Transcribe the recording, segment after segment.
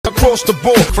across the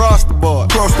board. Across the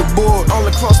board. Across the board. All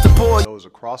across the board. Those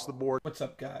across the board. What's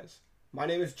up, guys? My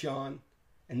name is John,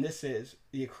 and this is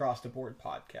the Across the Board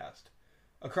podcast.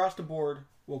 Across the Board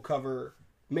will cover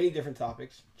many different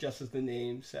topics, just as the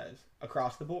name says,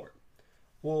 across the board.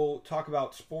 We'll talk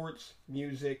about sports,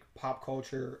 music, pop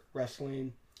culture,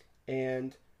 wrestling,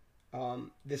 and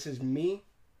this is me,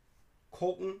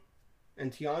 Colton,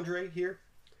 and Tiandre here,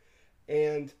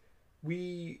 and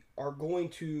we are going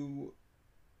to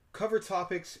cover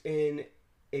topics in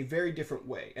a very different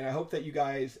way, and I hope that you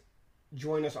guys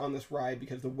join us on this ride,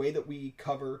 because the way that we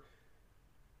cover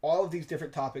all of these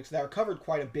different topics that are covered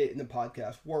quite a bit in the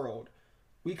podcast world,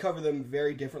 we cover them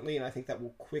very differently, and I think that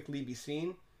will quickly be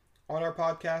seen on our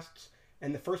podcasts.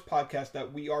 And the first podcast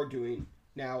that we are doing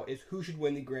now is who should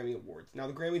win the Grammy Awards. Now,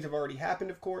 the Grammys have already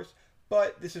happened, of course,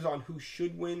 but this is on who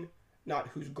should win, not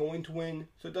who's going to win,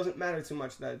 so it doesn't matter too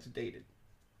much that it's dated.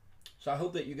 So I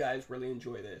hope that you guys really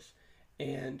enjoy this,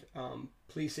 and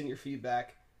please send your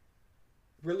feedback.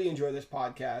 Really enjoy this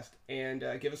podcast, and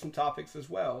give us some topics as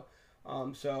well.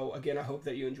 So again, I hope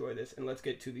that you enjoy this, and let's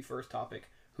get to the first topic: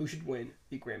 who should win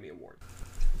the Grammy Award?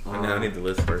 I need the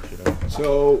list first, you know.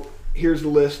 So here's the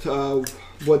list of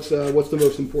what's the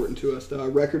most important to us: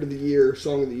 record of the year,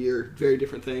 song of the year, very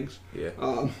different things. Yeah.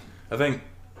 I think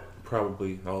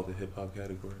probably all the hip hop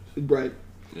categories. Right.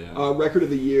 Yeah. Record of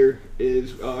the year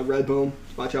is Redbone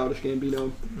by Childish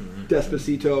Gambino,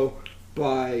 Despacito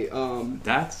by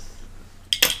That's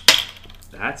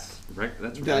that.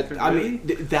 I mean,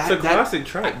 it's a classic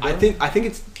track. Bro. I think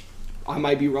it's. I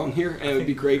might be wrong here, and it would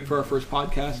be great for our first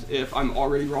podcast if I'm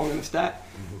already wrong in the stat.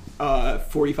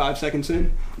 45 seconds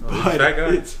in, but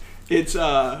it's.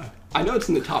 I know it's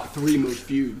in the top 3 most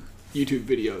viewed YouTube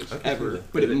videos ever,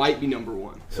 but it might be number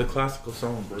 1. It's a classical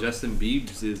song, bro. Justin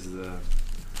Biebs is the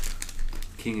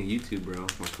king of YouTube, bro.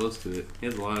 We're close to it. He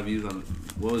has a lot of views on.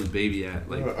 What was Baby at?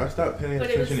 Like, I stopped paying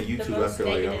attention to YouTube after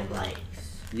like.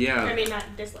 Yeah. I mean, not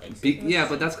dislikes. Yeah,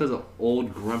 but that's because of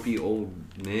old grumpy old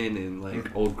men and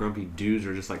like old grumpy dudes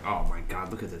are just like, oh my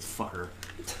god, look at this fucker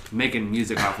making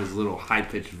music off his little high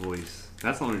pitched voice.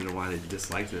 That's the only reason why they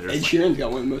disliked it. Ed Sheeran's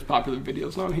got one of the most popular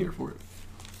videos, so I'm here for it.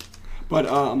 But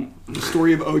the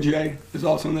story of OJ is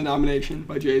also in the nomination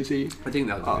by Jay-Z. I think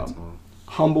that was a good song.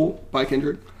 Humble by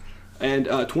Kendrick, and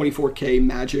 24K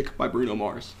Magic by Bruno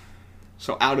Mars.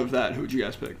 So out of that, who would you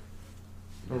guys pick?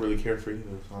 I don't really care for either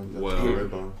song. Well,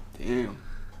 Redbone. Damn.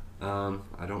 I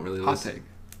don't really Hot listen. take.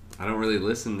 I don't really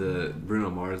listen to Bruno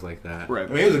Mars like that. Right.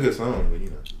 I mean, it was a good song, but you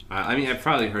know. I mean, I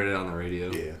probably heard it on the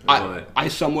radio. Yeah. I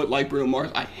somewhat like Bruno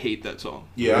Mars. I hate that song.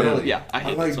 Yeah, I don't. Yeah, I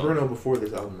hate like that song. Bruno before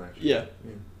this album, actually. Yeah.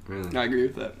 Really? I agree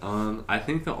with that. I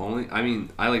think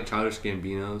I like Childish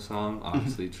Gambino's song,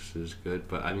 obviously, just is good,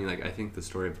 but I mean, like, I think the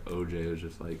story of OJ was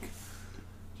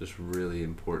just really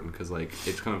important, because, like,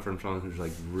 it's coming from someone who's,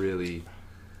 like, really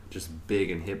just big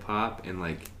in hip-hop, and,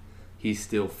 like, he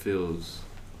still feels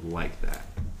like that.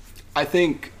 I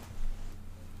think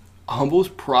Humble's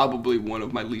probably one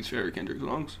of my least favorite Kendrick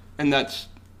songs, and that's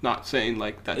not saying,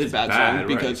 like, that's It's a bad bad, song,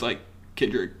 because, right. like,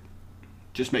 Kendrick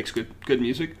just makes good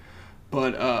music.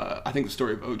 But I think the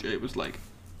story of OJ was like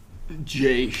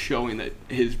Jay showing that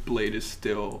his blade is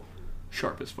still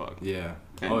sharp as fuck. Yeah.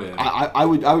 And Oh yeah. I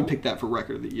would pick that for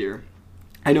record of the year.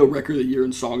 I know record of the year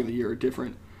and song of the year are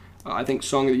different. I think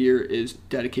song of the year is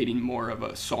dedicating more of a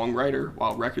songwriter,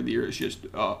 while record of the year is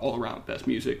just all around best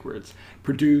music, where it's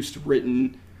produced,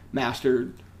 written,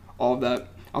 mastered, all of that.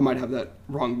 I might have that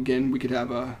wrong again. We could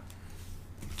have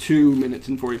 2 minutes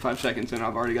and 45 seconds, and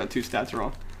I've already got 2 stats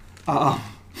wrong.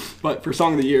 But for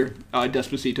Song of the Year,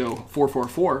 Despacito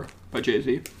 444 by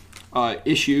Jay-Z.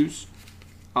 Issues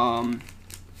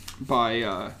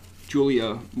by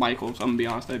Julia Michaels. I'm going to be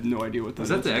honest, I have no idea what that is.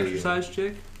 Was that the exercise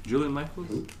chick? Julia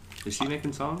Michaels? Is she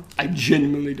making songs? I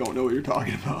genuinely don't know what you're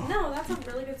talking about. No, that's a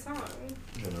really good song.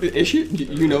 Is she?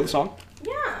 You know the song?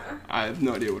 Yeah. I have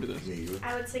no idea what it is.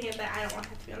 I would sing it, but I don't want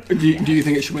it to be on the Do you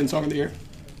think it should win Song of the Year?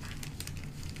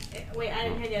 Wait, I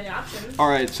didn't hear the other options. All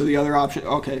right, so the other option.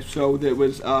 Okay, so there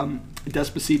was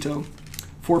Despacito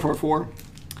 444,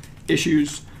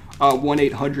 Issues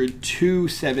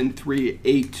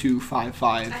 1-800-273-8255.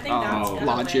 I think that's gonna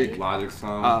Logic. win. Logic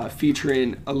song.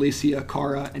 Featuring Alicia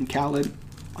Cara and Khaled.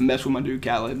 I mess with my dude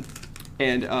Khaled,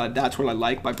 and That's What I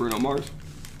Like by Bruno Mars.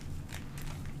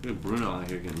 Bruno out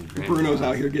here getting these Grammys. Bruno's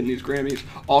out here getting these Grammys.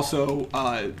 Also,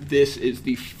 this is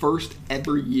the first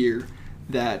ever year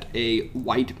that a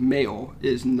white male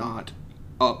is not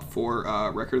up for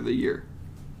Record of the Year.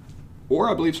 Or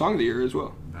I believe Song of the Year as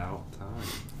well. About time.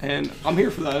 And I'm here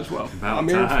for that as well. About I'm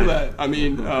here time. for that. I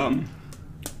mean,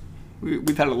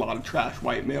 We've had a lot of trash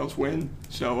white males win,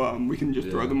 so we can just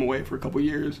throw them away for a couple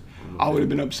years. I would have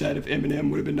been upset if Eminem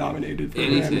would have been nominated for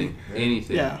anything.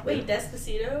 Yeah. Wait,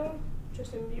 Despacito?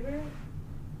 Justin Bieber?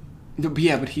 No, but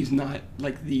yeah, but he's not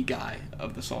like the guy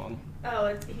of the song.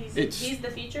 Oh, he's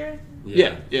the feature?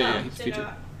 Yeah, Oh, he's so featured.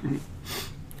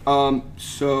 not-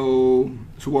 So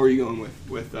what are you going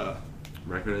with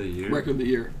Record of the year. record of the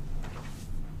year?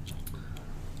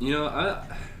 You know, I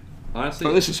honestly.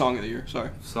 Oh, this is song of the year. Sorry.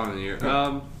 Song of the year.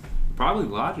 Yeah. Probably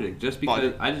Logic, just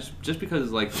because Logic. just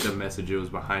because like the message it was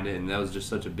behind it, and that was just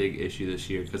such a big issue this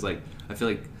year. Because like I feel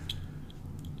like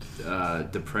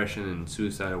depression and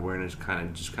suicide awareness kind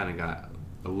of got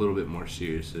a little bit more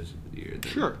serious this year.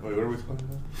 Sure. Wait, what are we talking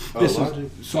about? Oh, This Logic?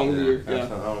 is song of the year. I Yeah.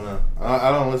 don't know.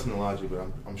 I don't listen to Logic, but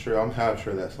I'm half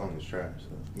sure that song is trash.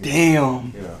 So,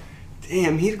 Damn. You know.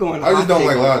 Damn, he's going. I just don't hot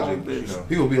like take on Logic. this. You know,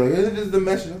 people be like, "This is the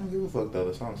message." I don't give a fuck though.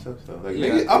 The song sucks though. Like, Yeah.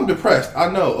 nigga, I'm depressed. I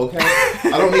know. Okay,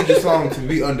 I don't need your song to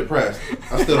be undepressed.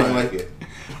 I still don't like it.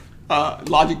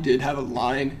 Logic did have a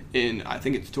line in, I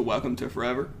think it's "To Welcome to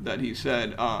Forever," that he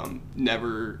said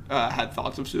never had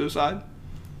thoughts of suicide,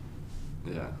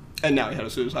 Yeah. and now he had a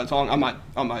suicide song.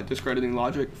 I'm not discrediting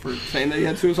Logic for saying that he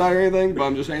had suicide or anything, but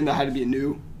I'm just saying that had to be a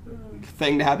new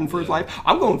thing to happen for his life.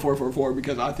 I'm going 444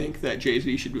 because I think that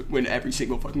Jay-Z should win every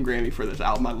single fucking Grammy for this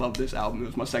album. I love this album. It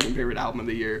was my second favorite album of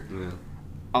the year. Yeah.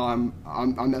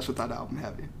 I mess with that album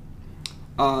heavy.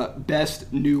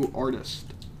 Best new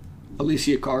artist: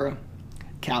 Alicia Cara,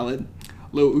 Khaled,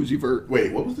 Lil Uzi Vert.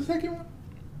 Wait, what was the second one?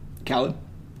 Khaled?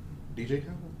 DJ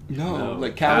Khaled? No, No,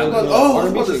 like Khaled. Khaled. I was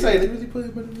R&B about to say, singer. they really put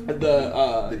him in The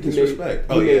The he made-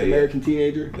 Disrespect. he made yeah. American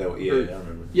Teenager. Yeah, Or- I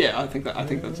remember. Yeah, I think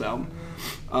that's the album.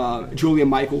 Julia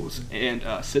Michaels and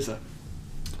SZA.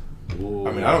 Whoa.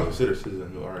 I mean, I don't consider SZA a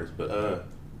new artist, but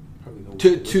probably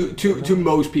no. To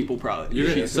most people, probably.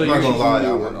 You're- She's- so I'm not you're gonna lie, she's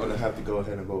a I'm newer gonna artist. have to go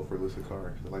ahead and vote for Alyssa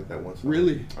Carr. I like that one song.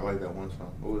 Really? I like that one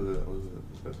song. What was it?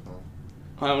 What's that song?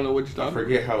 I don't know what you're I talking.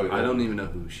 forget how it goes. I don't even know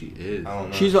who she is. I don't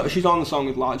know. She's on the song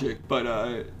with Logic, but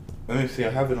Let me see. I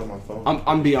have it on my phone.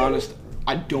 I'm be honest.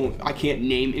 I can't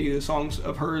name any of the songs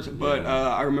of hers, but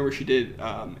I remember she did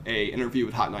a interview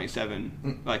with Hot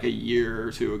 97 like a year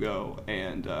or two ago,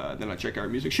 and then I checked out her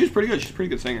music. She's pretty good. She's a pretty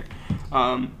good singer,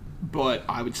 but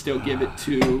I would still give it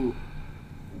to.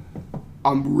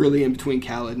 I'm really in between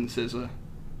Khaled and SZA.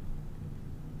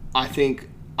 I think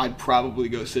I'd probably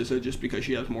go SZA just because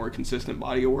she has more consistent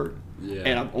body of work, Yeah.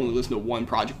 and I've only listened to one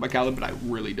project by Khaled, but I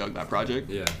really dug that project.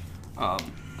 Yeah.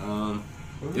 Oh,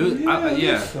 It was,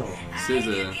 yeah. this song.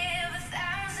 SZA.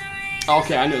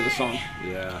 Okay, I know the song.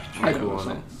 Yeah. I I'm know cool the on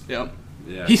song. it. Yep.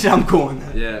 Yeah. He said I'm cool on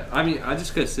that. Yeah, I mean, I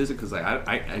just got SZA because like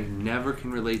I never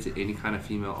can relate to any kind of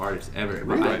female artist ever.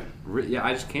 Really? Yeah,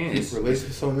 I just can't. He It's relates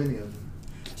to so many of them.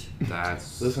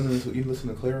 that's Listen to this. You listen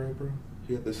to Claro, bro.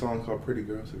 He had this song called "Pretty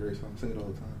Girl." It's a great song. I sing it all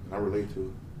the time, and I relate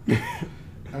to it.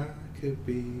 I could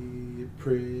be a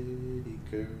pretty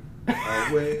girl. I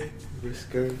wear a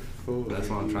skirt for that's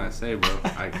what I'm trying to say, bro.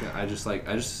 I just like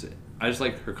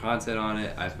her content on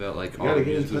it. I felt like You gotta get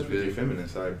in music was touch with really. your feminine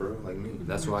side, bro. Like me.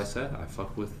 That's why I said I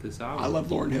fuck with this album. I love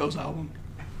Lauryn Hill's album.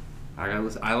 I gotta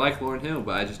listen. I like Lauryn Hill,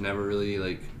 but I just never really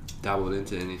like dabbled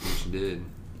into anything she did.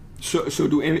 So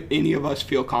do any of us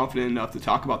feel confident enough to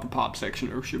talk about the pop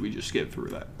section, or should we just skip through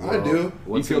that? I do.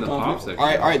 What's You in feel the pop confident?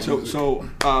 section? All right. So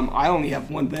I only have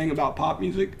one thing about pop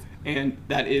music, and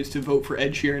that is to vote for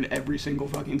Ed Sheeran every single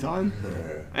fucking time,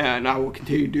 and I will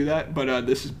continue to do that. But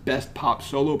this is best pop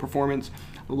solo performance: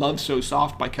 "Love So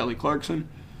Soft" by Kelly Clarkson,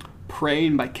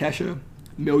 "Praying" by Kesha,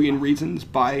 "Million Reasons"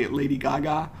 by Lady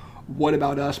Gaga, "What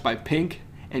About Us" by Pink,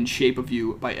 and "Shape of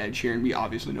You" by Ed Sheeran. We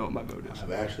obviously know what my vote is.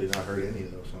 I've actually not heard any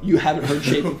of those songs. You haven't heard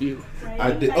 "Shape of You"?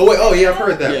 I did. Oh wait. Oh yeah, I've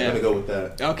heard that. Yeah. I'm gonna go with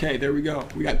that. Okay, there we go.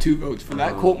 We got 2 votes for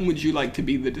that. Colton, would you like to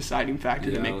be the deciding factor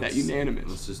to make that let's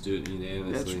unanimous? just do it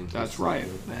unanimously. That's right.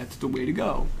 That's the way to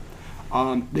go.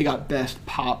 They got best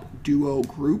pop duo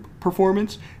group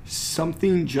performance.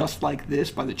 "Something Just Like This"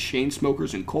 by the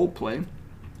Chainsmokers and Coldplay.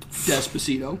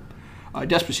 "Despacito."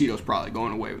 Despacito's probably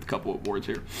going away with a couple of awards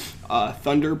here.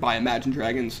 "Thunder" by Imagine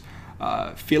Dragons.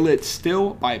 "Feel It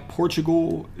Still" by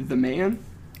Portugal The Man.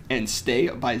 And "Stay"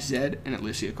 by Zed and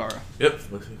Alicia Cara. Yep.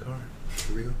 Listen to Car.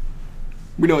 For real.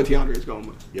 We know what Tiandre is going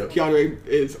with. Yep. Tiandre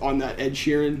is on that Ed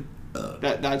Sheeran.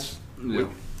 That's. Yeah.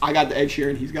 I got the Ed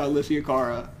Sheeran. He's got Alicia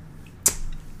Cara.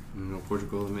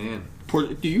 Portugal the Man.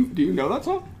 Do you know that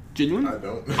song? Genuinely? I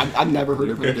don't. I've never heard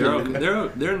of him. They're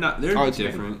okay. They're not. They're Oh, it's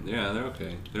different. Yeah, they're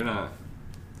okay. They're not.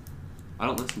 I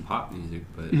don't listen to pop music,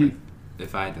 but Mhm. like,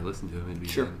 if I had to listen to them, it'd be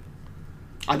Sure. good.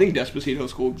 I think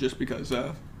Despacito's cool just because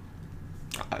I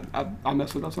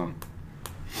mess with that song.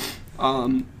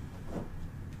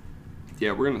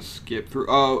 Yeah, we're gonna skip through.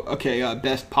 Oh, okay.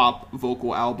 Best pop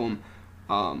vocal album,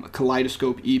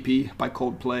 Kaleidoscope EP by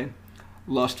Coldplay,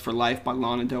 Lust for Life by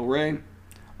Lana Del Rey,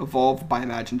 Evolve by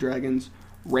Imagine Dragons,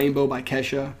 Rainbow by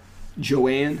Kesha,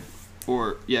 Joanne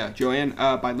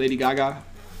by Lady Gaga,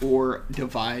 or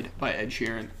Divide by Ed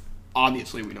Sheeran.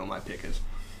 Obviously, we know my pick is.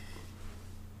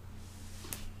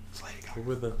 It's Lady Gaga.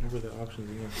 What were the options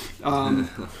again?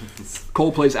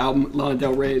 Coldplay's album, Lana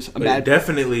Del Rey's.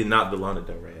 Definitely not the Lana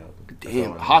Del Rey album.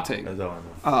 Damn, hot take. That's all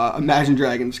I know. Imagine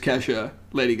Dragons, Kesha,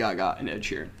 Lady Gaga, and Ed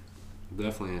Sheeran.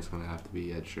 Definitely, it's gonna have to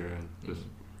be Ed Sheeran. Just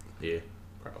Yeah,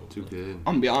 probably. too good. I'm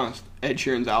gonna be honest. Ed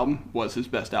Sheeran's album was his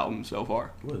best album so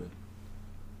far. Was it?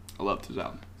 I loved his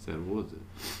album. Said, what was it?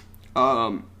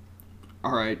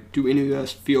 All right. Do any of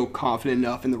us feel confident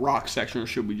enough in the rock section, or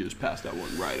should we just pass that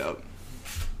one right up?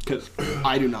 Because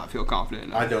I do not feel confident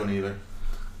enough. I don't either.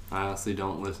 I honestly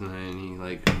don't listen to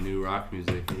any new rock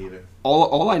music. Me either.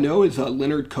 All I know is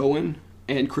Leonard Cohen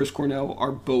and Chris Cornell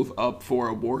are both up for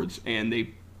awards, and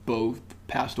they both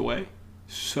passed away.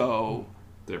 So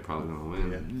They're probably gonna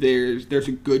win. Yeah. there's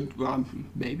a good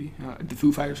maybe the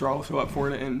Foo Fighters are also up for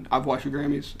it, and I've watched the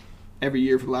Grammys every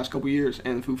year for the last couple of years,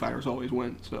 and the Foo Fighters always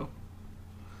win. So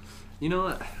You know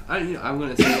what? I'm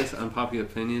gonna say this unpopular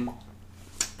opinion.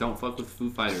 Don't fuck with Foo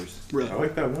Fighters. really, I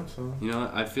like that one song. You know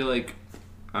what? I feel like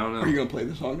I don't know. are you gonna play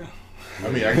the song now? I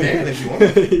mean, I can if you want.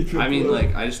 I mean,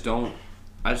 I just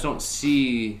don't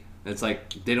see. It's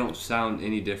like they don't sound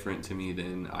any different to me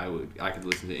than I could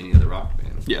listen to any other rock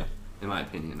band. Yeah. In my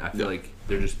opinion, I feel like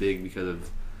they're just big because of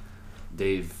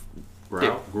Dave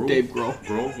Grohl. Dave Grohl.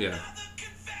 Grohl, yeah.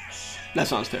 That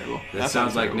sounds terrible. That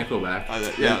sounds like Nickelback.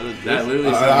 Yeah, that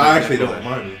literally. Sounds I like actually Nickelback. don't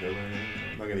mind it.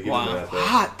 I'm not gonna give you Wow. that. Though.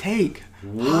 Hot take.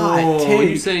 Whoa, Hot take.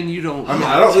 you saying you don't? I mean,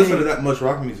 I don't listen to that much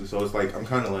rock music, so it's like I'm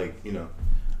kind of like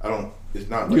I don't. It's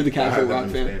not. Like, You're the I have casual that rock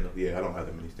many fan? stand-up. Yeah, I don't have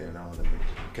that many stand. I don't have that many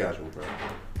casual, bro.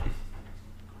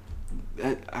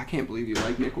 I can't believe you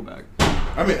like Nickelback.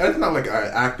 I mean, it's not like I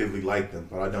actively like them,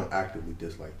 but I don't actively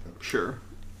dislike them. Sure.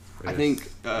 I think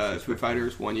Foo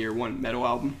Fighters 1 year, one metal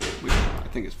album, which I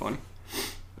think is funny.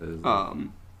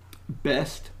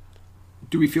 Best.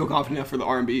 Do we feel confident enough for the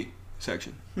R&B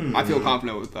section? I feel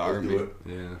confident with the Let's do R&B.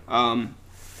 it. Yeah.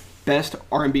 Best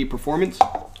R&B performance.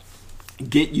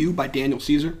 Get You by Daniel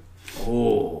Caesar.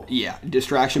 Oh. Yeah.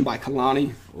 Distraction by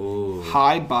Kalani. Oh.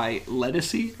 High by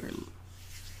Lettucey.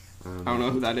 I don't know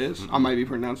who that is. I might be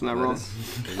pronouncing that wrong.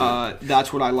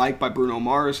 That's What I Like by Bruno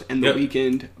Mars. And The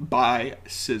Weeknd by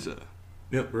SZA.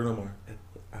 Yep, Bruno Mars.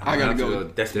 I gotta go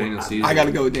with Daniel Caesar. I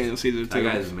gotta go with Daniel Caesar too.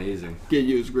 That guy is amazing. Get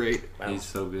You is great. He's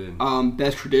so good.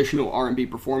 Best traditional R&B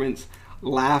performance.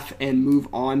 Laugh and Move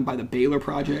On by the Baylor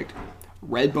Project.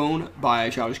 Redbone by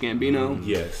Childish Gambino.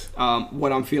 Yes.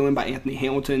 What I'm Feeling by Anthony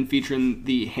Hamilton featuring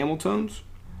the Hamiltons.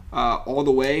 All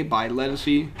the Way by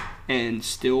Lettucey. And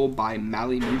Still by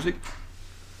Mally Music.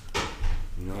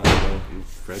 No,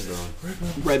 Redbone.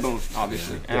 Redbone,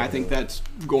 obviously. Yeah, and I think that's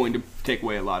going to take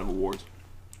away a lot of awards.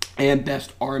 And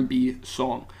Best R&B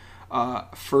Song.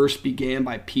 First Began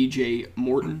by P.J.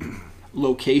 Morton.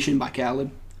 Location by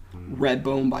Khaled.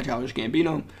 Redbone by Childish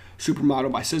Gambino.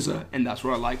 Supermodel by SZA. And That's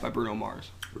What I Like by Bruno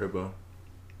Mars. Redbone.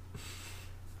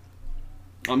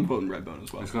 I'm voting Redbone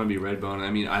as well. It's gonna be Redbone.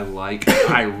 I mean, I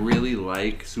really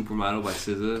like Supermodel by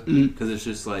SZA because it's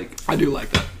just like I do like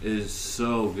that. it is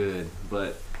so good.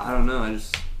 But I don't know. I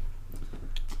just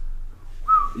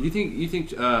you think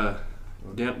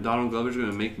Donald Glover's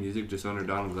gonna make music just under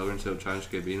Donald Glover instead of Childish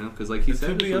Gambino? Because like he To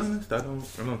said, be this was-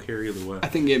 honest, I don't care either way. I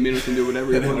think Gambino can do whatever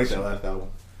I he didn't like wants. that last album.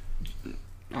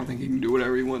 I think he can do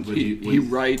whatever he wants. What He do you-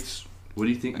 writes. what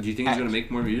do you think? Do you think he's gonna make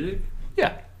more music?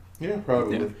 Yeah. Yeah,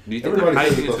 probably. Yeah. Do you think Everybody how do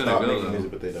you says think it's they'll gonna stop go making though?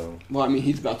 music, but they don't. Well, I mean,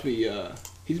 he's about to be.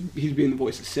 He's being the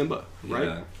voice of Simba, right?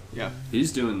 Yeah. Yeah.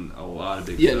 He's doing a lot of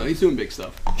big Yeah, stuff. no, he's doing big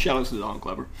stuff. Shout out to Don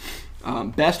Clever.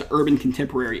 Best Urban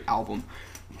Contemporary Album.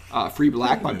 Free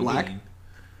Black by What does that Black.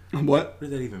 even What? What does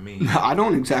that even mean? I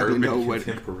don't exactly Urban know what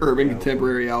contemporary Urban album.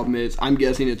 Contemporary album is. I'm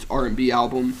guessing it's R&B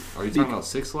album. Are you talking about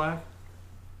Six Flag?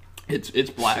 It's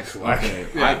black. Okay.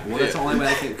 Yeah. Well, that's the only way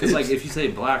I can. Because like, if you say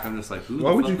black, I'm just like, who? Why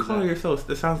the would fuck you is call that? yourself?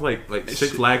 That sounds like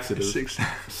Six Laxatives. Six.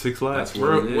 Six Lax. That's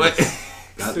what it is. What?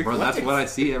 That's, Six bro, that's Flags. what I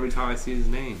see every time I see his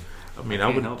name. I mean, I I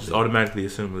can't would help just it. automatically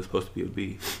assume it was supposed to be a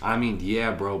B. I mean,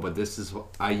 yeah, bro, but this is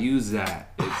I use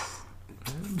that.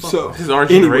 It's So This is our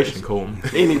anyways. generation, Colton.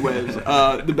 Anyways,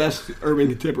 the best urban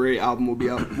contemporary album will be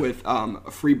up with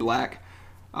Free Black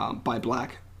by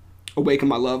Black, Awaken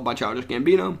My Love by Childish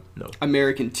Gambino, No.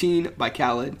 American Teen by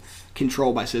Khaled,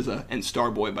 Control by SZA, and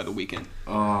Starboy by The Weeknd.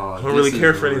 oh, I don't really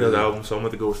care for any of those albums, so I'm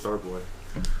going to go with Starboy.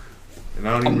 And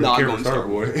I don't I'm even not care going for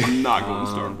Starboy. I'm not going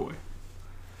Starboy.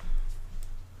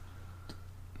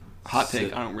 Hot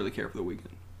take. I don't really care for The Weeknd.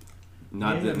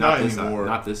 Not this anymore.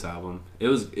 Not this album. It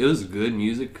was good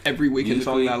music. Every Weeknd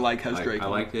song that I like has Drake. I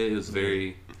liked it. It was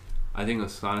very. I think it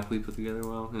was sonically put together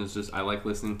well. It was just I like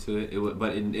listening to it.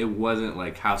 But it wasn't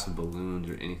like House of Balloons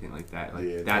or anything like that.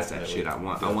 Like that's that shit I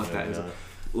want. I want that as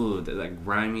that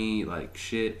grimy like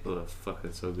shit. Oh fuck,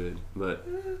 that's so good. But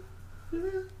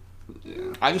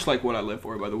yeah. I just like What I Live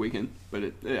For by The Weeknd, but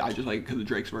I just like it because of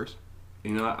Drake's verse.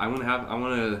 You know, I want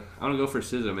to go for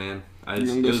SZA, man. It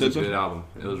was SZA? a good album.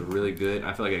 It was really good.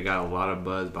 I feel like it got a lot of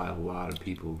buzz by a lot of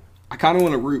people. I kind of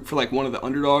want to root for like one of the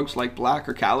underdogs, like Black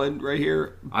or Khaled, right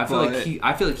here. I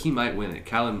feel like he might win it,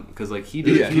 Khaled, because like he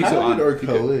did. Yeah, Khaled or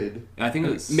Khalid? I think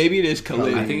it was maybe it is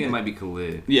Khalid. I think it might be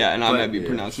Khalid. Yeah, and I But might be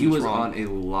pronouncing He this was wrong. on a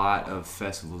lot of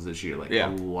festivals this year, like a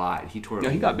lot. He toured.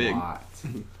 Yeah, he got big. Lot.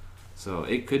 So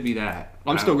it could be that.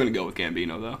 I'm still gonna go with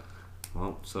Gambino though.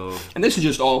 Well, so And this is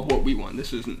just all what we won.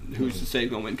 This isn't who's to say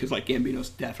going to win because like Gambino's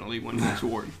definitely winning this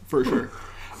award for sure.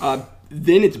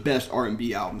 Then it's best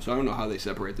R&B album, so I don't know how they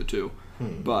separate the two.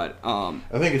 But I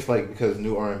think it's like because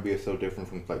new R&B is so different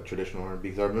from like traditional R&B.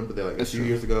 Because I remember that like a few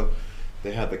years ago,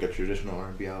 they had like a traditional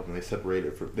R&B album. They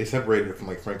separated it from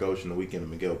like Frank Ocean, The Weeknd, and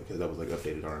Miguel because that was like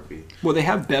updated R&B. well, they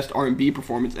have best R&B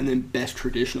performance and then best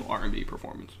traditional R&B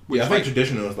performance. Yeah, I think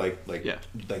traditional is like like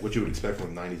what you would expect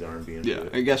from 90s R&B. And Yeah,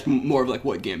 shit. I guess more of like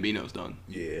what Gambino's done.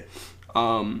 Yeah.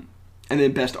 And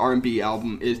then best R&B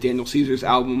album is Daniel Caesar's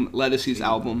album, Lettucey's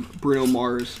album, Bruno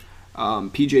Mars,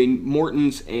 PJ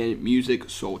Morton's, and Music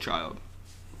Soul Child.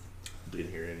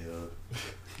 Didn't hear any of those.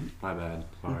 my bad.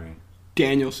 Sorry.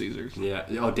 Daniel Caesar's. Yeah.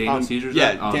 Oh, Daniel Caesar's.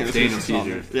 yeah, Oh, Daniel Daniel Caesar's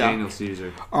Caesar. song. Yeah. Daniel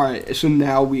Caesar. All right, so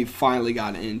now we finally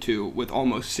got into, with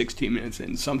almost 16 minutes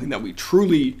in, something that we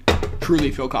truly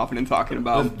feel confident talking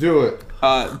about. Let's do it.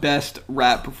 Best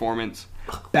rap performance.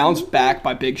 Bounce Back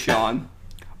by Big Sean.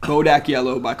 Bodak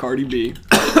Yellow by Cardi B.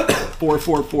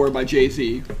 444 by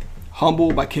Jay-Z.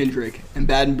 Humble by Kendrick. And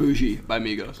Bad and Bougie by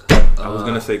Migos. I was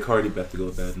gonna say Cardi, but I have to go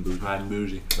with Bad and Bougie. Bad and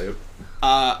Bougie. Yep.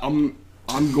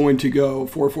 I'm going to go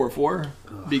 444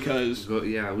 because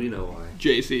Yeah, we know why.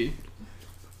 Jay-Z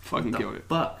fucking killed it.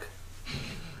 Fuck.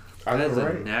 I That is know, the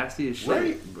right? nastiest shit.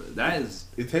 Right. That is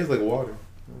It tastes like water.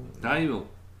 not even.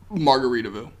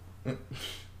 Margaritaville.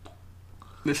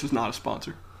 This is not a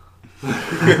sponsor.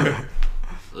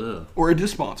 Ugh. Or a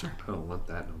dissponsor. I don't want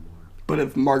that no more. But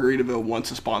if Margaritaville wants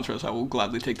to sponsor us, I will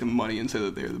gladly take the money and say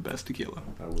that they're the best tequila.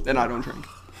 And I don't drink.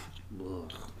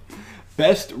 Ugh.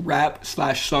 Best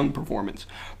rap/sung performance.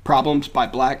 Problems by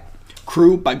Black.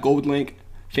 Crew by Goldlink.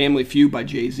 Family Feud by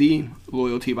Jay-Z.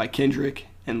 Loyalty by Kendrick.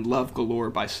 And Love Galore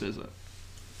by SZA.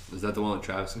 Is that the one with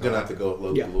Travis I'm Scott? gonna have to go with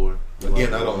Love Yeah. Galore.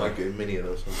 Again, I Galore. don't like many of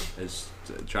those songs. It's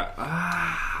I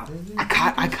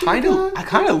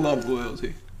kind of love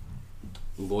Loyalty.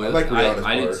 Loyal. I like Rihanna's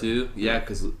I did part. too. Yeah,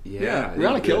 because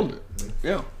Rihanna killed it.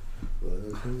 Yeah.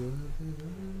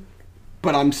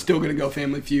 But I'm still going to go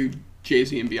Family Feud,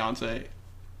 Jay-Z and Beyonce.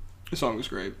 The song was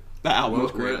great. That album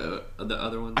was great. The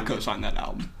other one. I co-signed that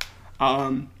album.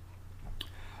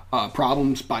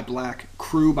 Problems by Black.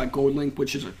 Crew by Goldlink,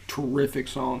 which is a terrific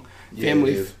song. Yeah, it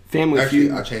is. Family Actually,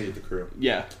 Feud. I changed it to Crew.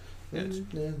 Yeah.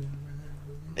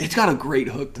 It's got a great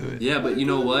hook to it. Yeah, but you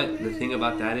know what? The thing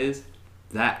about that is,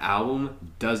 that album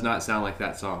does not sound like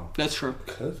that song. That's true.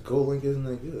 Cause Goldlink isn't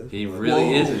that good. He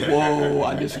really isn't. Whoa,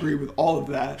 I disagree with all of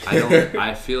that.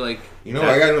 I feel like. You know,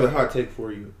 I got another hot take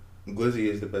for you. Glizzy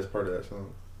is the best part of that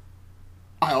song.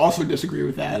 I also disagree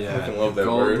with that. Yeah. I fucking love that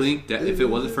Gold verse. Link. If it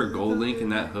wasn't for Gold Link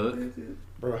and that hook,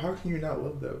 Bro, how can you not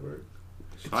love that verse?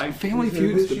 Family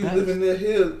Feud is the You live in best. the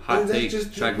hill. Hot That's take,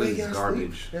 just Track the way Glizzy's I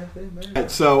garbage. sleep.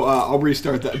 So I'll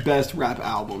restart that. Best rap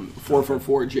album: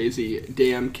 444 Jay-Z,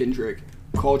 Damn Kendrick,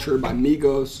 Culture by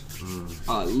Migos,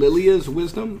 Lalia's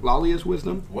Wisdom,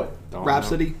 What?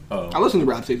 Rhapsody. Oh. I listened to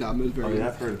Rhapsody's album. It was very good.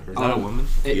 I've heard of her. is that a woman?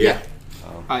 Yeah.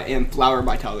 And Flower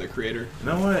by Tyler, the Creator. You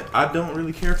know what? I don't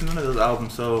really care for none of those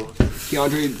albums, so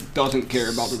Keandre doesn't care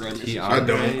about the Grammys. I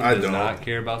does don't. not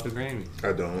care about the Grammys.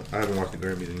 I don't. I haven't watched the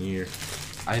Grammys in years.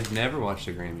 I've never watched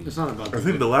the Grammys. It's not about I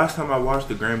think the last time I watched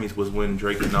the Grammys was when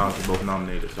Drake and Nas were both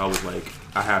nominated. So I was like,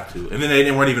 I have to. And then they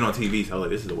weren't even on TV, so I was like,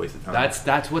 this is a waste of time.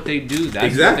 That's what they do. That's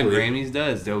Exactly. what the Grammys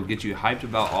does. They'll get you hyped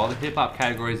about all the hip hop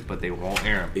categories, but they won't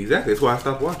air them. Exactly. That's why I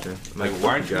stopped watching. Like, fuck why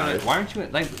aren't you? guys. Why aren't you?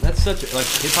 Like, that's such. Like,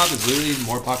 hip hop is literally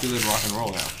more popular than rock and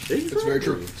roll now. It's very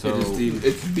true. So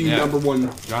It's the yeah. number one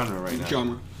genre right now.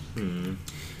 genre. I'm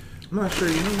not sure.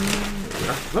 You know,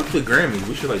 I love the Grammys.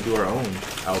 We should like do our own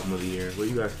album of the year. What do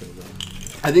you guys think about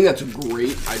it? I think that's a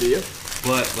great idea.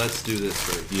 But let's do this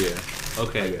first. Yeah.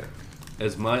 Okay. Yeah.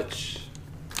 As much,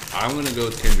 I'm gonna go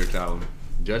with Kendrick's album.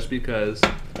 just because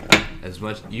as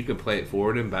much you could play it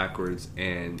forward and backwards,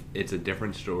 and it's a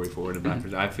different story forward and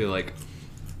backwards. I feel like,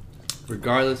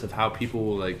 regardless of how people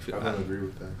will like, I don't agree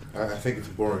with that. I think it's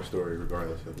a boring story,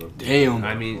 regardless of what. Damn.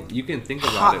 I mean, you can think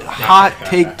about it. Hot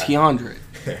take, Tiandre.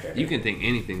 You can think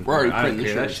anything. We're already I don't printing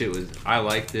the care. That shirts. shit was. I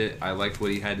liked it. I liked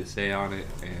what he had to say on it,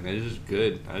 and it was just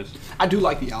good. I do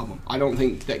like the album. I don't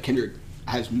think that Kendrick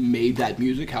has made that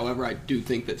music. However, I do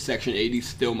think that Section 80 is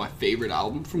still my favorite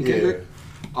album from Kendrick.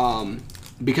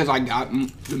 Because I got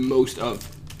the most of.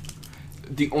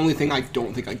 The only thing I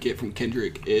don't think I get from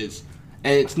Kendrick is,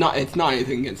 and it's not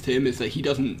anything against him, is that he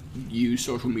doesn't use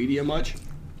social media much.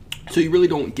 So you really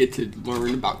don't get to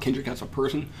learn about Kendrick as a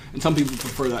person. And some people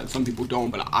prefer that and some people don't,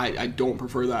 but I don't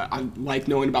prefer that. I like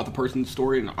knowing about the person's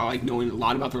story, and I like knowing a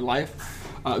lot about their life.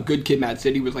 Good Kid, Mad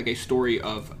City was like a story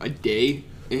of a day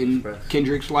in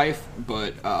Kendrick's life,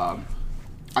 but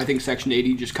I think Section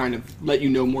 80 just kind of let you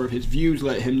know more of his views,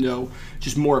 let him know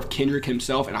just more of Kendrick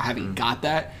himself, and I haven't got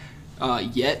that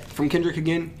yet from Kendrick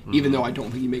again, even though I don't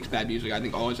think he makes bad music. I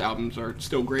think all his albums are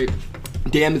still great.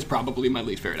 Damn is probably my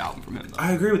least favorite album from him, though.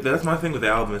 I agree with that. That's my thing with the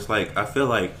album. It's like, I feel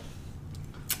like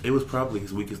it was probably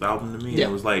his weakest album to me. Yeah.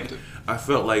 It was like, I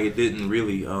felt like it didn't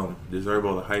really deserve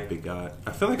all the hype it got.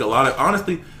 I feel like a lot of,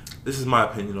 honestly, this is my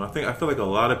opinion, I feel like a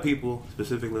lot of people,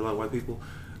 specifically a lot of white people,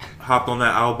 hopped on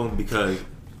that album because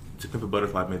To Pimp a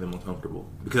Butterfly made them uncomfortable.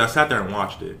 Because I sat there and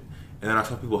watched it, and then I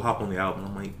saw people hop on the album.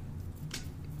 I'm like,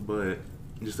 but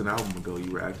just an album ago,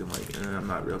 you were acting like, I'm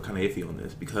not real kind of iffy on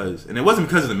this because, and it wasn't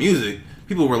because of the music.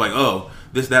 People were like, oh,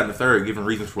 this, that, and the third, giving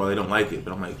reasons for why they don't like it.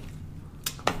 But I'm like,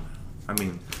 I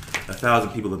mean, 1,000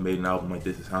 people have made an album like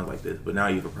this. It sounds like this, but now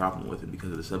you have a problem with it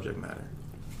because of the subject matter.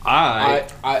 I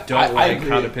don't like agree.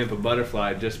 How to Pimp a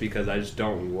Butterfly just because I just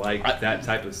don't like that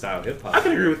type of style of hip hop. I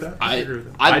can agree with that. I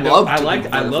love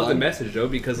love the message though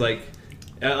because like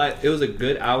it was a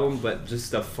good album, but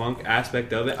just the funk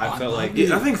aspect of it, I felt like.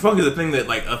 Yeah, I think funk is a thing that,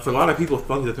 like, for a lot of people,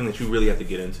 funk is a thing that you really have to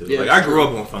get into. Yeah, like, I grew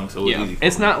up on funk, so it was easy.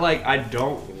 It's not like I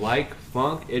don't like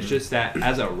funk. It's just that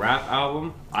as a rap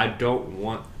album, I don't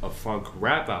want a funk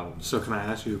rap album. So can I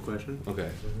ask you a question? Okay.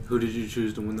 Who did you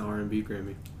choose to win the R&B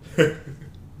Grammy?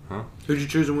 Huh? Who did you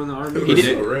choose to win the R&B?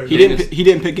 He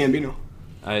didn't pick Gambino.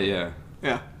 Yeah.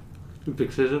 Yeah. You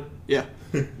picked SZA? Yeah.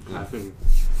 I think.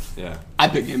 Yeah. I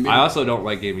picked Gambino. I also don't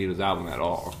like Gambino's album at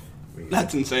all.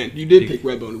 That's insane. You did pick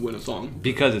Redbone to win a song.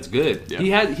 Because it's good.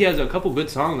 Yeah. He has a couple good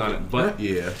songs on it, but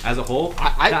as a whole,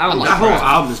 I like That whole rap.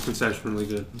 album is conceptually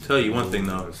good. I'll tell you one thing,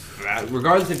 though.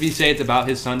 regardless if you say it's about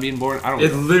his son being born, I don't. It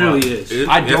give a literally fuck. is.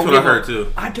 I That's don't what I give a- heard,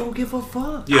 too. I don't give a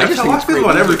fuck. Yeah, I that's just how think I it's feel great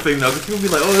about music. everything, though. Because people be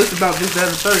like, oh, it's about this, that,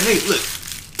 and the third. Hey, look.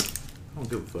 I don't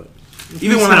give a fuck.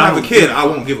 Even when I have a kid, I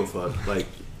won't give a fuck. Like,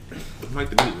 I like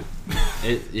the music.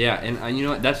 And you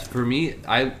know what? That's for me.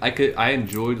 I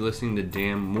enjoyed listening to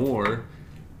Damn more.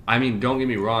 I mean, don't get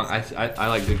me wrong. I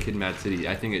like Good Kid, Mad City.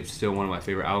 I think it's still one of my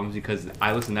favorite albums because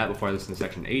I listened to that before I listened to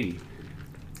Section 80.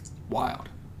 Wild.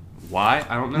 Why?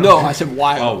 I don't know. No, I said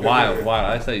wild. Oh, wild.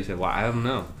 I thought you said why. I don't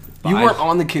know. But You I weren't just-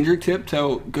 on the Kendrick tip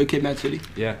till Good Kid, Mad City?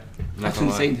 Yeah. Not That's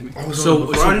gonna lie. insane to me.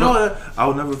 So I know that.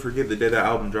 I'll never forget the day that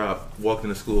album dropped. Walked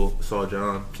into school, saw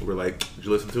John. We're like, did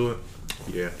you listen to it?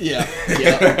 Yeah. Yeah.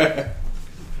 Yeah.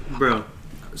 bro,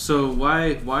 so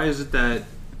why is it that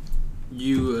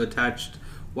you attached?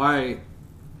 Why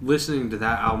listening to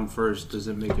that album first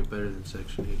doesn't make it better than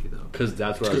Section 80 though? Because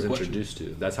that's what I was Good question. introduced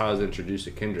to. That's how I was introduced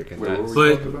to Kendrick. And Wait, that's, what were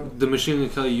we talking But about? the Machine Gun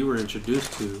Kelly you were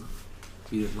introduced to,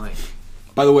 you didn't like.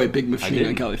 By the way, big Machine didn't.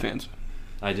 Gun Kelly fans.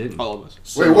 I didn't. All of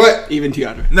us. Wait, what? Even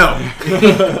Tiandre. No.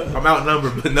 I'm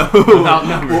outnumbered, but no.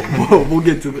 We'll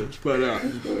get to this, but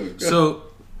So,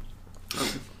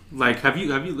 like, have you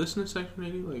listened to Section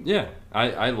 80? Like, Yeah,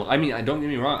 I mean, I don't get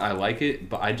me wrong, I like it,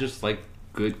 but I just like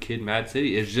Good Kid, Mad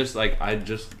City. It's just like I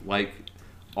just like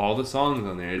all the songs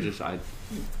on there. It's just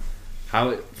how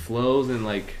it flows and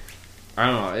like I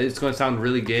don't know. It's gonna sound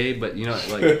really gay, but you know,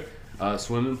 like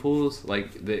swimming pools,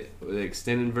 like the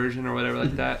extended version or whatever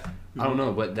like that. I don't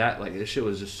know, but that like this shit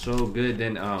was just so good.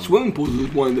 Then Swimming Pools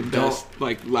was one of the best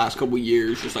like last couple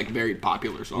years, just like very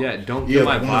popular songs. yeah, Don't Yeah, Kill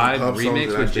My like one of the Vibe pop songs remix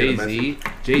that with actually had a Jay-Z.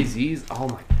 Jay-Z's, oh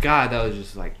my god, that was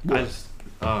just like I just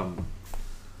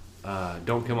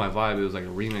Don't Kill My Vibe. It was like a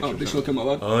remix. Oh, or Big something. Smoke Come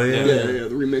Up. Oh, yeah. Yeah, the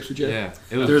remix with Jay. Yeah,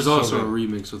 it was there's so also good. a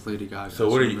remix with Lady Gaga. So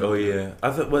what are you? Oh yeah,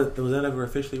 I thought was that ever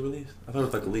officially released? I thought it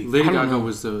was like a leak. Lady I don't Gaga know.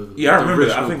 was the Yeah, I the remember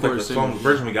that. I original think like the chorus song singer.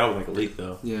 version we got was like a leak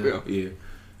though. Yeah. Yeah. Yeah.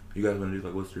 You guys want to do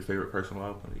like what's your favorite personal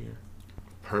album of the year?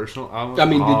 Personal album. I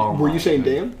mean, Oh were my you saying God.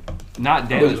 Damn? Not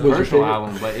Damn. Was It was your personal favorite?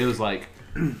 album, but it was like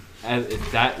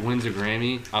if that wins a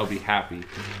Grammy, I'll be happy.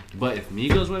 But if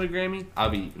Migos win a Grammy, I'll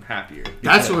be happier.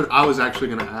 That's what I was actually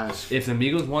gonna ask. If the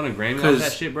Migos won a Grammy on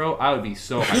that shit, bro, I would be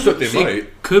so happy. But they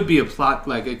might. Could be a plot,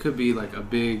 like it could be like a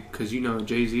big, because you know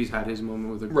Jay-Z's had his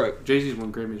moment with a Right. Jay-Z's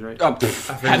won Grammys, right? I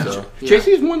think so.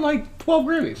 Jay-Z's won like 12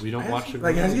 Grammys. We don't watch it.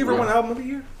 Like, has he ever won album of the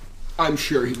year? I'm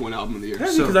sure he's won album of the year.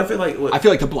 Because I feel like I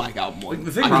feel like the Black Album won. like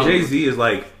the thing with Jay Z is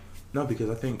like no, because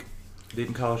I think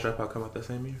didn't College Dropout come out that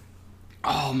same year?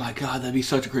 Oh my god, that'd be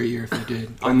such a great year if they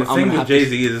did. And the thing with Jay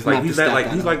Z is I'm like gonna he's have to that stat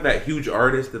like he's that like that huge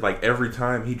artist that like every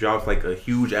time he drops like a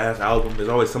huge ass album, there's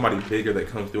always somebody bigger that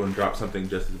comes through and drops something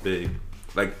just as big.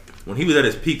 Like when he was at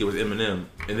his peak, it was Eminem,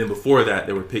 and then before that,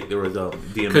 there was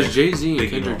DMX. Because Jay-Z and Biggie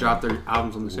Kendrick Mo. dropped their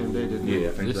albums on the same day, didn't they? Yeah,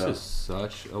 I think This so. is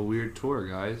such a weird tour,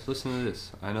 guys. Listen to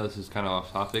this. I know this is kind of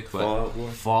off topic, but Fall Out Boy.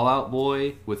 Fall Out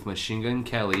Boy with Machine Gun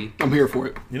Kelly. I'm here for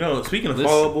it. You know, speaking of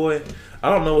Listen. Fall Out Boy, I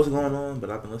don't know what's going on,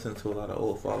 but I've been listening to a lot of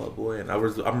old Fall Out Boy, and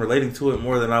I'm relating to it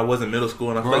more than I was in middle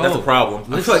school, and I feel like Bro, that's a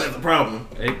problem. I feel like that's a problem.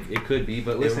 It could be,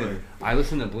 but listen, I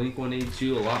listened to Blink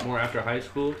 182 a lot more after high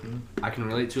school. I can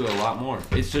relate to it a lot more.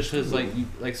 It's just because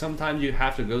like sometimes you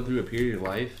have to go through a period of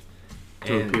life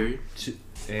and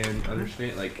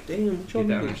understand like Damn, get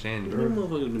that understanding. That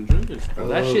motherfucker's been drinking. Bro,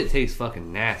 that shit tastes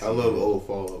fucking nasty. I love old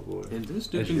Fall Out Boy. And this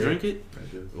dude That's can good. drink it? I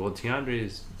do. Well, Tiandre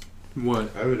is What?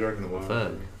 I haven't drank in a while.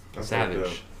 thug, I'm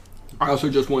savage. I also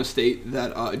just want to state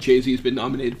that Jay-Z has been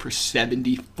nominated for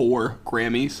 74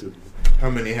 Grammys, How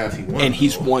many has he won? and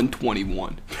he's though? won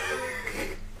 21.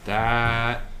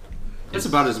 That That's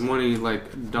about as many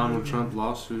like Donald Trump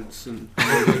lawsuits and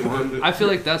I feel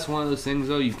like that's one of those things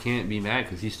though. You can't be mad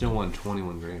because he still won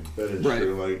 21 Grammys. That is Right.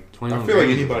 true. Like, 21 I feel like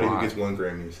Grammys is anybody a who lot. gets one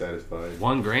Grammy is satisfied.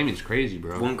 One Grammy's crazy,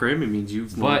 bro. one Grammy means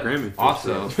you've won But a Grammy.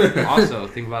 also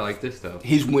think about it like this though.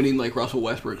 He's winning like Russell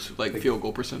Westbrook's like field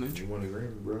goal percentage You won a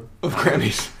Grammy, bro. of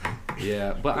Grammys.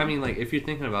 Yeah, but I mean, like, if you're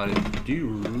thinking about it, do you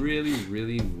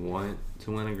really want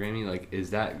to win a Grammy? Like,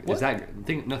 is that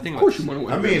think nothing? Of course you want to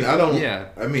win. I mean, I don't. Yeah.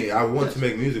 I mean, I want to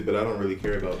make music, but I don't really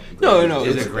care about. No, Grammys. no,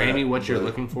 Is it's a Grammy what you're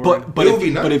looking for? But It would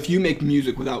be nice. if you make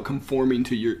music without conforming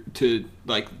to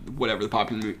like whatever the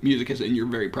popular music is, and you're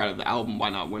very proud of the album, why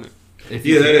not win it? If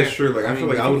you Yeah, that can- is true. Like, I feel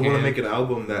like if I you would want to can- make an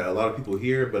album that a lot of people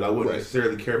hear, but I wouldn't Right.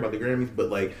 necessarily care about the Grammys. But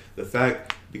like the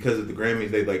fact, because of the Grammys,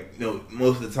 they like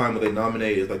most of the time when they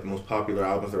nominate is like the most popular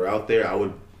albums that are out there. I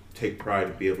would take pride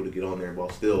to be able to get on there while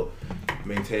still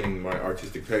maintaining my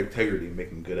artistic integrity and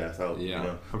making good ass albums. Yeah. You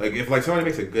know, like if like somebody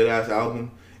makes a good ass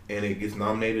album and it gets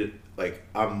nominated, like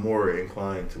I'm more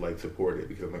inclined to like support it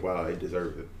because I'm like, wow, it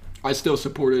deserves it. I still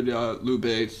supported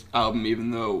Lupe's album, even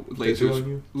though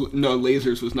Tattoo on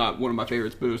Lasers was not one of my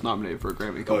favorites, but it was nominated for a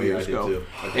Grammy a couple Oh yeah, I years did ago. too.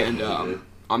 I And definitely did.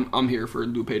 I'm here for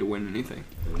Lupe to win anything.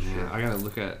 Yeah, I gotta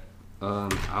look at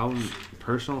album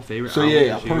personal favorite. So album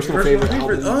yeah, this year. personal favorite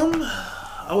album.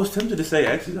 I was tempted to say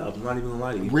X's album. Not even gonna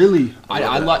lie to you. Really, I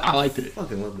I love liked it. I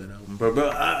fucking love that album, bro.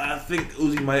 I think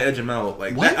Uzi might edge him out.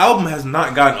 Like What? that album has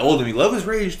not gotten old to me. Love is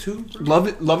Rage too.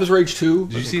 Love is Rage 2.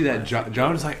 Did you see that?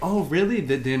 John was like, "Oh, really?"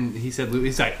 Then he said,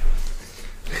 "He's like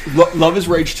Love is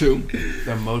Rage 2.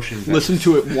 the emotions." Listen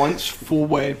to it once, full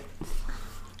way.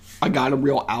 I got a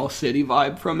real Owl City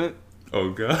vibe from it, Oh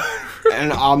god.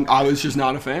 and I was just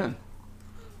not a fan.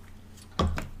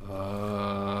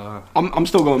 I'm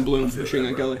still going Bloom, Machine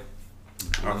Gun Kelly.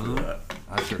 I feel that.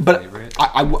 That's your But favorite.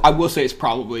 I will say it's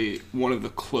probably one of the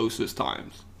closest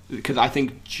times because I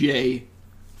think J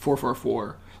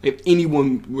 444. If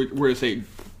anyone were to say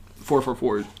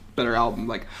 444 is better album,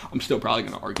 like I'm still probably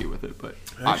going to argue with it, but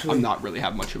Actually, I'm not really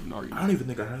have much of an I argument. don't even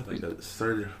think I had like a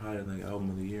certified like album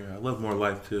of the year. I love More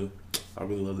Life too. I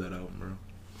really love that album, bro.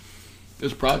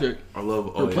 It's a project. I love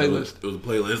Or playlist. It was a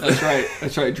playlist. That's right.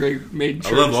 That's right. Drake made I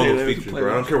sure love to all say those that it was a features,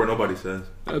 bro. I don't playlist. care what nobody says.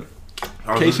 I was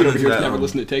Casey listening over to here that, never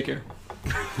listened to Take Care.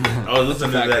 I was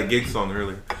listening to that gig song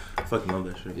earlier. I fucking love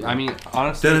that shit. Bro. I mean,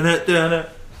 honestly, Da-da-da-da-da.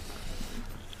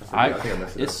 I think I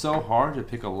messed it it's up. so hard to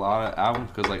pick a lot of albums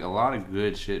because like a lot of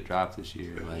good shit dropped this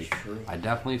year. Like true. I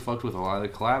definitely fucked with a lot of the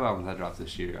collab albums that dropped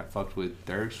this year. I fucked with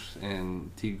Dirks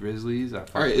and T Grizzlies. I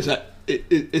fucked All right, with,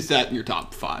 is that in your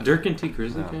top 5? Dirk and T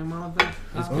Grizzly No. came out of that.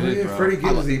 It's Oh good, yeah, bro. Freddie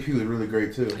Gibbs' EP was really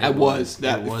great too. That was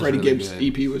It was Freddie really Gibbs good.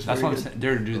 EP was That's very what I'm good.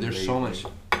 saying. Dude, there's so much.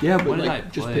 Yeah, but What did I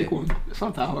like just play? pick one. It's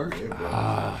not that hard.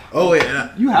 Oh wait,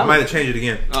 You I have might have changed it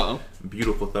again. Uh oh.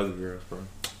 Beautiful Thug Girls, bro.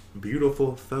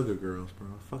 Beautiful Thugger Girls, bro.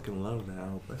 I fucking love that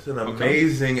album. That's an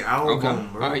amazing album,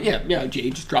 bro. Yeah. Jay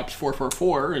just drops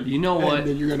 444, and you know what? And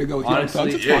then you're gonna go with Honestly,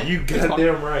 Young Thugs. Yeah, you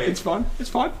goddamn right. It's fun. It's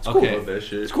cool. Okay. I love that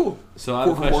shit. It's cool. So I have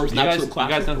a 444 is question. an You absolute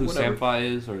guys know who classic, Sampha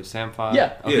is or Sampha?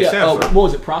 Yeah. Okay. Yeah, Oh, Sampha. what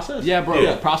was it? Process? Yeah, bro.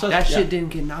 Yeah, Process. That Yeah. shit didn't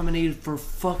get nominated for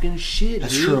fucking shit.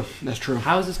 That's dude. true. That's true.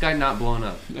 How is this guy not blowing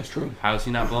up? That's true. How is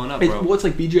he not blowing up, It's, bro? what's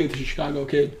like BJ the Chicago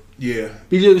Kid? Yeah.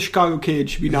 BJ the Chicago Kid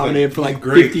should be nominated for he's like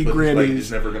great, 50 but he's, like, Grammys,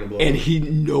 just never gonna blow and up.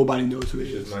 nobody knows who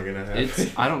he It's is. not gonna happen. It's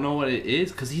I don't know what it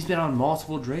is because he's been on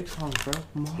multiple Drake songs, bro.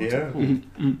 Multiple.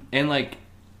 Yeah. And like,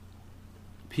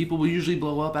 people will usually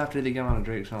blow up after they get on a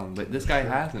Drake song, but this guy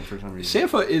hasn't for some reason.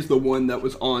 Sampha is the one that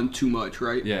was on Too Much,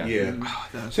 right? Yeah. Yeah.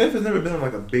 That's- Sampha's never been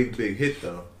like a big hit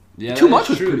though. Yeah, Too that Much is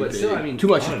was true, pretty but big. still, I mean, Too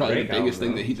Much on is a probably Drake the biggest album,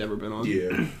 thing that he's ever been on.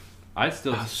 Yeah. I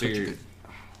still Such a figured.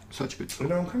 Such a good You song.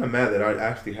 know, I'm kind of mad that I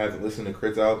actually haven't listened to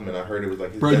Crit's album, and I heard it was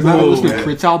like his Bro, you best haven't album listened to yet.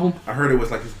 Crit's album? I heard it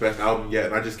was like his best album yet,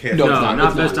 and I just can't. No, No, it's not. not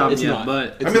It's best not. album It's yet, not.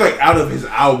 but I mean, like out of his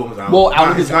albums. Well,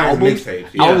 out of his not albums, mixtapes.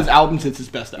 out Yeah. of his albums, it's his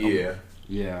best album. Yeah.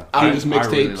 Yeah. Out of his I really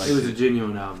mixtapes, liked it was a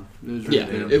genuine album. It was really Yeah,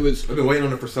 good. it was. I've been waiting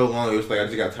on it for so long. It was like I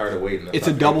just got tired of waiting. I It's a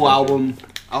stopped double paying attention.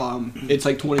 album. It's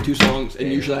like 22 songs, and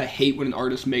Yeah. usually I hate when an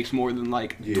artist makes more than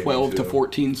like Yeah, me 12 to too.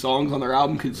 14 songs on their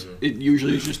album because it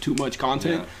usually is just too much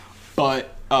content. Yeah.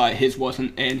 But his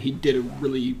wasn't, and he did a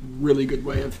really, really good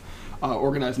way of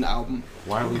organizing the album.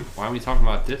 Why are we talking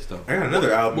about this though? I got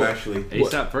another album actually.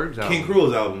 ASAP Ferg's album. King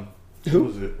Cruel's album. Who? What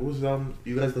was it? What was his album?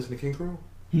 You guys listen to King Cruel?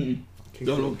 Mm-mm. King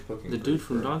Don't Cruel's know. fucking The great, dude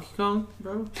from bro. Donkey Kong,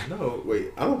 bro. No,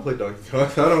 wait. I don't play Donkey Kong.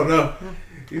 So I don't know.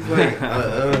 He's like,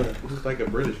 he's like a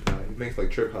British guy. He makes like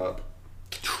trip hop.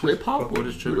 Trip hop? Fucking What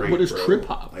is trip- great, what is bro. trip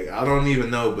hop? Like I don't even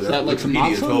know, but Is that's that what like some Wikipedia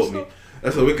nonsense told me. stuff?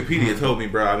 That's what Wikipedia told me,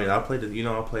 bro. I mean, I'll play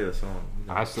the song.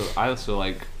 I still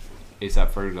like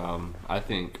ASAP Ferg's album. I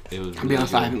think it was. To be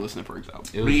honest, I haven't listened to Ferg's album.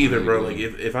 It was Me either, really bro.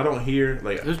 good. Like if I don't hear It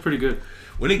like was pretty good.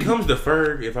 when it comes to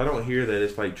Ferg, if I don't hear that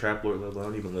it's like Trap Lord level, I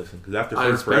don't even listen. Because after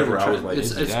It's Ferg Forever, I better was than like, Trap.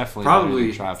 it's It's definitely probably better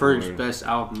than Trap Ferg's Lord. best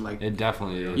album. Like, It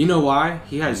definitely is. you know why?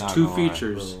 He has Not two gonna lie,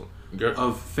 features bro,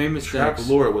 of famous Trap decks,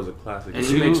 Lord was a classic. and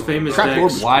he makes famous Trap Lord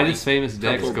decks. was Why great. does famous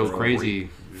Dex Lord go was crazy?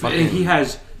 And he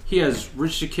has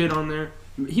Rich the Kid on there.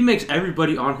 He makes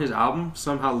everybody on his album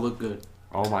somehow look good.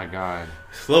 Oh my god.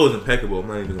 Slow is impeccable. I'm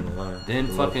not even gonna lie. Then I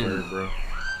love fucking- Ferg, bro.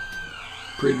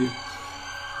 Preview.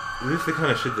 This is the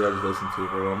kind of shit that I just listen to,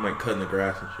 bro. I'm like cutting the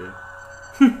grass and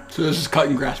shit. So this is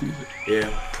cutting grass music. Yeah,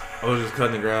 I was just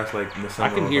cutting the grass like in the I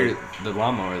summer. can was hear like, the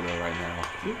lawnmower though right now.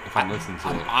 If I listen to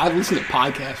it, I listen to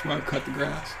podcasts when I cut the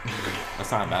grass.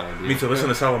 that's not a bad idea. Me too. Listen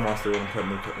to Salamonster when I'm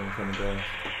cutting the grass.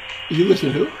 You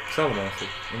listen to who? Salamonster,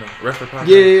 you know, wrestler podcast.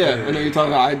 Yeah. I know you're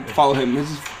talking about. I follow him.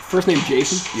 His first name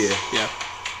Jason. Yeah. Yeah.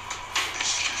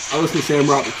 I listen to Sam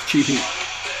Roberts, Cheap Heat.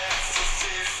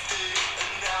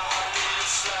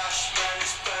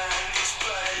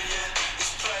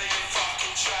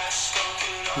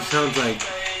 He sounds like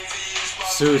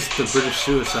the British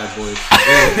Suicide Boys.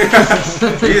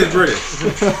 He is British.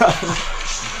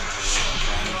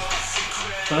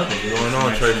 What's going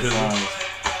on, Trey?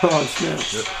 Oh snap!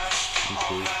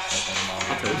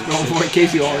 Going for it.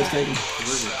 Casey always taking.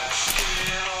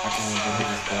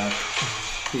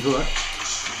 He's what?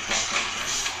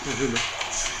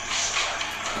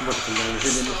 I'm about to come down and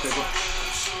hit him in a second.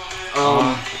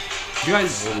 You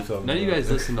guys, What are we talking none of you about?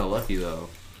 guys listen to Lucky though.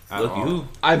 At Lucky all. who?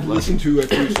 I've listened to a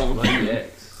few songs. Lucky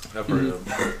X. I've heard of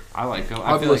him. I like him.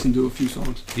 I I've feel like listened to a few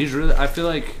songs. he's really. I feel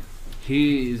like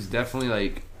he's definitely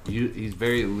like he's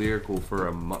very lyrical for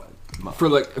a For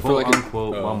like quote a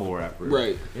unquote Oh. mumble rapper.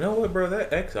 right. You know what, bro?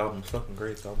 That X album's fucking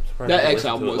great. So I'm surprised That you X listened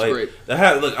album to it. was Like, great. That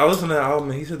had, look, I listened to that album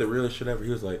and he said the realest shit ever. He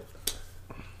was like,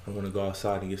 "I want to go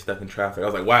outside and get stuck in traffic." I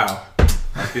was like, "Wow,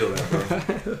 I feel that, bro.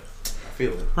 I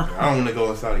feel it. I don't want to go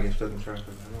outside and get stuck in traffic.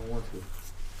 I don't want to."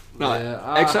 No,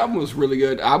 Yeah, X album was really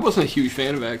good. I wasn't a huge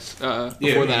fan of X before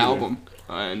me that either. album,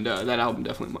 and that album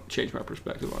definitely changed my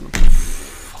perspective on him.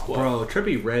 Bro,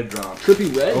 Trippie Red dropped.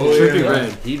 Trippie Red. Oh, Trippie yeah.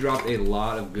 Red. He dropped a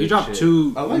lot of good He dropped shit.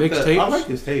 2 I like that. I like mixtapes.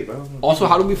 his tape. I don't know. Also,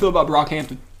 how do we feel about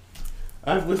Brockhampton?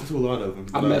 I've listened to a lot of them.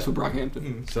 I mess with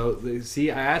Brockhampton. So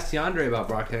see, I asked DeAndre about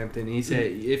Brockhampton. And he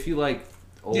said if you like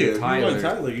old Yeah, if Tyler, you like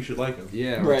Tyler, you should like him.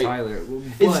 yeah, or Right. Tyler.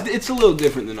 But, It's a little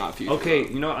different than Not Future. okay,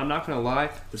 you know what? I'm not gonna lie.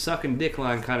 The sucking dick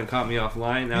line kind of caught me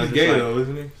offline. And I was He's just gay like, though,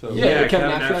 isn't he? So Yeah, Kevin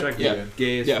Kevin Abstract, Abstract, yeah.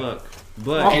 gay as Yeah. fuck. Oh,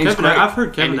 But And he's Kevin, great. I've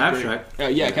heard Kevin And he's great.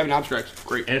 Abstract. Yeah, Kevin Abstract's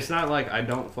great. and it's not like I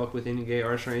don't fuck with any gay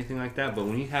artists or anything like that. But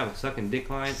when you have a sucking dick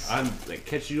line, I'm like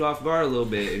catch you off guard a little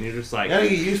bit, and you're just like, You gotta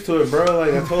get used to it, bro.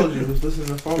 Like I told you, I was listening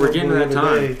to Phone We're getting Book to the that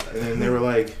other time. day, and then they were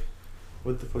like,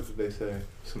 "What the fuck did they say?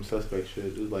 Some suspect shit."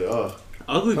 It was like, "Oh,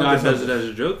 Ugly God does it as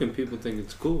a joke, and people think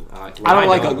it's cool. I don't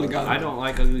like Ugly God. I don't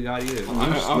like Ugly God either.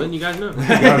 I'm just letting you guys know.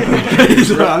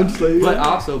 But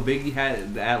also, Biggie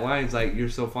had that line's like, "You're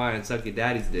so fine and suck your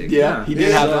daddy's dick." Yeah, he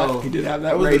did have that. He did have that.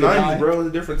 That was the 90s, bro. It was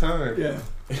a different time. Yeah.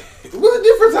 It was a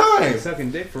different time.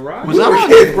 Sucking dick for rock. Was that on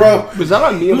kids, bro? Was that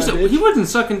on me? He wasn't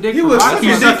sucking dick He for was rock. He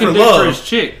was sucking dick for his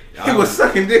chick. He was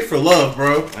sucking dick for love,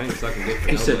 bro. I ain't sucking dick for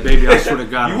He nobody. said, "Baby, I swear to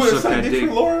God, You I'll wouldn't suck suck that dick dick."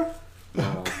 for Laura?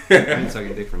 No, I ain't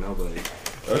sucking dick for nobody.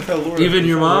 Even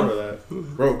your mom?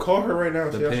 Bro, call her right now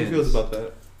and see how she feels about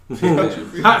that.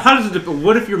 How does it depend?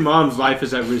 What if your mom's life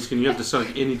is at risk and you have to suck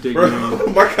any dick? Bro,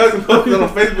 my cousin posted on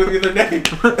Facebook the other day.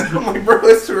 I'm like, bro,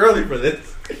 it's too early for this.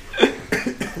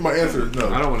 My answer is no.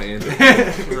 I don't want to answer.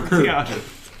 I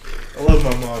love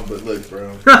my mom, but look,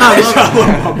 bro. I love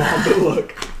my mom, but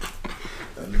look.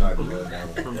 I'm not going down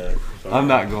like that. Sorry. I'm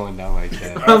not going down like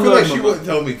that. I feel like she wouldn't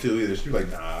tell me to either. She'd be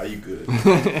like, nah, you good.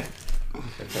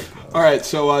 All right,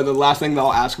 so the last thing that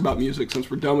I'll ask about music, since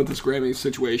we're done with this Grammy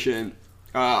situation,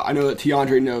 I know that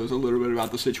Tiandre knows a little bit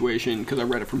about the situation because I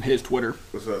read it from his Twitter.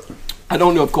 What's up? I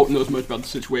don't know if Colton knows much about the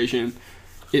situation.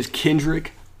 Is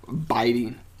Kendrick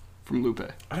biting from Lupe?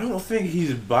 I don't think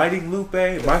he's biting Lupe.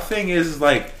 My thing is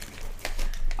like,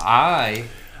 I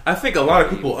think a lot of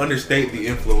people understate the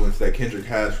influence that Kendrick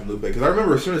has from Lupe. Because I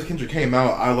remember as soon as Kendrick came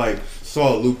out, I like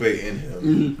saw Lupe in him.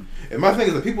 Mm-hmm. And my thing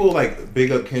is that people like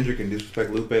big up Kendrick and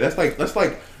disrespect Lupe. That's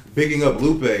like bigging up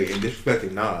Lupe and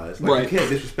disrespecting Nas. Like, right. You can't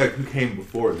disrespect who came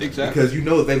before them. Exactly. Because you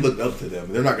know that they looked up to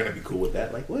them. They're not going to be cool with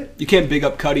that. Like, what? You can't big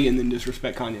up Cudi and then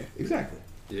disrespect Kanye. Exactly.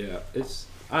 Yeah,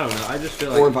 I don't know. I just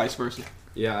feel like, or vice versa.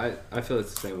 Yeah, I feel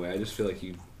it's the same way. I just feel like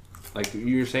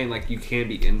you're saying like you can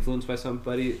be influenced by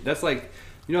somebody. That's like,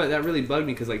 you know, that really bugged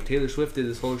me because like Taylor Swift did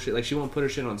this whole shit. Like she won't put her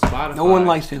shit on Spotify. No one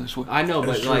likes Taylor Swift. I know,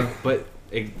 That's but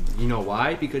you know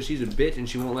why? Because she's a bitch and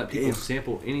she won't let people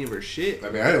sample any of her shit. I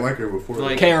mean, I didn't like her before.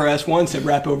 Like, KRS-One said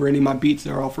rap over any of my beats,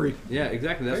 they're all free. Yeah,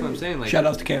 exactly. That's what I'm saying. Like, shout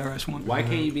outs to KRS-One. Why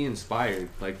can't you be inspired?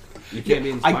 Like, you can't be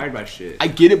inspired by shit. I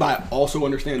get it, but I also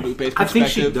understand Lupe's perspective. I think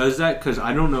she does that because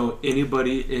I don't know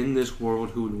anybody in this world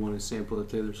who would want to sample a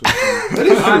Taylor Swift song. That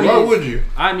is true. Why would you?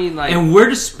 I mean, like... And where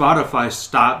does Spotify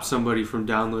stop somebody from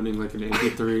downloading like an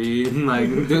MP3? And like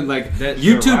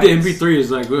YouTube to MP3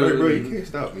 is like... Bro, you can't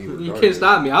stop me. You can't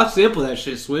stop me. I'll sample that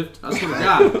shit, Swift. I swear to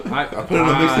God. I put it on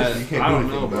a mixtape. You can't I do don't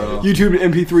anything know, about bro. it. YouTube to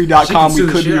MP3.com, we She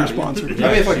can could sue be the your shit sponsor. I mean,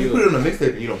 if like you put it on a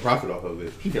mixtape and you don't profit off of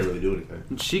it, you can't really do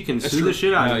anything. She can sue the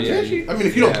shit out of yeah. you. I mean,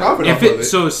 if you don't profit off If of it. it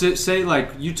so say like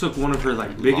you took one of her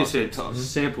like biggest hits,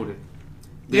 sampled it.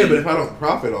 Yeah, but if I don't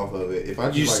profit off of it, if I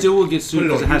just You like, still will get sued put it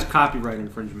because on it has YouTube. copyright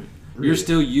infringement.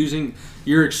 Really?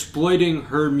 You're exploiting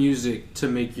her music to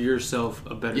make yourself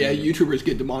a better. Yeah, music. YouTubers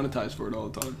get demonetized for it all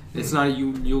the time. It's not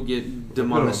you'll get put it on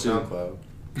demonetized. SoundCloud.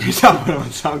 It's not on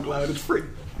SoundCloud, it's free.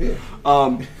 Yeah.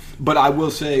 But I will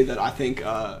say that I think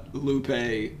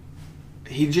Lupe,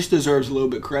 he just deserves a little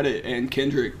bit of credit, and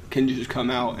Kendrick can just come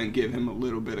out and give him a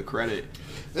little bit of credit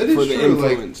That is for the true.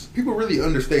 influence. Like, people really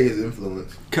understate his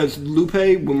influence. Because Lupe,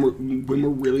 when we're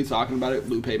really talking about it,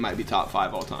 Lupe might be top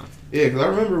 5 all time. Yeah, because I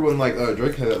remember when like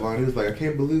Drake had that line, he was like, "I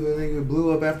can't believe that nigga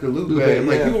blew up after Lupe." Lupe, And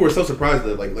like yeah. people were so surprised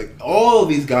that like all of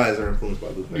these guys are influenced by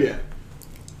Lupe. Yeah.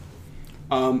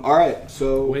 All right,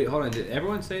 so Wait, hold on. Did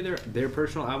everyone say their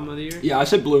personal album of the year? yeah, I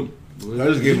said Bloom. I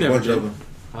just gave him a never bunch did. of them.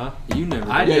 Huh? You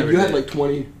never. I Yeah, never you had did. like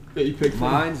 20 that you picked.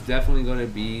 from. Mine's definitely going to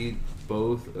be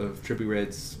both of Trippie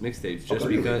Redd's mixtapes, just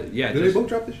Okay. because. Yeah, Did just, they both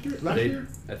drop this year? Last they- year?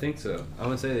 I think so. I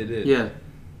would say they did. Yeah.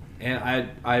 And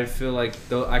I feel like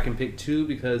though I can pick 2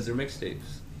 because they're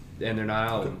mixtapes and they're not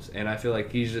albums. And I feel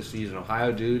like he's an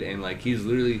Ohio dude and like he's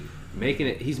literally making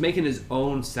it. He's making his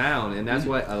own sound, and that's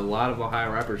what a lot of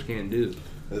Ohio rappers can't do.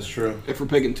 That's true. If we're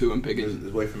picking 2, I'm It's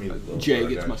picking way for me. Jay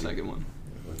gets my second one.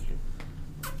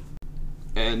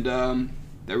 And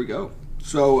there we go.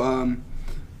 So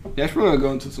next we're gonna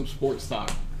go into some sports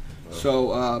talk.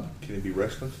 So Can it be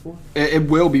wrestling sport? it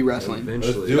will be wrestling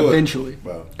Eventually. do it. eventually.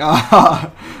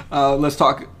 Wow. Let's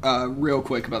talk real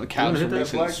quick about the Cavs' hit that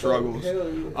recent flag? struggles.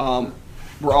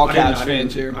 We're all Cavs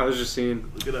fans here. I was just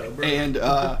seeing. And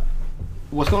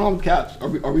what's going on with the Cavs?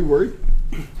 Are we worried?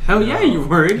 Hell yeah, you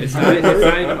worried? It's not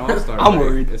even All-Star I'm break.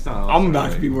 worried. It's not I'm All-Star about to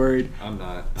break. be worried. I'm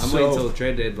not. I'm So- waiting until the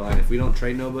trade deadline. If we don't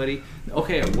trade nobody,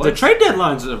 okay. The trade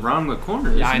deadline's around the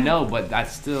corner. Yeah, I isn't it? know, but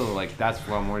that's still like that's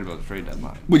what I'm worried about the trade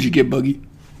deadline. Would you get Boogie?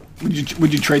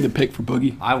 Would you trade the pick for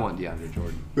Boogie? I want DeAndre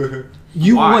Jordan.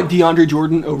 You Why? want DeAndre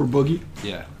Jordan over Boogie?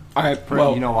 Yeah. All right.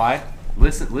 Well, You know why?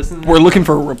 Listen. To we're looking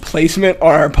for a replacement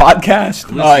on our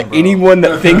podcast. Listen, bro. Anyone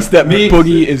that thinks that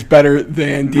Boogie is better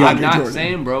than DeAndre I'm not Jordan.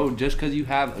 saying, bro, just because you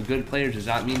have a good player does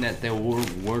not mean that they will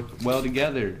work well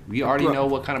together. We already Bro. know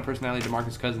what kind of personality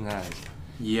DeMarcus Cousins has.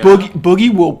 Yeah.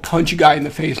 Boogie will punch a guy in the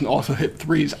face and also hit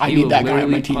threes. I He need will that guy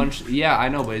on my literally team. Yeah, I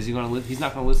know, but is he going to? He's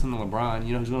not going to listen to LeBron.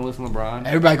 You know who's going to listen to LeBron?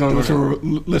 Everybody going to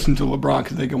listen to LeBron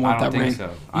because they can I want don't that ring.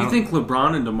 think so. You think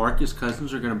LeBron and DeMarcus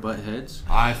Cousins are going to butt heads?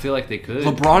 I feel like they could.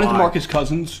 LeBron and Why? DeMarcus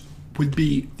Cousins would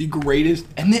be the greatest.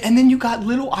 And then you got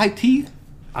little IT.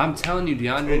 I'm telling you,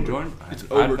 DeAndre Jordan. It's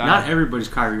over. Not everybody's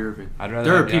Kyrie Irving. I'd rather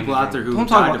There are have people DeAndre out there who Don't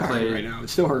talk died about to Kyrie play right now. It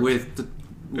still hurts. with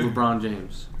LeBron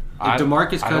James. I- If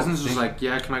DeMarcus I don't Cousins was think- like,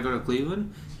 "Yeah, can I go to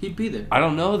Cleveland?" He'd be there. I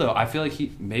don't know though. I feel like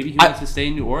he wants to stay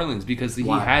in New Orleans because he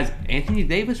Why? has Anthony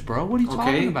Davis, bro. What are you Okay,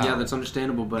 talking about? yeah, that's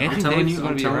understandable, but Anthony I'm telling Davis is you, gonna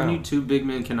I'm be telling you, around. two big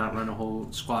men cannot run a whole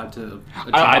squad to.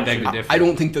 I beg to differ. I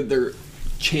don't think that they're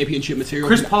championship material.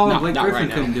 Chris Paul and Not- Blake not Griffin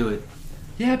right couldn't now. do it.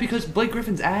 Yeah, because Blake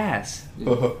Griffin's ass.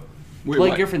 Wait, Blake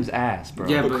what? Griffin's ass, bro.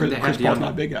 Yeah, But but Chris they had Paul's DeAndre.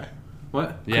 not a big guy.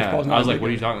 What? Yeah, Paul's I not was a like, big what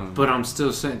are you guy. talking about? But I'm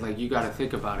still saying, like, you got to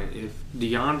think about it. If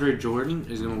DeAndre Jordan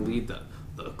is going to lead the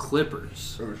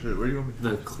Clippers, Oh shit, where do you want me?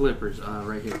 the Clippers,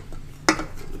 right here,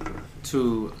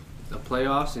 to the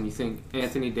playoffs, and you think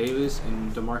Anthony Davis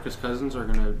and DeMarcus Cousins are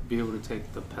going to be able to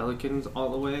take the Pelicans all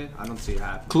the way, I don't see it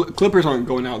happening. Clippers aren't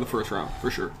going out of the first round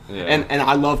for sure. Yeah. And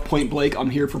I love Point Blank. I'm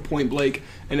here for Point Blank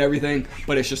and everything,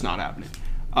 but it's just not happening.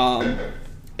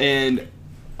 And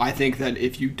I think that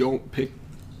if you don't pick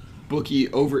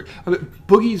Boogie over,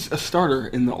 Boogie's a starter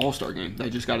in the All-Star game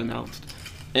that just got announced,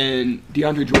 and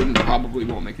DeAndre Jordan probably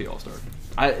won't make the All-Star.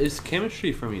 It's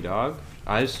chemistry for me, dog.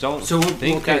 I just don't So,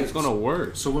 think okay, that's going to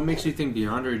work. So what makes you think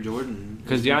DeAndre Jordan?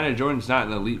 Because DeAndre Jordan's not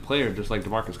an elite player, just like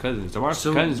DeMarcus Cousins. DeMarcus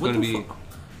So Cousins is what going to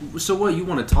the be. So what? You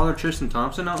want a taller Tristan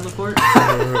Thompson out in the court?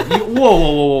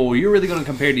 Whoa! You're really going to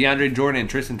compare DeAndre Jordan and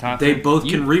Tristan Thompson? They both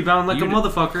can rebound like a you-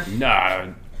 motherfucker.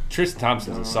 Nah, Tristan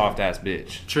Thompson's a soft ass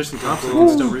bitch. Tristan Thompson can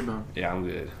still rebound. Yeah, I'm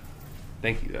good.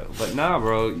 Thank you though. But nah,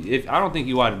 bro. I don't think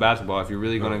you watch basketball if you're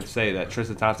really going to say that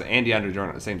Tristan Thompson and DeAndre Jordan are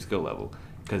on the same skill level.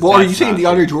 Well, are you saying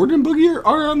DeAndre Jordan and Boogie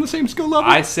are on the same skill level?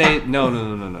 I say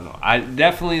no. I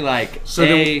definitely like So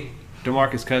A.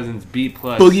 DeMarcus Cousins, B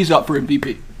plus. Boogie's up for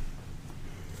MVP.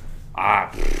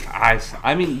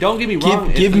 I mean, don't get me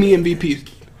wrong. Give me MVPs.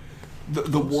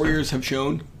 The Warriors have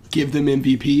shown. Give them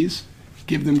MVPs.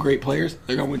 Give them great players.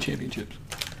 They're gonna win championships.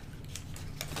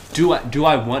 Do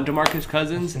I want DeMarcus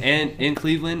Cousins and in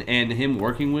Cleveland and him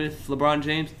working with LeBron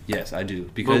James? Yes, I do.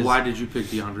 Because But why did you pick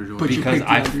DeAndre Jordan? But you because picked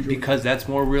DeAndre Jordan. because that's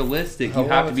more realistic. How You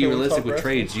have long to be until we realistic talk with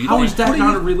wrestling? trades. You How think is that what are not you-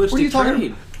 a what are you realistic talking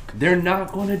trade? they're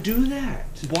not going to do that?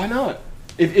 Why not?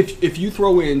 If you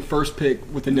throw in first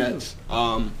pick with the Nets,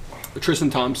 Tristan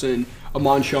Thompson,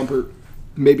 Amon Shumpert,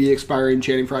 maybe expiring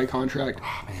Channing Frye contract.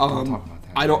 man, don't talk about that.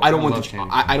 I don't I want love the, Channing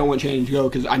I don't want Channing to go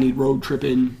because I need road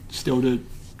tripping still to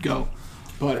go.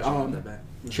 But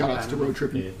shout outs to road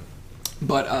tripping.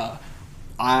 But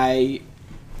I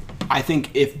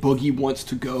think if Boogie wants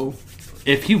to go,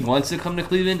 If he wants to come to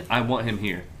Cleveland, I want him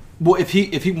here. well, if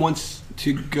he wants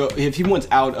to go, if he wants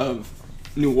out of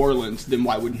New Orleans, then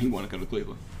why wouldn't he want to go to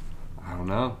Cleveland? I don't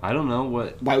know. I don't know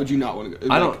what. Why would you not want to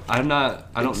go? I Like,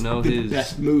 don't know the his.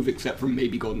 best move except for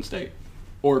maybe Golden State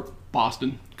or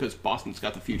Boston because Boston's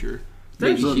got the future.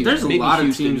 There's Maybe a maybe lot of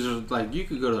Houston. teams. Like you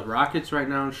could go to the Rockets right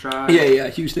now and try. Yeah,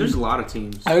 Houston. There's a lot of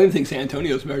teams. I don't even think San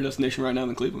Antonio's a better destination right now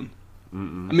than Cleveland. I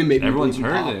mean, maybe Everyone's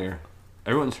even hurt Pop. there.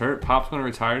 Everyone's hurt. Pop's going to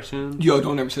retire soon. Yo,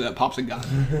 don't ever say that. Pop's a god.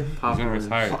 He's going to Popovich.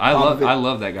 retire. Popovich- I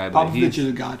love that guy, but Popovich he's is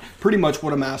a god. Pretty much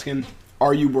what I'm asking: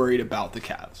 are you worried about the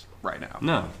Cavs right now?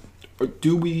 no Or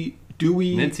do we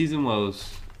mid-season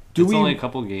woes. Do It's we- only a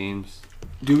couple games.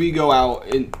 go out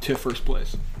into first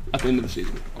place at the end of the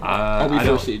season? Are we I first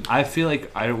don't. seed? I feel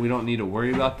like we don't need to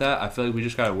worry about that. I feel like we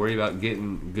just got to worry about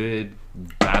getting good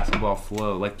basketball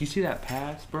flow. Like you see that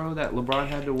pass, bro, that LeBron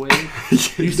had to Wade.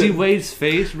 You see Wade's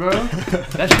face, bro.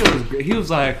 That shit was great. He was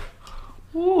like,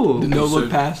 "Ooh." The no look So-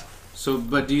 pass. So,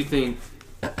 but do you think?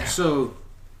 So,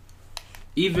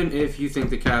 even if you think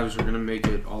the Cavs are going to make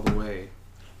it all the way,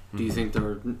 do you think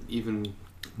they're even?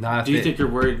 Nah, Do you think you're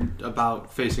worried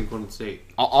about facing Golden State?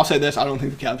 I'll say this: I don't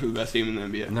think the Cavs are the best team in the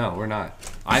NBA. No, we're not.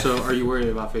 So, are you worried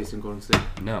about facing Golden State?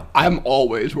 No. I'm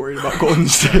always worried about Golden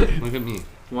State. Look at me,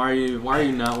 Why are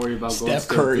you not worried about Golden Steph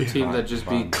State? Curry. The team that just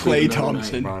beat Klay Cleveland the other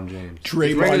Thompson. night? LeBron James.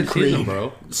 Draymond Regular Green. season, bro.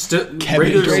 Kevin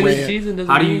Regular Durant. Regular season. season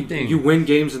doesn't How do mean you anything. you win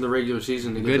games in the regular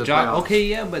season to get to Good the job. playoffs? Okay,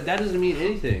 yeah, but that doesn't mean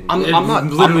anything. I'm It not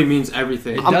literally I'm- means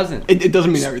everything. It doesn't. It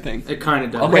doesn't mean everything. It kind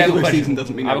of does. Okay, I have a Regular question. season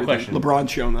doesn't mean I have a everything. question.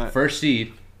 LeBron's shown that. First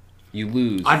seed, you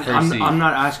lose. I'm First seed.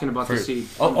 not asking about the First- seed.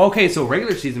 Oh, okay, so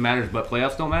regular season matters, but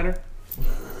playoffs don't matter.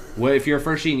 What if you're a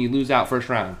first seed and you lose out first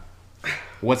round?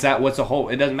 What's that? What's a whole?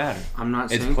 It doesn't matter. I'm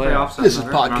not It's saying playoffs. playoffs don't This is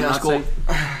matter, and podcast gold.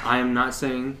 I am not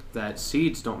saying that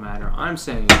seeds don't matter. I'm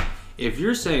saying if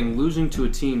you're saying losing to a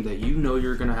team that you know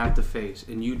you're going to have to face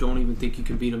and you don't even think you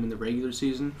can beat them in the regular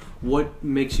season, what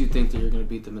makes you think that you're going to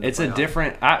beat them in the It's playoffs? a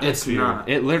different atmosphere. It's not.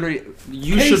 It literally.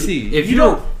 You Casey, should. If you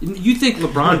don't, you think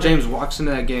LeBron James walks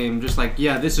into that game just like,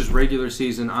 yeah, this is regular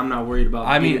season. I'm not worried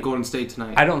about beating Golden State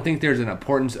tonight. I don't think there's an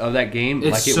importance of that game.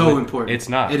 It's so important. It's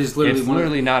not. It is literally. It's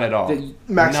literally not at all.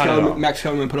 Max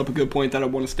Kellerman put up a good point that I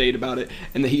want to state about it,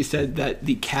 and that he said that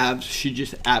the Cavs should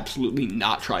just absolutely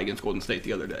not try against Golden State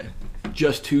the other day,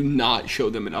 just to not show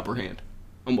them an upper hand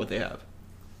on what they have.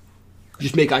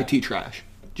 Just make IT trash.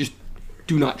 Just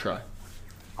do not try.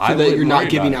 So that you're not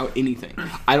giving out anything.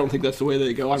 I don't think that's the way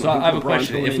they go. I have a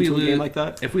question. If we lose, a game like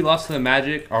that, if we lost to the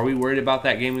Magic, are we worried about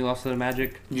that game we lost to the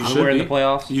Magic? You when should we're in be. the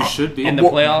playoffs. You should be in the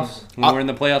playoffs. When we're in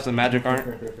the playoffs, the Magic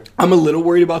aren't. I'm a little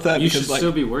worried about that You because should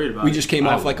still be worried about we it. just came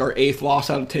off like our 8th loss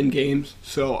out of 10 games,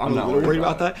 so I'm a little worried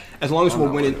about that. As long as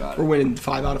we're winning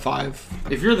 5 out of 5.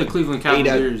 If you're the Cleveland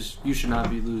Cavaliers, you should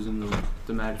not be losing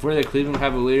the Magic. If we're the Cleveland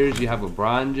Cavaliers, you have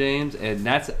LeBron James, and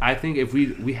that's I think if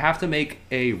we have to make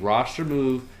a roster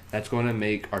move that's going to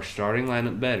make our starting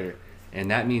lineup better, and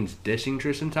that means dishing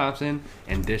Tristan Thompson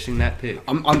and dishing that pick.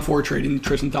 I'm for trading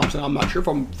Tristan Thompson. I'm not sure if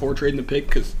I'm for trading the pick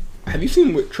because have you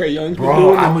seen what Trae Young's been Bro,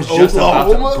 doing? I was just about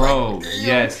to. Oklahoma? Bro,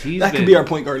 yes, that could be our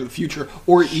point guard of the future,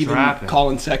 or even strapping.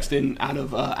 Colin Sexton out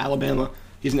of Alabama.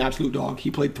 He's an absolute dog. He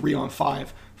played 3-on-5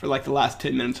 for like the last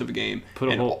 10 minutes of a game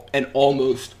and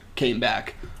almost came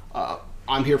back.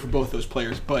 I'm here for both those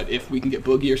players, but if we can get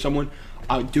Boogie or someone,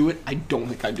 I would do it. I don't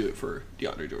think I'd do it for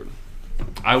DeAndre Jordan.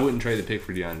 I wouldn't trade the pick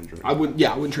for DeAndre Jordan. I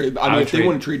wouldn't trade. I mean, if they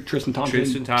want to trade Tristan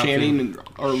Thompson, Channing,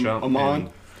 or Amon.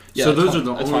 Yeah, so those are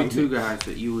the only two guys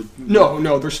that you would.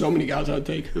 No, there's so many guys I'd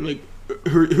take. Like,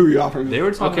 who are you offering? They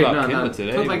were talking about Kimba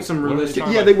today. Put like some realistic.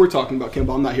 Yeah, they were talking about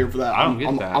Kimba. I'm not here for that. I don't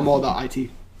get that. I'm all about IT.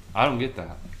 I don't get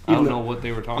that. I don't know what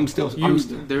they were talking.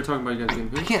 They were talking about you guys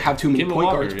getting. I can't have too many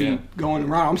point guards going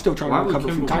around. I'm still trying to recover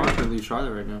from Why would Kimba Walker leave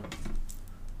Charlotte right now?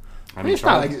 I mean, it's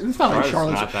not like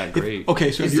Charlotte's not that great.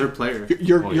 Okay, so he's their player.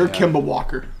 You're Kimba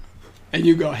Walker, and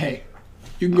you go, hey,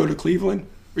 you can go to Cleveland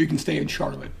or you can stay in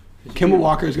Charlotte. Kimba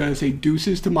Walker is going to say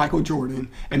deuces to Michael Jordan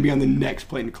and be on the next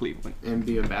plane to Cleveland and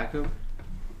be a backup.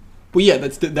 Well, yeah,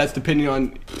 that's depending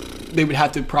on. They would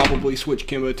have to probably switch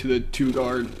Kimba to the 2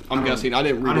 guard. I'm guessing. I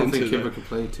didn't read into that. I don't think Kimba can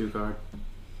play 2 guard.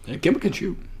 Yeah, Kimba can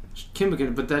shoot. Kimba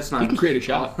can, but that's not. He can create a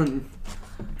shot.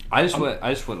 I just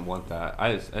wouldn't want that.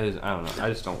 I don't know. I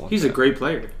just don't want. He's that. a great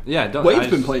player. Yeah, Wade's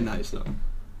been playing nice though.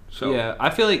 So yeah, I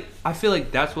feel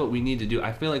like that's what we need to do.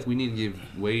 I feel like we need to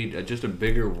give Wade just a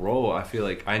bigger role. I feel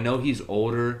like I know he's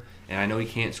older and I know he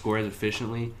can't score as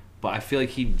efficiently, but I feel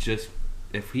like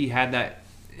if he had that,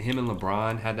 him and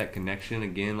LeBron had that connection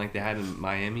again like they had in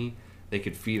Miami, they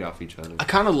could feed off each other. I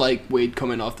kind of like Wade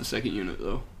coming off the second unit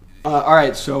though. All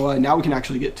right, so now we can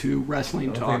actually get to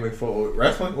wrestling talk.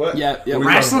 Wrestling? What? Yeah.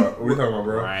 Wrestling? What are we talking about,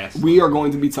 bro? We are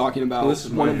going to be talking about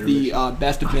one of the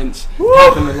best events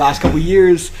happened in the last couple of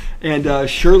years, and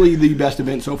surely the best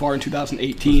event so far in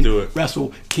 2018. Let's do it.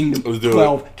 Wrestle Kingdom Let's do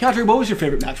 12. Kendrick, what was your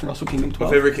favorite match from Wrestle Kingdom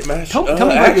 12? My favorite match? Tell me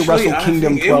about your Wrestle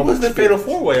Kingdom 12. It was the Fatal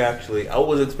 4-Way, actually. I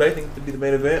was expecting it to be the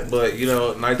main event, but,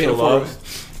 Naito lost.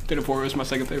 Fatal 4-Way was my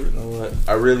second favorite. You know what?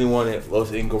 I really wanted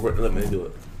Los Ingobernables. Let me do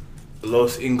it.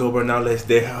 Los Ingobernables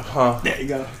de Japón. There you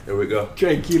go. There we go.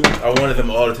 Tranquilo. I wanted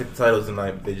them all to take the titles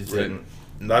tonight, but they just didn't.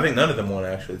 No, I think none of them won,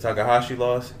 actually. Takahashi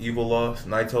lost, Evil lost,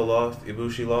 Naito lost,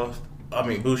 Ibushi lost. I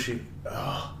mean, Bushi.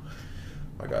 Oh,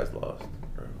 my guys lost.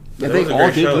 Bro. Yeah, they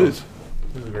all did lose.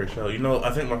 It was a great show. I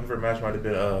think my favorite match might have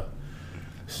been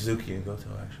Suzuki and Goto,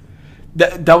 actually.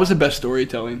 That was the best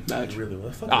storytelling match. It really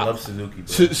was. I fucking love Suzuki,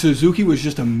 bro. Suzuki was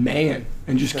just a man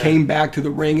and just came back to the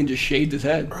ring and just shaved his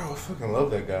head. Bro, I fucking love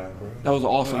that guy, bro. That was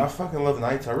awesome. I fucking love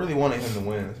Naito. I really wanted him to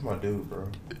win. That's my dude, bro.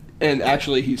 And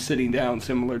actually, he's sitting down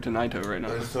similar to Naito right now.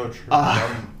 That's so true.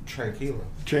 I'm tranquilo.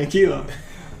 Tranquilo.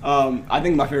 I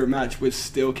think my favorite match was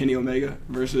still Kenny Omega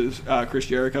versus Chris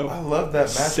Jericho. I love that match.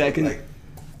 Second. Like,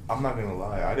 I'm not going to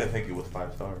lie. I didn't think it was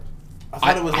 5 stars. I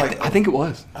thought it was I think it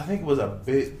was. I think it was a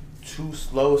bit too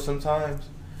slow sometimes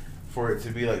for it to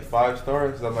be like 5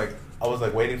 stars. I was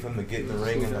waiting for him to get in the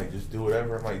ring and just do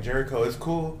whatever. I'm like, Jericho, it's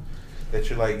cool that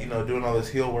you're doing all this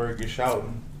heel work, you're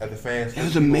shouting at the fans. It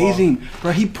was amazing,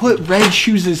 bro. He put Red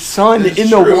Shoes' son in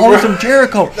the walls of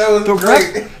Jericho. That was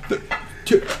great.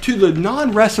 To the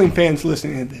non-wrestling fans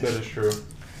listening to this, that is true.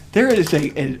 There is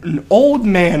an old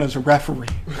man as a referee,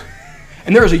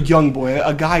 and there is a young boy,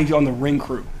 a guy on the ring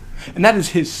crew, and that is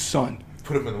his son.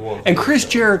 Put him in the wall. And Chris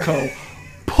Jericho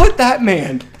put that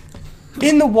man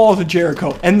in the walls of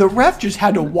Jericho, and the ref just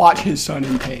had to watch his son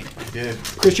in pain. He did.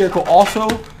 Chris Jericho also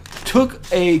took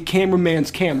a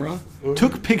cameraman's camera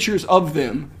took pictures of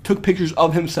them, took pictures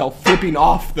of himself flipping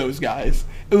off those guys.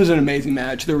 It was an amazing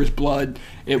match. There was blood.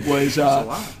 It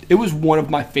was one of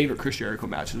my favorite Chris Jericho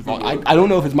matches of all. I don't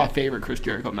know if it's my favorite Chris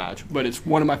Jericho match, but it's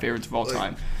one of my favorites of all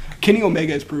time. Kenny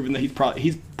Omega has proven that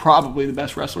he's probably the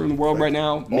best wrestler in the world right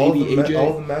now. Maybe AJ.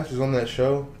 All the matches on that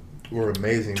show were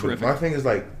amazing. Terrific. But my thing is,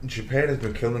 like, Japan has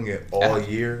been killing it all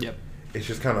year. Yep. It's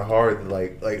just kind of hard to,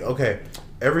 like, okay,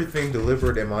 everything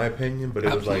delivered in my opinion, but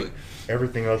it was like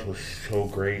everything else was so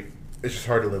great. It's just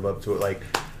hard to live up to it. Like,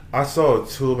 I saw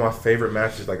two of my favorite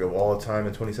matches, like, of all time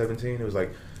in 2017. It was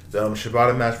like the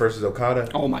Shibata match versus Okada.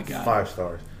 Oh my god, 5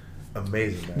 stars.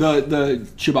 Amazing match. The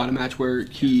Shibata match where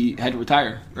he had to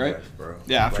retire, right? Yes, bro.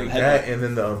 Yeah, after like the that, and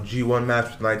then the G1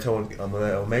 match with Naito and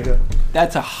Omega.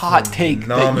 That's a hot take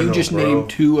that you just bro. named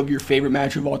 2 of your favorite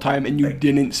matches of all time, and you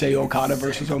didn't say Okada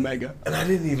versus Omega. And I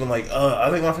didn't even like. I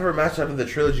think my favorite match out of the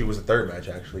trilogy was the third match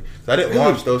actually. So I didn't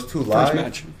watch those 2 live. First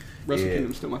match, Wrestle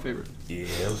Kingdom's still my favorite. Yeah.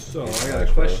 So I got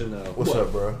a question though. What's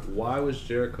up, bro? Why was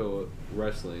Jericho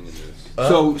wrestling in this?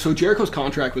 So Jericho's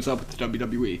contract was up with the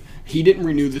WWE. He didn't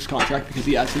renew this contract because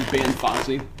he has his band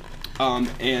Fozzy,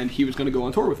 and he was going to go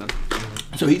on tour with them.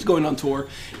 So he's going on tour,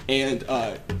 and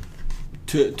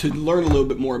to learn a little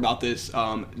bit more about this,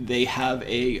 they have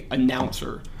a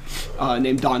announcer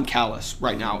named Don Callis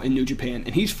right now in New Japan,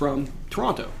 and he's from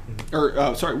Toronto,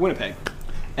 Winnipeg.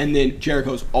 And then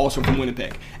Jericho's also from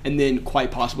Winnipeg. And then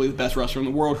quite possibly the best wrestler in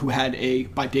the world who had a,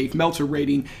 by Dave Meltzer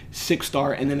rating,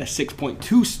 6-star and then a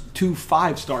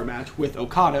 6.25 star match with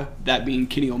Okada, that being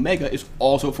Kenny Omega, is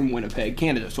also from Winnipeg,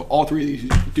 Canada. So all 3 of these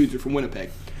dudes are from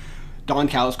Winnipeg. Don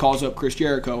Callis calls up Chris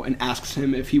Jericho and asks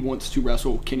him if he wants to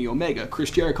wrestle Kenny Omega.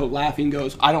 Chris Jericho, laughing,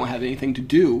 goes, I don't have anything to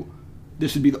do.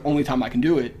 This would be the only time I can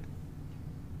do it.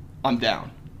 I'm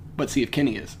down. But see if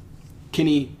Kenny is.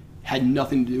 Kenny had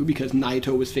nothing to do because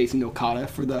Naito was facing Okada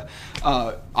for the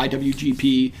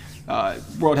IWGP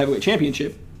World Heavyweight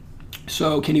Championship.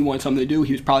 So Kenny wanted something to do.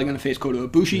 He was probably going to face Kota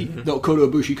Ibushi. Though Kota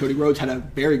Ibushi, Cody Rhodes had a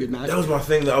very good match. That was my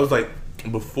thing. That I was like,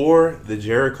 before the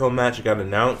Jericho match got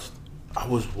announced, I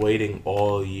was waiting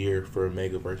all year for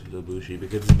Omega versus Ibushi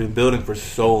because it's been building for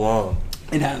so long.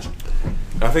 It has.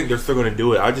 I think they're still going to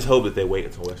do it. I just hope that they wait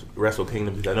until Wrestle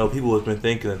Kingdom because I know people have been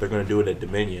thinking that they're going to do it at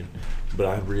Dominion, but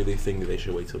I really think that they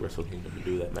should wait till Wrestle Kingdom to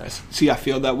do that match. See, I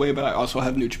feel that way, but I also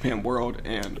have New Japan World,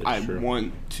 and I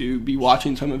want to be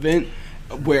watching some event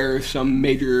where some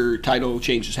major title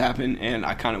changes happen, and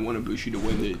I kind of want Ibushi to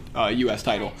win the U.S.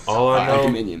 title. All I know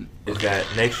Dominion. is that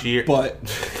next year, so,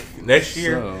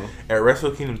 at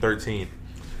Wrestle Kingdom 13,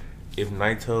 if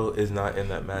Naito is not in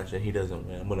that match and he doesn't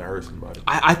win, I'm going to hurt somebody.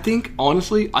 I think,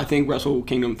 honestly, Wrestle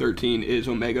Kingdom 13 is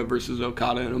Omega versus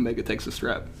Okada, and Omega takes the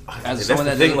strap. That's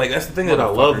the thing. Like that's the thing that I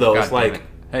love, though. It's like,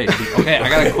 hey, okay, I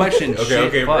got a question.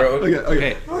 Okay, bro.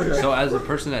 Okay. So, as a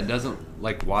person that doesn't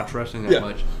like watch wrestling that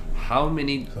much, how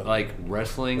many like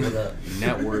wrestling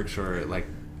networks or like?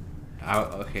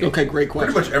 Okay, great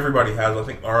question. Pretty much everybody has. I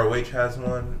think ROH has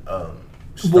one.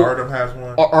 Stardom has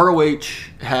one. ROH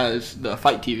has the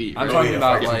Fight TV. I'm right? talking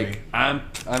about Fight like I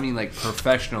mean like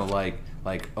professional like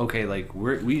okay like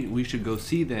we should go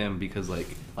see them because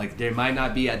like they might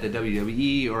not be at the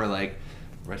WWE or like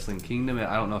Wrestling Kingdom.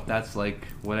 I don't know if that's like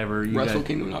whatever you Wrestle guys...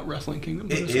 Kingdom, not Wrestling Kingdom.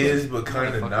 It is, but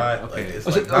kind of not. Okay. Like, it's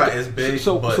like not as big.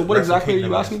 So but what exactly are you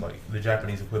Kingdom asking? is, like, the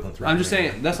Japanese equivalent. I'm just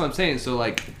saying. That's what I'm saying. So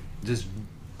like, does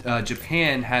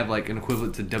Japan have like an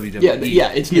equivalent to WWE?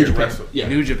 Yeah, it's New Japan. Wrestle. Yeah.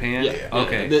 New Japan. Yeah.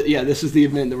 Okay. This is the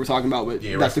event that we're talking about. But that's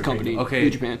the Wrestle company. Kingdom. Okay.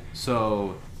 New Japan.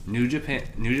 So New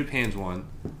Japan's one.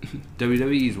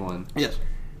 WWE's one. Yes.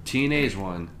 TNA's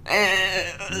one.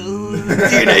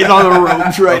 TNA's on the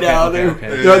ropes right now. They're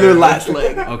on their last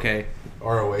leg. Okay.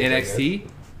 ROH. NXT.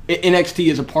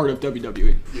 NXT is a part of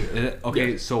WWE.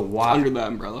 Okay, so why Under the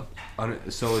umbrella.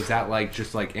 So is that like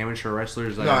just like amateur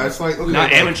wrestlers? Like, No, it's like okay, not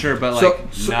like, amateur, but like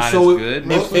not so as good.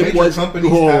 Most It major was-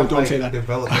 companies oh, have don't like say that.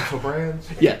 developmental brands.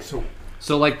 Yeah.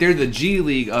 So like they're the G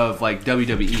League of like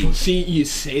WWE. See, you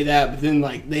say that, but then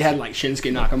like they had like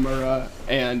Shinsuke Nakamura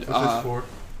and What's this for?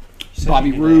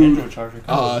 Bobby Roode,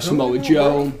 Samoa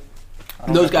Joe.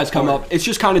 Those guys come up. It's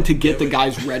just kind of to get the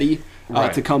guys ready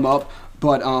Right. to come up.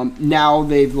 But now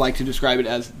they'd like to describe it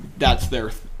as that's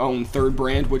their own third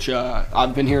brand, which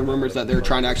I've been hearing rumors that they're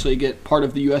trying to actually get part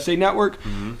of the USA Network.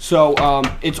 Mm-hmm. So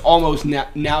it's almost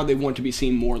now they want to be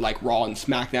seen more like Raw and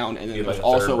SmackDown, and then Yeah, there's like a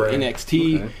also third brand.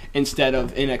 NXT instead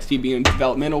of NXT being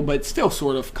developmental, but still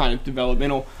sort of kind of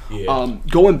developmental. Yeah.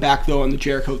 Going back though on the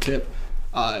Jericho tip,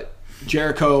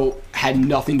 Jericho had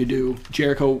nothing to do.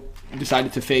 Jericho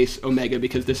decided to face Omega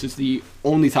because this is the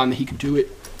only time that he could do it.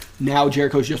 Now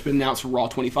Jericho's just been announced for Raw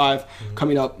 25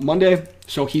 coming up Monday,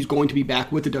 so he's going to be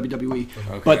back with the WWE.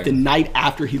 Okay. But the night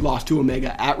after he lost to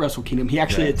Omega at Wrestle Kingdom, he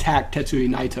actually attacked Tetsuya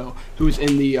Naito, who was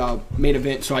in the main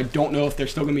event. So I don't know if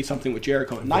there's still going to be something with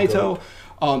Jericho and Naito,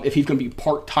 if he's going to be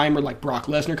part-timer like Brock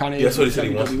Lesnar kind of is with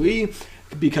WWE.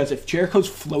 Because if Jericho's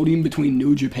floating between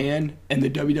New Japan and the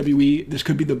WWE, this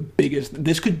could be the biggest.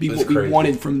 This could be what we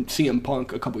wanted from CM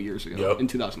Punk a couple years ago in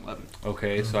 2011.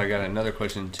 Okay, so I got another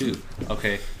question too.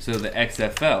 Okay, so the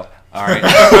XFL. All right,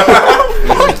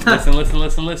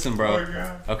 listen,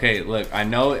 bro. Okay, look, I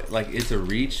know like it's a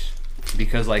reach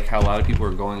because like how a lot of people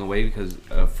are going away because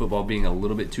of football being a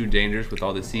little bit too dangerous with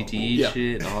all the CTE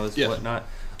shit and all this whatnot.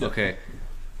 Okay,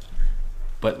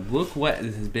 but look what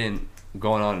has been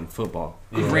going on in football.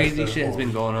 Crazy shit has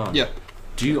been going on. Yeah.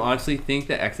 Do you honestly think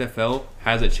that XFL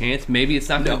has a chance? Maybe it's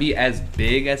not going to be as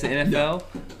big as the NFL.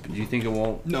 But do you think it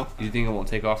won't? No. Do you think it won't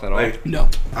take off at all? Like, No.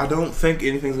 I don't think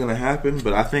anything's gonna happen,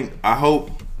 but I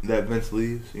hope that Vince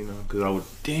leaves. Because I would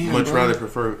much rather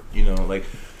prefer. Like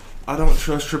I don't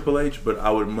trust Triple H, but I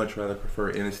would much rather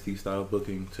prefer NXT style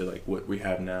booking to like what we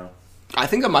have now. I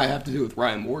think that might have to do with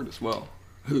Ryan Ward as well,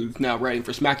 who's now writing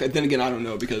for SmackDown. Then again, I don't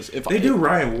know because if they do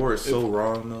Ryan Ward so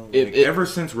wrong though. Ever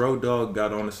since Road Dogg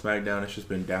got on to SmackDown, it's just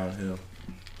been downhill.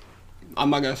 I'm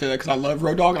not gonna say that because I love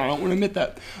Road Dogg and I don't want to admit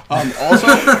that. Also,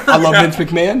 I love Vince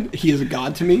McMahon. He is a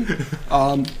god to me,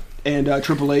 and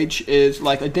Triple H is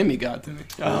like a demigod to me.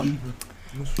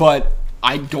 But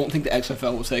I don't think the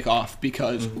XFL will take off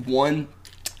because one,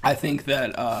 I think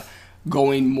that.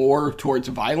 Going more towards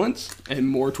violence and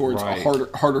more towards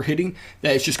harder hitting,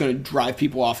 that it's just going to drive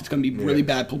people off. It's going to be really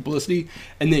bad publicity.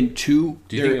 And then two,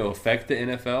 do you think it'll affect the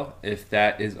NFL if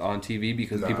that is on TV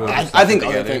because people are I think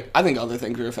other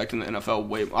things are affecting the NFL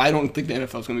way more. I don't think the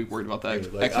NFL is going to be worried about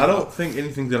that. I don't think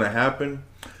anything's going to happen,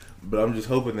 but I'm just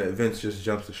hoping that Vince just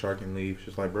jumps the shark and leaves.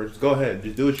 Just like, bro, just go ahead.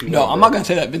 Just do what you want. No, I'm not going to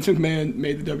say that. Vince McMahon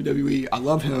made the WWE. I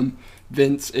love him.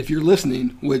 Vince, if you're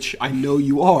listening, which I know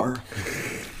you are,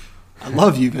 I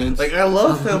love you, Vince. Like, I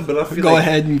love him, but I feel Go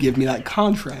ahead and give me that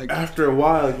contract. After a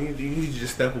while, you need to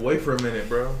just step away for a minute,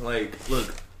 bro. Like,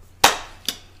 look.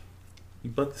 You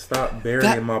about to stop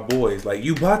burying my boys. Like,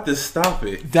 you about to stop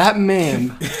it. That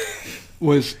man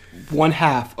was one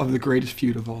half of the greatest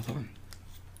feud of all time.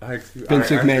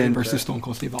 Vince McMahon versus Stone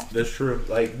Cold Steve Austin. That's true.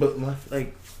 Like, but,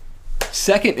 like...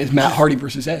 Second is Matt Hardy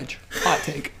versus Edge. Hot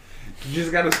take. You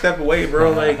just got to step away,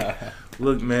 bro. Like,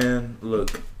 look, man.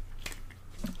 Look.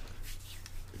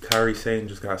 Kairi Sane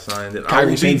just got signed. And I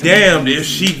will be damned if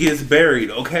she gets buried,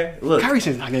 okay? Look. Kairi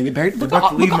Sane's not going to get buried. Look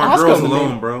at leave my girls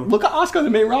alone, bro. Look at Asuka on the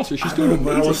main roster. She's doing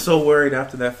amazing. I was so worried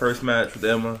after that first match with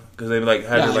Emma because they like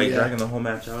had her dragging the whole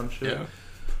match out and shit. Yeah.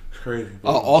 It's crazy.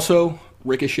 Also,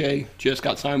 Ricochet just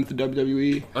got signed with the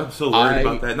WWE. I'm so worried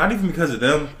about that. Not even because of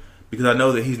them. Because I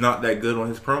know that he's not that good on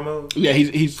his promos. Yeah,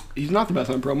 he's not the best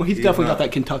on promo. He's definitely got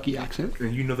that Kentucky accent.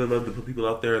 And you know they love to put people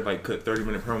out there and like cut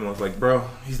 30-minute promos. Like, bro,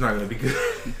 he's not going to be good.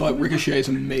 But Ricochet is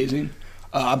amazing.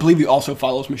 I believe he also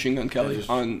follows Machine Gun Kelly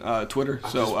on Twitter.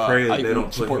 So pray that they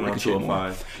don't support Ricochet on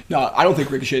 205. No, I don't think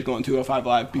Ricochet is going 205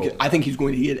 Live because I think he's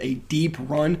going to get a deep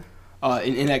run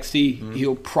in NXT. Mm-hmm.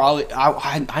 He'll probably.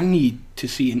 I need to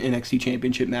see an NXT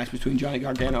Championship match between Johnny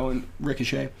Gargano and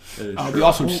Ricochet. We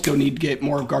also still need to get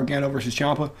more of Gargano versus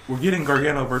Ciampa. We're getting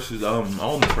Gargano versus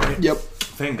Almas, right? Yep.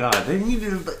 Thank God. They need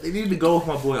to go with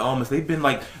my boy Almas. They've been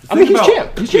like. He's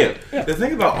champ. He's champ. Yeah. The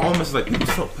thing about Almas is like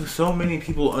so many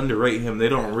people underrate him. They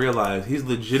don't realize he's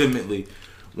legitimately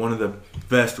one of the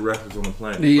best wrestlers on the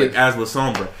planet. Like as La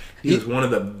Sombra, he's one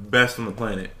of the best on the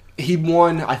planet. He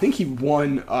won. I think he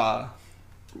won.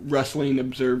 Wrestling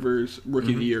Observer's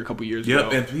Rookie of the Year a couple years ago.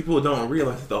 Yep, and people don't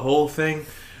realize that the whole thing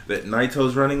that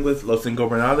Naito's running with, Los Cinco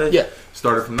Bernales,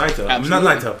 started from Naito. I mean, not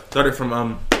Naito, started from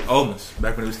Almas,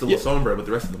 back when he was still a Sombra, but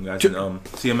the rest of them guys in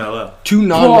CMLL. Two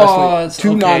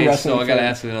non-wrestling So I got to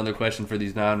ask you another question for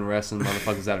these non-wrestling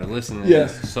motherfuckers that are listening.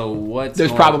 So what's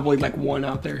There's probably like one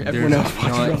out there. Everyone else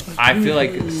watches I feel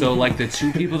like, so like the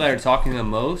two people that are talking the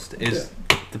most is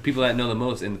the people that know the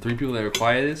most, and the three people that are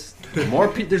quietest. There's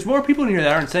more people in here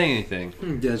that aren't saying anything.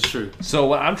 Yeah, that's true. So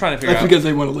what I'm trying to figure out... That's because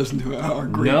they want to listen to our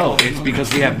great it's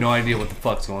because we have no idea what the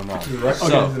fuck's going on.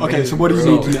 So what do you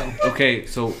need to know? Okay,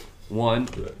 so one,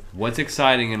 what's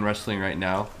exciting in wrestling right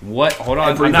now? Hold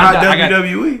on. Not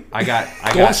WWE. I got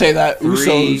Don't say that.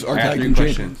 Usos are tag team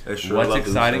champions. What's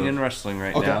exciting in wrestling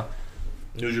right now?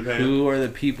 New Japan. Who are the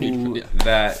people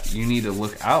that you need to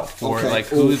look out for? Okay. Like,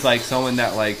 who's like someone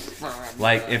that like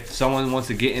if someone wants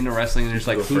to get into wrestling, and there's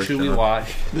like, who should we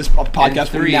watch? This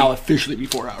podcast will now officially be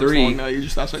 4 hours long. No, you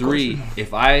just asked that question.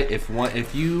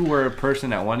 If you were a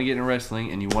person that wanted to get into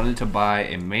wrestling and you wanted to buy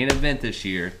a main event this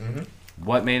year,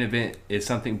 what main event is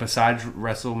something besides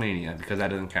WrestleMania, because that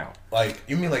doesn't count. Like,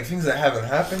 you mean like things that haven't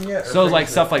happened yet? So like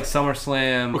stuff like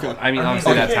SummerSlam. Okay. I mean,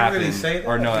 obviously that's you can't happened. really say that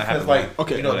Or no, that because, happened. like,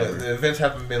 Okay, you know, whatever. the events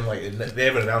haven't been like they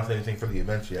haven't announced anything for the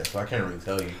events yet, so I can't really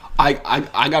tell you.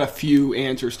 I got a few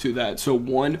answers to that. So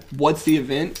one, what's the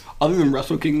event other than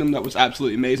Wrestle Kingdom that was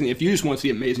absolutely amazing? If you just want to see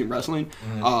amazing wrestling,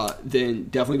 then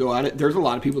definitely go at it. There's a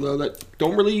lot of people though that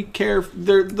don't really care. If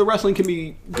the wrestling can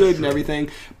be good and everything,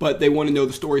 but they want to know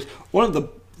the stories. One of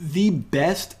the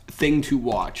best thing to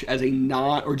watch as a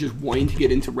not or just wanting to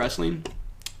get into wrestling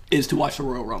is to watch the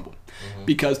Royal Rumble,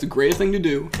 because the greatest thing to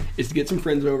do is to get some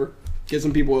friends over, get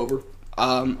some people over.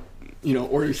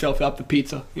 Order yourself out the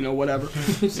pizza, whatever.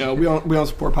 We don't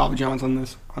support Papa John's on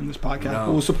this podcast.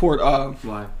 No. We'll support.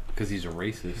 Why? Because he's a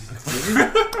racist.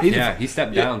 He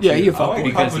stepped down. Yeah, too. he a fuckboy.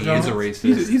 Because Papa he is a John's.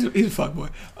 racist. He's a fuckboy.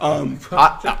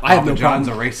 I have no Papa John's problem.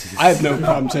 a racist. I have no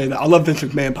problem saying that. I love Vince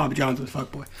McMahon. Papa John's is a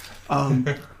fuckboy.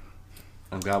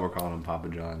 I'm glad we're calling him Papa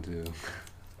John too.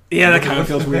 Yeah, that kind of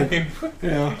feels weird.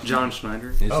 Yeah. John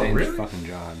Schneider. His Oh, name's really? fucking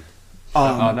John.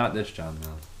 Um, Not this John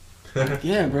though.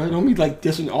 Yeah, bro. Don't be like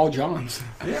dissing all Johns.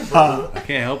 I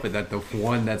can't help it that the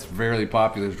one that's very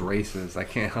popular is racist. I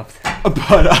can't help that.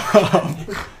 But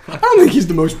I don't think he's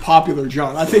the most popular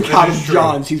John. I think out of is true.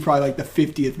 Johns, he's probably like the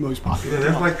 50th most popular. Yeah,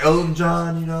 there's like Elton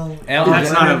John, you know,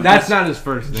 That's not his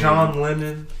first name. John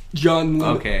Lennon, John.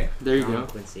 Okay. There you go.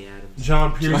 Quincy Adams.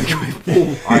 John Pearson.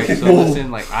 All right. So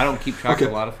listen, like I don't keep track Okay.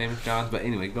 of a lot of famous Johns, but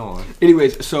anyway, go on.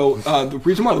 Anyways, so the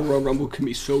reason why the Royal Rumble can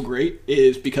be so great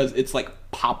is because it's like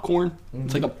popcorn.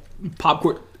 It's like a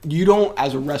popcorn. You don't,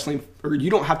 as a wrestling, or you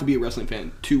don't have to be a wrestling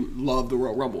fan to love the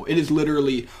Royal Rumble. It is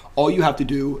literally all you have to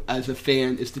do as a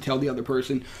fan is to tell the other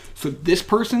person. So this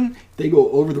person, they go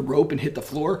over the rope and hit the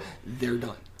floor, they're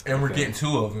done. And we're getting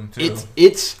two of them too.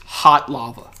 It's hot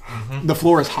lava. The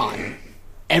floor is hot.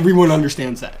 Everyone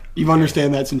understands that. You've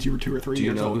understand that since you were 2 or 3 Do you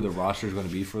years know who old. the roster is going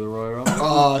to be for the Royal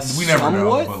Rumble? We never know,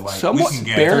 somewhat, but, like, we somewhat. can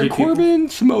get Baron 30 people. Corbin,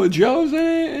 Samoa Joe's in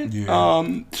it.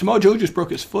 Yeah. Samoa Joe just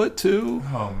broke his foot too.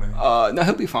 Oh man, No,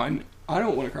 he'll be fine. I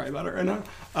don't want to cry about it right now.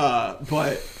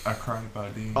 But I cried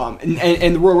about it.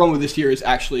 and the Royal Rumble this year is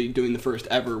actually doing the first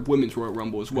ever Women's Royal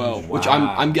Rumble as well, which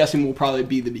I'm guessing will probably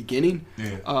be the beginning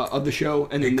Yeah. of the show,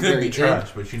 and then It the could very be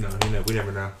trash, but you know, we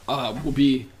never know. end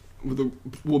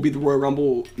will be the Royal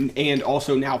Rumble, and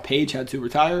also now Paige had to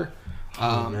retire.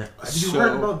 Man. Have you so-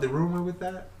 heard about the rumor with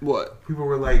that? What? People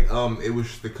were like, it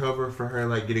was the cover for her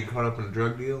like getting caught up in a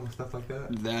drug deal and stuff like that.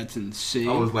 That's insane.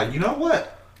 I was like, you know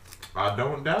what? I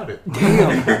don't doubt it.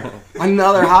 Damn.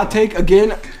 Another hot take. Again,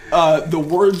 the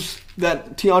words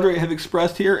that Tiandre have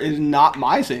expressed here is not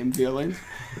my same feelings.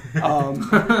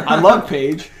 I love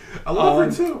Paige. I love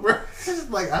her too, bro. It's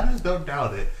just like I just don't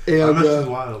doubt it. And, I know she's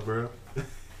wild, bro.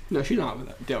 No, she's not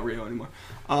with Del Rio anymore.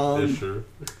 That's true.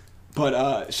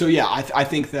 But, so yeah, I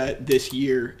think that this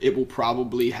year it will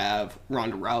probably have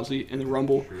Ronda Rousey in the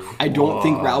Rumble. I don't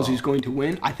think Rousey's going to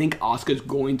win. I think Asuka's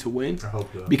going to win. I hope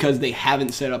so. Because they haven't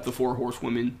set up the 4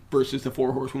 Horsewomen versus the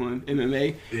 4 Horsewomen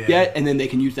MMA Yeah. yet, and then they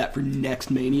can use that for next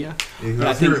Mania. Yeah, But I I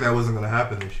was think- hearing that wasn't going to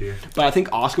happen this year. But I think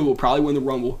Asuka will probably win the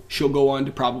Rumble. She'll go on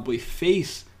to probably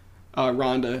face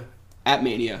Ronda at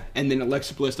Mania, and then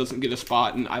Alexa Bliss doesn't get a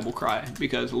spot, and I will cry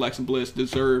because Alexa Bliss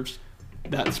deserves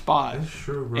that spot. That's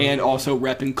true, bro. And also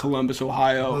repping Columbus, I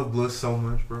Ohio. love Bliss so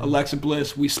much, bro. Alexa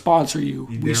Bliss, we sponsor you.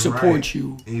 You We damn support right.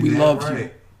 you. You We damn love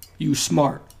right. you. You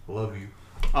smart. Love you.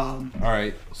 All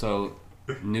right. So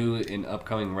new and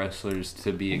upcoming wrestlers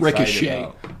to be excited Ricochet.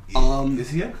 about. Is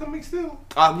he upcoming still?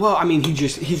 Well, I mean,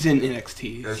 he's in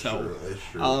NXT. That's so. true. That's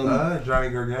true. Johnny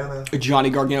Gargano. Johnny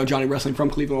Gargano, Johnny Wrestling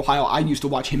from Cleveland, Ohio. I used to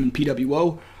watch him in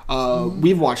PWO.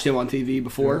 We've watched him on TV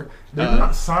before. They're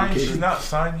not signed. She's not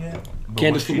signed yet. But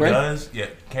Candice when she LeRae? does, yeah,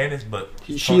 Candice, but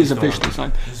She is officially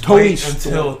signed. Just Tony wait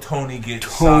until Storm. Tony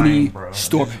gets Tony signed, bro.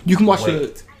 Storm. Just You can watch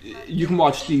wait.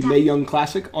 the Mae Young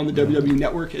Classic on the WWE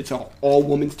Network. It's an all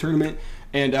women's tournament,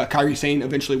 and Kairi Sane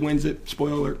eventually wins it.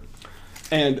 Spoiler alert.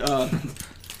 And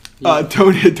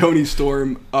Tony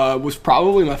Storm was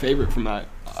probably my favorite from that.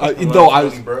 Fucking Though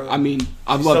love Tony, bro. I've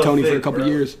He's loved so Tony for a thick, couple bro.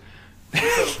 years.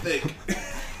 So thick.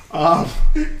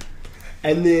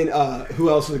 And then who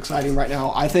else is exciting right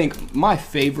now? I think my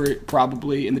favorite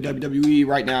probably in the WWE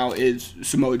right now is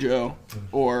Samoa Joe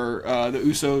or the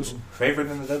Usos. Favorite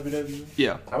in the WWE?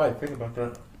 Yeah. I might think about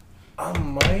that. I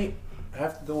might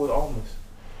have to go with Almas.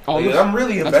 Almas? I'm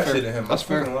really That's invested fair. in him. That's I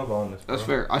fair. fucking love Almas. That's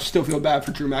fair. I still feel bad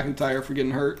for Drew McIntyre for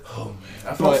getting hurt. Oh man,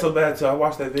 I felt But- so bad too. I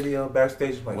watched that video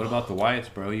backstage. I'm like, What about the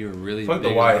Wyatts, bro? You were really fuck the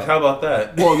big Wyatts? on- How about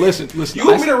that? Well, listen. You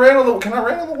want me to rant on the? Can I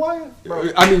rant on the Wyatt? Bro,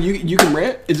 I mean, you can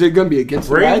rant. Is it going to be against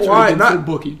the Bray Wyatts or Wyatt, against the not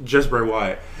bookie? just Bray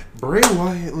Wyatt. Bray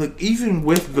Wyatt, look, even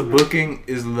with the booking,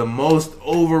 is the most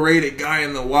overrated guy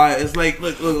in the Wyatt. It's like,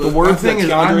 look. The words that I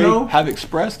Keandre know, have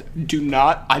expressed I do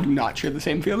not share the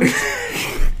same feelings.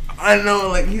 I know,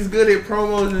 like, he's good at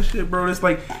promos and shit, bro. It's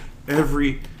like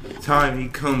every time he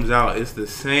comes out, it's the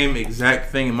same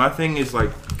exact thing. And my thing is, like,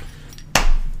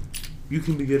 you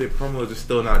can be good at promos and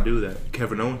still not do that.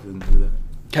 Kevin Owens doesn't do that.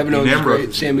 Kevin Owens is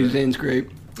great. Sami Zayn's great.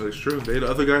 It's true. The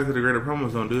other guys that are great at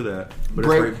promos don't do that. But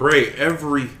Bray, it's like Bray,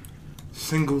 every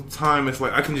single time, it's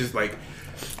like I can just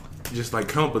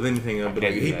come up with anything. But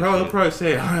like, he probably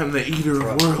say, "I am the eater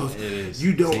of worlds."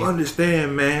 You don't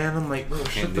understand, man. I'm like, bro,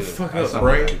 shut the fuck up,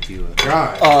 Bray.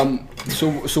 God. So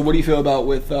what do you feel about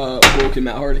with Woke and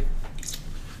Matt Hardy?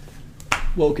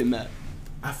 Woke and Matt.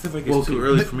 I feel like it's too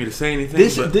early for me to say anything.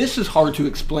 This is hard to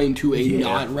explain to a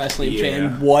non-wrestling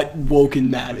fan what Woke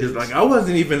and Matt is. Like, I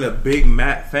wasn't even a big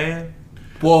Matt fan.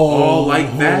 Whoa. All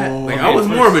like that. Like, I was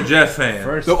more of a Jeff fan.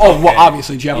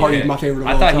 Obviously, Jeff Hardy is my favorite of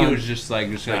all time. I thought he was just I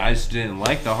just didn't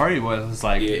like the Hardy Boys. It's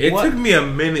like, it took me a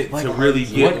minute to really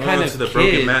get onto the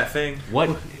Broken Matt thing.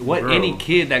 What any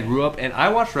kid that grew up, and I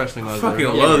watched wrestling. I fucking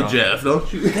love Jeff,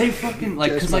 don't you? They fucking,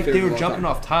 like, because, like, they were jumping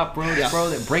off top ropes, bro.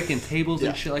 They're breaking tables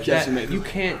and shit like that. Amazing.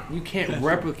 You can't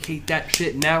replicate that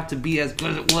shit now to be as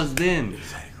good as it was then.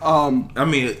 I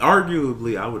mean,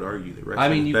 arguably, I would argue that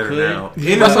wrestling is better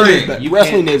now.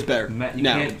 Wrestling is better You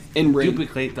now. can't In ring,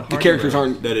 duplicate the the characters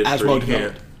aren't That is as true, well you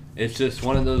developed. can't. It's just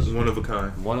one of those One of a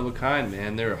kind. One of a kind,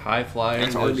 man. They're high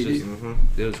flyers. That's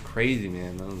It was crazy,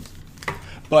 man.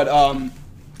 But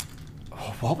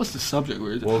what was the subject?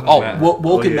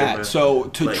 Woke and Matt. So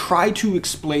to try to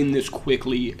explain this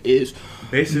quickly is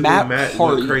basically Matt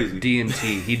Hardy, crazy.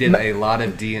 D&T. He did a lot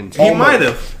of D&T. He might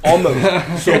have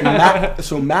almost.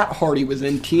 So Matt Hardy was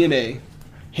in TNA.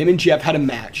 Him and Jeff had a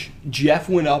match. Jeff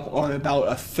went up on about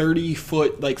a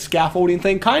 30-foot like scaffolding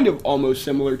thing, kind of almost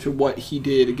similar to what he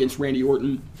did against Randy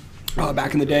Orton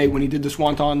back in the day when he did the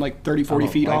swanton like 30, 40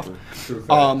 feet off.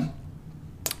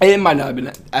 It might not have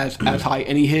been as high,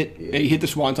 and he hit the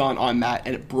swanton on Matt,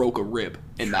 and it broke a rib.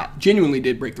 And Matt genuinely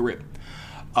did break the rib.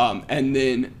 And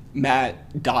then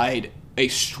Matt dyed a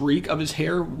streak of his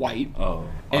hair white,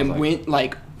 and went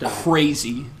like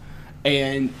crazy,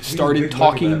 and started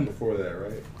talking. Before that, right?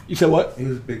 You said what? He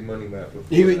was Big Money Matt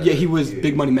before. He was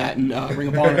Big Money Matt in Ring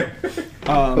of Honor.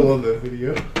 I love that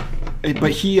video.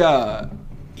 But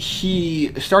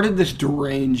he started this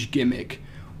deranged gimmick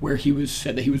where he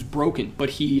said that he was broken, but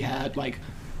he had like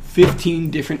 15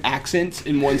 different accents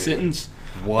in one sentence.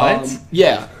 What?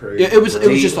 Yeah, crazy, it was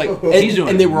just like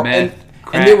and they were meth,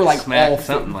 and they were like smack, all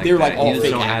something like they were that. like all You just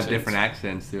fake don't accents. have different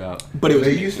accents throughout. But it was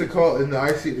They used to call in the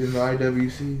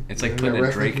IWC. It's like in putting the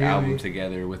a Drake wrestling album community,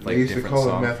 together with they like used to different call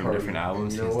it songs Meth from Hardy. different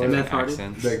albums, And you his know different what?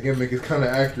 accents. That gimmick is kind of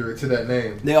accurate to that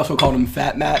name. They also called him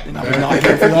Fat Matt, and I was not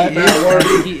here for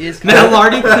that. He is Matt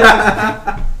Hardy.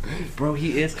 bro.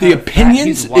 He is The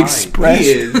opinions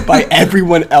expressed by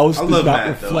everyone else does love not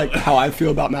Matt, reflect how I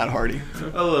feel about Matt Hardy.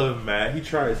 I love Matt. He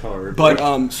tries hard.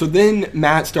 But so then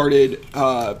Matt started.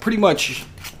 Pretty much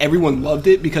everyone loved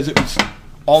it because it was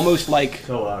almost like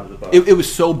so out of the box. it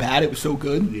was so bad, it was so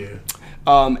good. Yeah.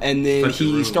 And then Like the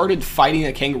he room. started fighting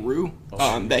a kangaroo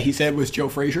that he said was Joe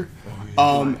Frazier.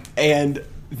 And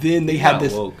then they had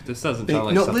this. Woke. This doesn't They- sound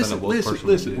like no, something a woke person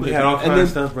listen. would do. We had all And kinds then- of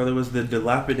stuff, brother. It was the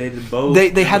dilapidated boat.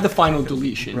 They had the final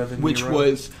deletion, Brother which Nero.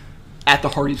 was at the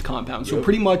Hardy's compound. So Yep.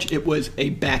 pretty much it was a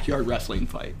backyard wrestling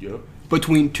fight Yep.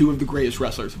 between two of the greatest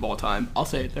wrestlers of all time. I'll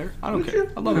say it there. I don't care.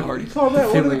 I love the Hardys. Call that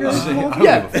one of the Feelings. girls. I don't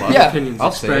Yeah, give a fuck. yeah. Opinions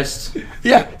I'll say it. expressed.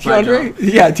 Yeah,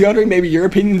 DeAndre, maybe your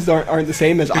opinions aren't the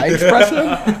same as I express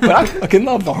them, but I fucking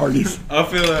love the Hardys. I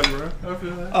feel that, bro. I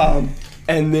feel that.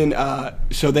 And then,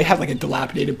 so they have like a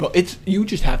dilapidated boat. You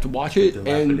just have to watch it, and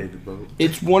Dilapidated boat.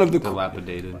 it's one of the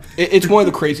Dilapidated. it's one of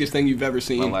the craziest things you've ever My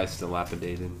seen. life's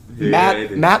dilapidated. Yeah,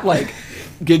 it is. Matt like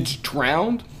gets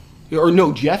drowned, or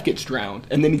no, Jeff gets drowned,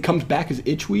 and then he comes back as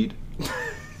Itchweed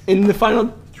in the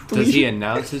final. Does he deletion.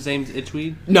 announce his name's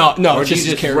Itchweed? No, Or it's do just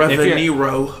you his just character. If Brother you're-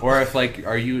 Nero. Or if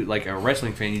are you like a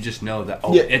wrestling fan, you just know that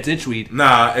Yeah. it's Itchweed.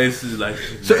 Nah, it's like.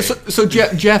 So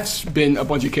Jeff's been a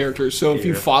bunch of characters. So if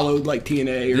you Yeah. followed like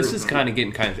TNA, or, This is kind of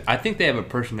getting I think they have a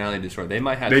personality disorder. They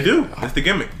might have. They do. That's the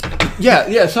gimmick.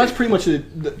 yeah. So that's pretty much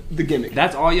the gimmick.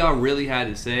 That's all y'all really had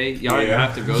to say. Y'all didn't Yeah.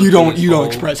 have to go. You through this don't whole-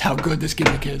 express how good this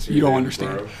gimmick is. You don't Yeah,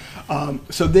 understand.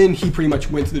 So then he pretty much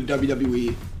went to the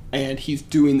WWE, and he's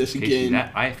doing this Casey, again.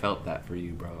 I felt that for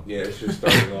you, bro. Yeah, it's just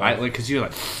starting off. I like because you're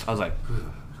like I was like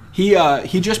He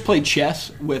just played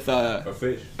chess with a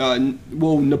fish.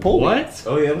 Napoleon. what?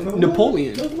 Oh yeah, it was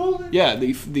Napoleon. It was Napoleon. Yeah,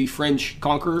 the French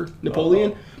conqueror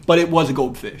Napoleon But it was a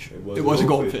goldfish. It was It a was a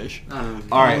goldfish. goldfish.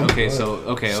 All right. Okay. So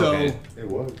okay. So- Okay. It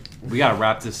was. We gotta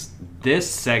wrap this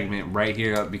segment right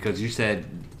here up because you said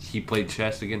he played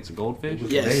chess against a It goldfish.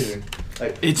 was Yes. amazing.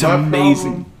 Like, It's my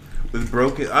amazing. problem with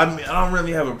broken. I mean, I don't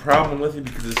really have a problem with it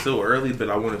because it's so early, but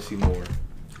I want to see more.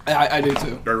 I do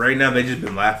too. But right now, they just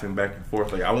been laughing back and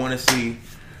forth. Like, I want to see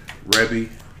Rebby,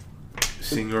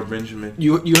 Senor Benjamin,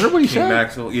 You heard what he King said?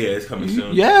 Maxwell. Yeah, it's coming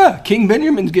soon. Yeah, King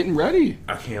Benjamin's getting ready.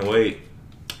 I can't wait.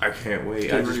 I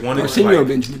just want Or it to Senor like,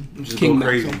 Benjamin. just King go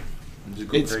crazy. Maxwell. Just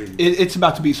go It's crazy. it's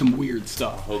about to be some weird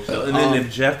stuff. Hope so. And then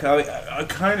if Jeff, I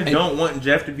kind of and- don't want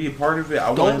Jeff to be a part of it. I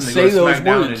Don't want him to say go those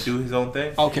SmackDown words. and do his own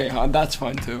thing. Okay, that's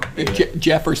fine too. If Yeah.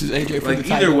 Jeff versus AJ for Like the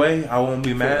title. either way, I won't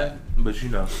be mad. But you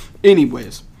know,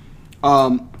 Anyways,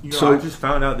 I just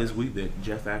found out this week that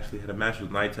Jeff actually had a match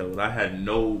with Naito, and I had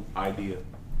no idea.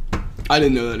 I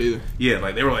didn't know that either. Yeah,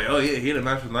 like they were like, "Oh yeah, he had a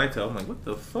match with Naito." I'm like, "What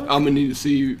the fuck?" I'm gonna need to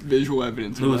see visual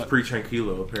evidence. It of was that.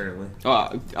 pre-Tranquilo, apparently.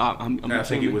 I'm And I think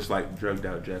assuming. it was like drugged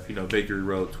out Jeff. You know, Victory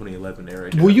Road 2011 era.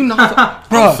 Will you not?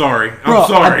 I'm sorry. I'm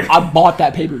sorry. I bought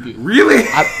that pay per view. Really?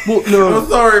 No. I'm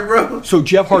sorry, bro. So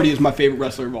Jeff Hardy is my favorite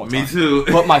wrestler of all time. Me too.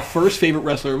 But my first favorite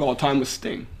wrestler of all time was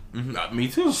Sting. Me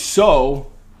too. So,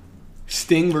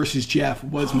 Sting versus Jeff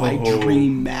was my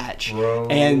dream match. bro.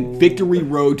 And Victory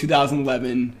Road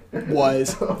 2011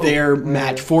 was their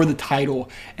match for the title.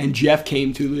 And Jeff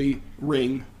came to the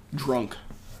ring drunk.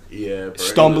 Yeah, bro.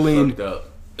 Stumbling. He was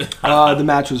fucked up. The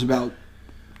match was about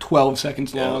 12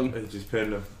 seconds long. It just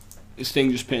pinned him.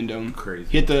 Sting just pinned him. Crazy.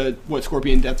 Hit the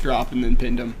Scorpion Death Drop and then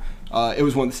pinned him. It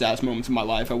was one of the saddest moments of my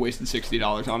life. I wasted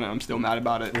 $60 on it. I'm still mad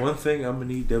about it. One thing I'm gonna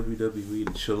need WWE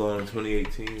to chill on in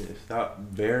 2018 is stop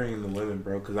burying the women,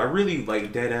 bro. Because I really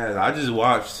like dead ass. I just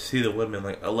watched to see the women.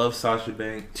 Like I love Sasha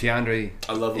Banks. Tiandre,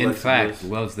 I love. in Alexa fact, Bliss.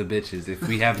 loves the bitches. If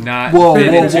we have not Whoa,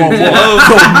 been whoa, into whoa, this-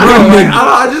 whoa. Like,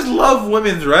 I just love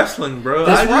women's wrestling, bro.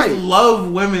 That's I just right. love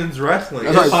women's wrestling.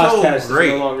 That's It's right. so Podcast is no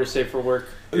great. longer safe for work.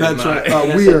 That's right.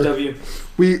 NSFW.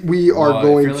 We are Well, if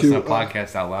going you're listening to. to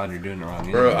podcast out loud, you're doing it wrong.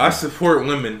 Bro, anyway. I support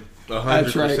women 100%.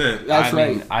 That's right. That's I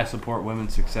right. mean, I support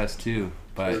women's success too,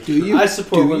 but Do you? I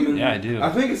support Do you? women. yeah, I do. I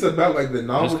think it's about like the Just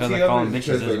 'cause novelty I call of them it bitches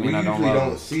because doesn't like, we mean I don't usually love don't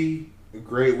them. see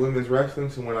great women's wrestling,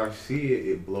 so when I see it,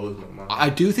 it blows my mind. I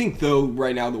do think though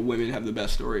right now the women have the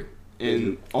best story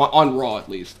on Raw at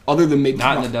least, other than maybe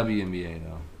Not in the WNBA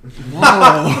though. Whoa.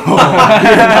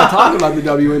 We're not talking about the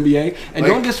WNBA, and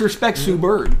Like- don't disrespect Sue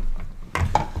Bird.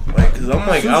 Like, cause I'm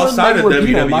like Sue Bird, outside of Megan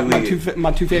Rapinoe, WWE.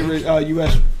 my two favorite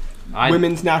U.S.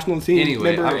 women's national team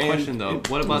Anyway, member. I have a and- question though.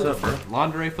 What about the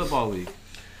lingerie football league?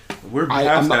 We're I'm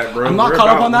past not- that, bro. I'm not We're caught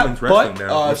up about on that, women's but, wrestling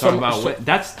now. We're talking Some- about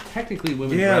that's technically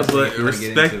women's Yeah, wrestling. but if you wanna get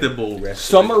into it. respectable wrestling.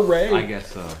 Summer Rae, I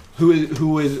guess so.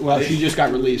 who is well, she just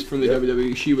got released from the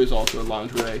WWE. She was also a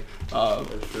lingerie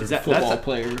Is that football that's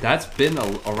player. That's been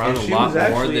around And a she lot was more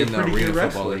actually a than the pretty arena good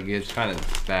football wrestler. league. It's kind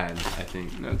of bad, I think,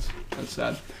 That's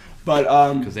sad. But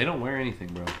because they don't wear anything,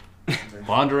 bro.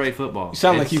 Lingerie football. you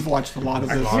sound like It's- you've watched a lot of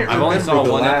this. I've only saw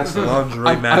one episode.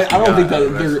 I don't think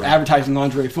that they're advertising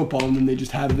lingerie football and then they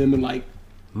just have them in like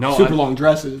No, super long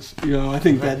dresses. You know, I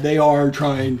think that they are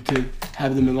trying to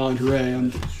have them in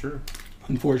lingerie. Sure.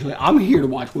 Unfortunately, I'm here to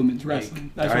watch women's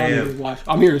wrestling. That's what I I'm here am. to watch.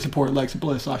 I'm here to support Alexa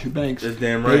Bliss, Sasha Banks, That's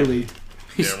damn right. Bailey.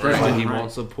 Damn right. But he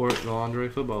won't support the lingerie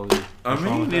football league. I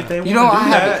mean, if they want You know, to do I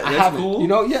that, haven't. I that's haven't. cool. You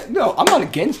know, yeah, no, I'm not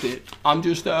against it. I'm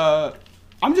just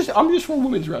for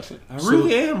women's wrestling. I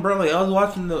really am, bro. Like I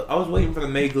was waiting for the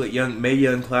May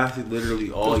Young Classic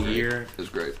literally all year. It's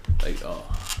great. Like,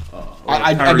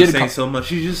 I Kyrie did a saying couple- so much.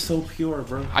 She's just so pure,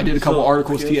 bro. I did a couple So-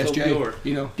 articles, she's so TSJ. pure.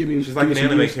 You know, give me She's like an some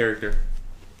anime views. character.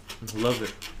 I love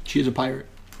it. She is a pirate.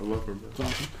 I love her, bro. It's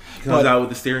awesome. She comes But- out with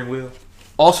the steering wheel.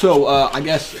 Also, I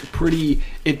guess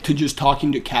to just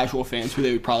talking to casual fans who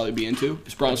they would probably be into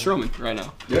is Braun Strowman right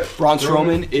now. Yep. Braun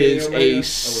Strowman is Omega, I a would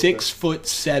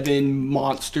 6'7"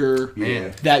 monster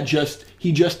Man. that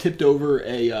he just tipped over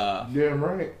a Damn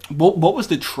right. what was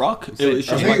the truck? It was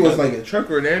I just think it was a- like a truck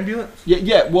or an ambulance.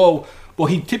 yeah. Well,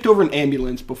 he tipped over an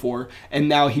ambulance before, and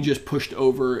now he just pushed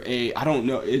over I don't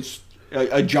know. It's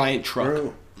a giant truck.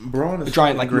 Bro, Braun is A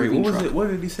giant, fucking like, great. moving What was truck. it? What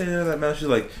did he say in that match? He's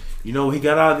like, you know, he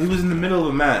got out. He was in the middle of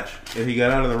a match, and he got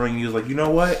out of the ring. He was like, you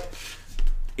know what?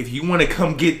 If you want to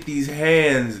come get these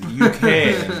hands, you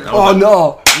can. I Oh was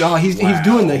like, no, he's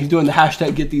doing that. He's doing the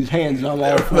hashtag get these hands, and I'm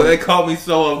all for They it. called me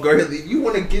so off guard. You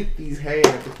want to get these hands?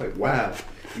 It's like, wow.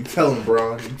 You tell him,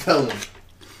 Braun. You tell him.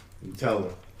 You tell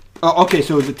him. Okay,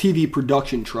 so it's a TV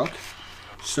production truck.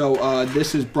 So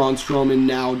this is Braun Strowman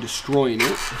now destroying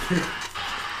it.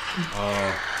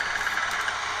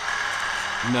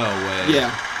 No way.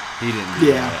 Yeah. He didn't do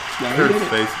that. No, he Kurt's did it.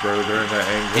 face, bro, during that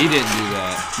angle. He didn't do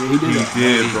that. Yeah, he did He that.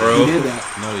 did, bro. He did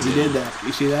that. No, He did that.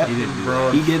 You see that? He didn't do Braun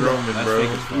that. He did that. Strowman, That's bro. fake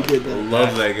as He fuck. did that.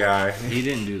 Love that guy. He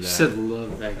didn't do He that. said,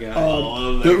 "Love that guy."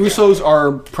 love The that guy. Usos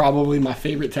are probably my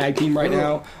favorite tag team right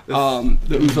now.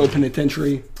 The Uso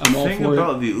Penitentiary. I'm all Thing for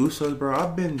about it. the Usos, bro,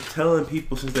 I've been telling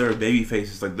people since they were baby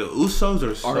faces, like the Usos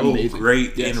are so amazing.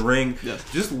 great Yes. in ring. Yes.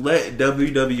 Just let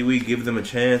WWE give them a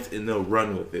chance and they'll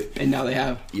run with it. And now they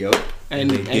have. Yep. And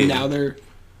They and did. now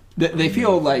they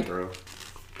feel like Bro.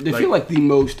 they Like- feel like the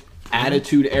most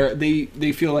attitude era. They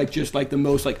feel like just like the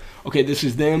most like, okay, this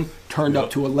is them turned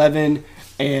up to 11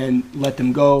 and let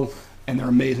them go, and they're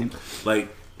amazing. Like,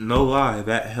 no lie,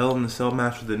 that Hell in a Cell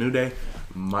match with the New Day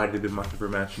might have been my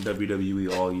favorite match in WWE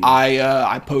all year.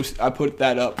 I put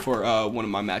that up for one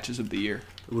of my matches of the year.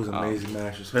 It was an amazing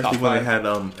match, especially top when five.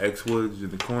 they had X Woods in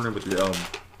the corner with the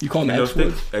You call him Kendo X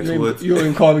Woods? sticks? X Woods. You don't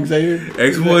even call him Xavier?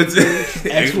 X Woods. X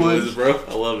X Woods. Woods, bro.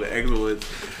 I love the X Woods.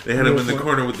 They had him in the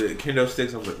corner with the kendo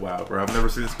sticks. I was like, wow, bro. I've never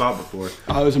seen this spot before.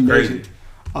 Oh, it was amazing.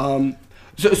 Crazy.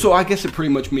 So I guess it pretty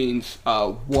much means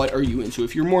what are you into?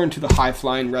 If you're more into the high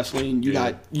flying wrestling, you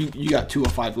got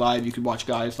 205 Live. You could watch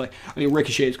guys like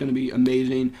Ricochet is going to be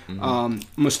amazing.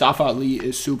 Mustafa Ali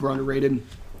is super underrated.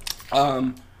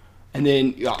 And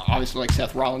then obviously like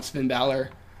Seth Rollins, Finn Balor.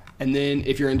 And then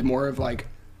if you're into more of like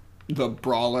the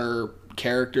brawler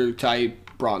character type,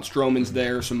 Braun Strowman's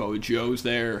there, Samoa Joe's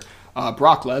there.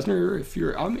 Brock Lesnar, if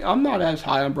you're, I'm not as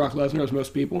high on Brock Lesnar as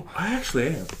most people. I actually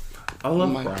am. I love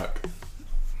My- Brock.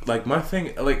 Like, my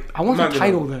thing, like... I want I'm the not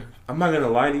title gonna, there. I'm not going to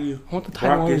lie to you. I want the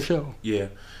title Brock on the is- show. Yeah.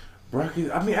 Brock is...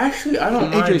 I mean, actually, I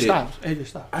don't mind AJ Styles. AJ it.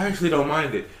 Styles. I actually don't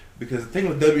mind it. Because the thing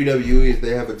with WWE is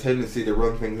they have a tendency to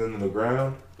run things into the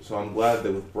ground. So I'm glad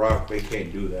that with Brock, they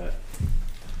can't do that.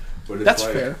 But it's That's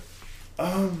like, fair.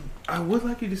 I would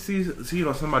like you to see it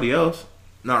on somebody else.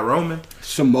 Not Roman.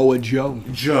 Samoa Joe.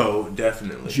 Joe,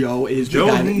 definitely. Joe is the Joe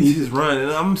guy that needs his run, and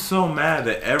I'm so mad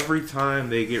that every time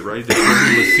they get ready to put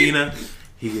him with Cena,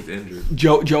 he gets injured.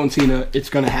 Joe and Cena. It's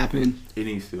gonna happen. It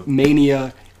needs to.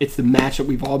 Mania. It's the match that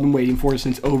we've all been waiting for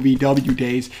since OVW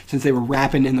days, since they were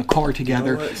rapping in the car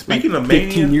together. what? Speaking like of 15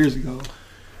 Mania- years ago.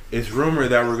 It's rumored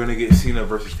that we're gonna get Cena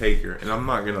versus Taker, and I'm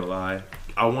not gonna lie.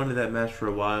 I wanted that match for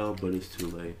a while, but it's too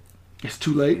late. It's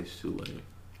too late. It's too late.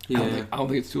 Yeah, I don't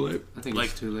think it's too late. I think Like,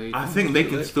 it's too late. I think they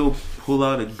can still pull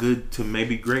out a good to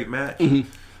maybe great match,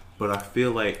 but I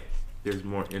feel like there's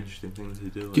more interesting things to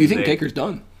do. Do you think And Taker's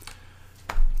done?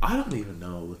 I don't even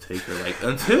know with Taker. Like,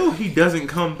 until he doesn't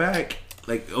come back.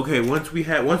 Like, okay, once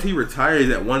he retires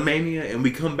at one Mania and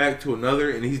we come back to another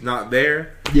and he's not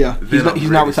there. Yeah, Then I'm he's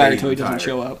ready not to say retired he's until he doesn't retired.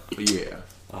 show up.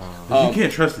 Yeah, you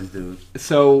can't trust this dude.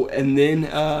 So and then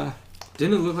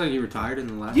Didn't it look like he retired in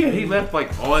the last? Yeah, he maybe? left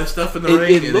like all his stuff in the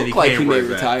ring, it and then looked like he came may right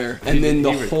back. retire, and then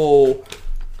the He whole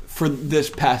for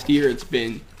this past year, it's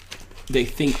been they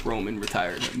think Roman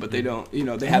retired him, but they don't.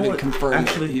 They haven't what? confirmed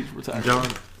Actually, that he's retired. John,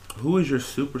 who is your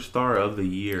superstar of the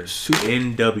year Super-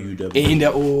 in WWE?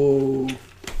 And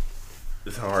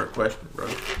It's a hard question, bro.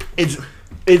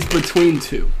 it's between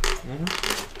two.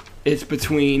 It's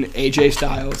between AJ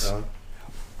Styles,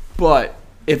 but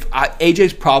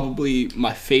AJ's probably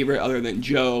my favorite other than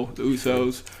Joe, the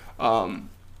Usos.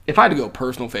 If I had to go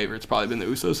personal favorite, it's probably been the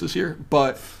Usos this year.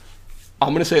 But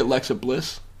I'm gonna say Alexa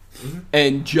Bliss,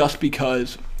 and just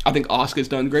because I think Asuka's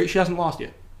done great, she hasn't lost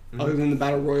yet. Other than the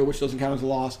Battle Royal, which doesn't count as a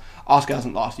loss, Asuka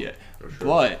hasn't lost yet.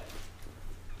 But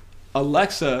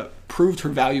Alexa proved her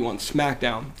value on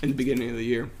SmackDown in the beginning of the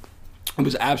year. It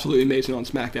was absolutely amazing on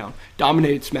SmackDown.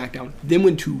 Dominated SmackDown, then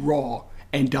went to Raw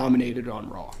and dominated on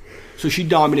Raw. So she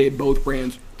dominated both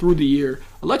brands through the year.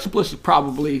 Alexa Bliss is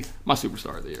probably my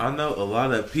superstar of the year. I know a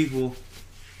lot of people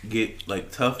get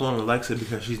like tough on Alexa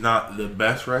because she's not the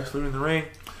best wrestler in the ring.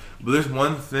 But there's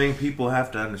one thing people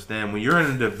have to understand: when you're in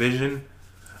a division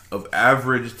of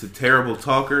average to terrible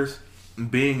talkers,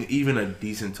 being even a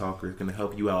decent talker is going to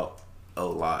help you out a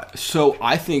lot. So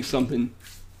I think something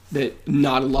that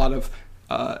not a lot of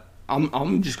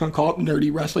I'm just gonna call it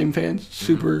nerdy wrestling fans,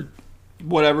 super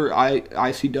whatever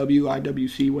ICW,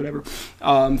 IWC, whatever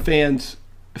fans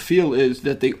feel is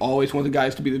that they always want the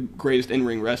guys to be the greatest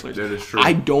in-ring wrestlers. That is true.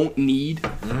 I don't need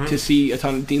to see a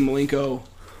ton of Dean Malenko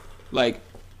like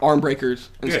arm breakers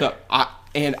and stuff.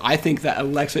 I think that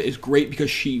Alexa is great because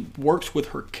she works with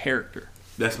her character.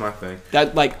 That's my thing.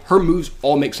 That like her moves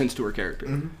all make sense to her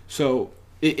character. So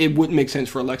it wouldn't make sense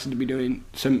for Alexa to be doing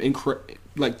some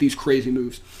like these crazy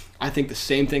moves. I think the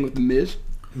same thing with The Miz.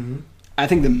 I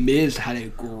think The Miz had a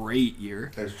great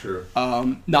year. That's true.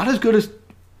 Not as good as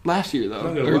last year though, I'm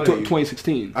not gonna or lie to you.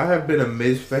 2016. I have been a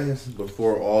Miz fan since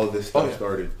before all this stuff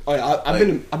started. Oh yeah,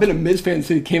 I've been a Miz fan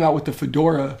since he came out with the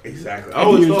fedora. Exactly. I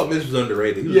always thought Miz was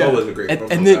underrated. He was always a great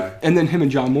guy. And then him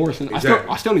and John Morrison. Exactly.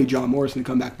 I still need John Morrison to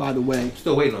come back. By the way,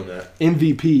 Still waiting on that.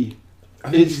 MVP. I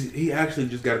think he actually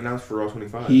just got announced for Raw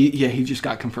 25. He just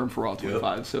got confirmed for Raw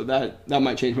 25. Yep. So that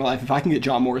might change my life if I can get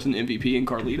John Morrison MVP and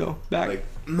Carlito back. Like,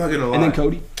 I'm not gonna lie. And then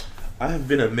Cody. I have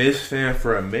been a Miz fan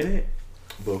for a minute,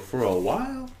 but for a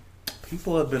while,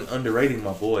 people have been underrating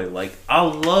my boy. Like, I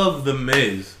love the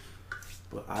Miz,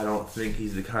 but I don't think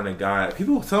he's the kind of guy.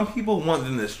 Some people want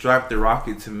them to strap the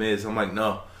rocket to Miz. I'm like,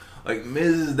 no. Like,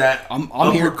 Miz is that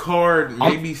upper card,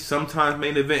 maybe sometimes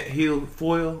main event heel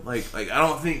foil. Like I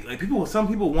don't think some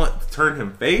people want to turn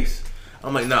him face.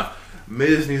 I'm like, nah.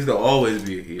 Miz needs to always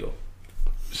be a heel.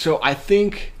 So I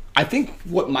think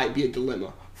what might be a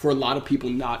dilemma for a lot of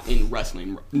people not into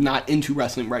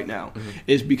wrestling right now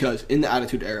is because in the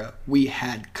Attitude Era we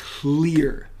had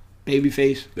clear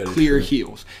babyface, clear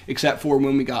heels, except for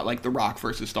when we got like The Rock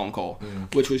versus Stone Cold,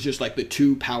 which was just like the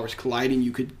two powers colliding.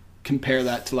 You could compare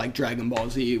that to like Dragon Ball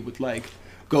Z with like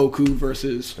Goku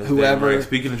versus whoever. Right.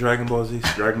 Speaking of Dragon Ball Z,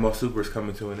 Dragon Ball Super is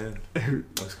coming to an end.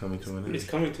 It's coming to an end. It's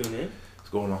coming to an end? It's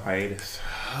going on hiatus.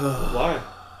 Why?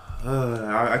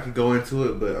 I could go into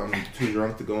it, but I'm too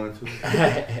drunk to go into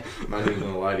it. I'm not even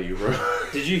gonna lie to you, bro.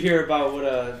 Did you hear about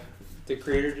what the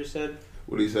creator just said?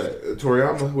 What do you say?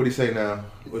 Toriyama? What do you say now?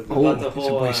 About the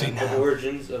whole the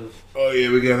origins of... Oh yeah,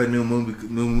 we got a new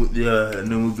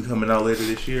movie coming out later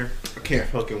this year. I can't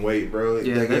fucking wait, bro.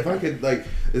 Yeah, like, if I could, like,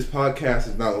 this podcast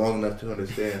is not long enough to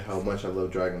understand how much I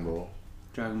love Dragon Ball.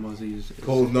 Dragon Ball Z is...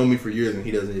 Cole's known me for years and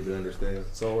he doesn't even understand.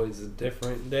 It's always a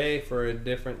different day for a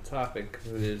different topic.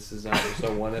 This is not just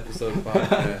a one episode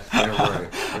podcast. Yeah,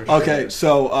 right. Sure. Okay,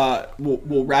 so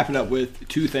we'll wrap it up with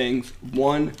two things.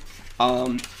 One,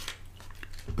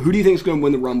 who do you think is going to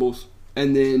win the Rumbles?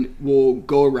 And then we'll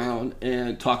go around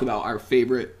and talk about our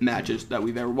favorite matches that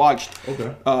we've ever watched.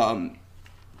 Okay.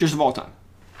 Just of all time.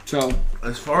 So,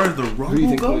 as far as the Rumble who do you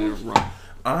think goes, will win the Rumble?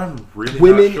 I'm really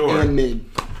Women not sure. and men.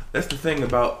 That's the thing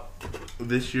about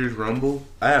this year's Rumble.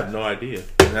 I have no idea,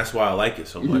 and that's why I like it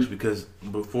so much. Because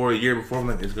a year before, I'm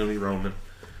like, it's gonna be Roman,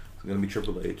 it's gonna be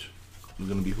Triple H, it's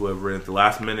gonna be whoever at the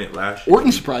last minute last year.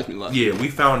 Orton surprised me last year. Yeah, we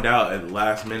found out at the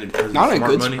last minute because Not of a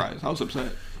smart good money. surprise. I was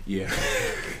upset. Yeah.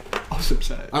 I was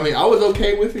upset. I mean, I was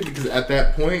okay with it because at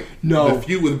that point, No. the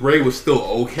feud with Bray was still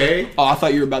okay. Oh, I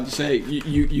thought you were about to say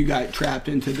you got trapped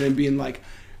into them being like,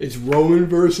 it's Roman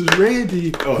versus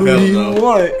Randy. Oh, Who hell do you no.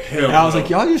 want? Hell And I was no. like,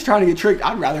 y'all just trying to get tricked.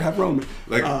 I'd rather have Roman.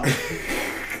 Like,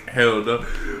 Hell no.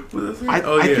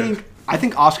 I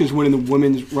think Oscar's winning the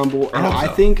women's Rumble, and I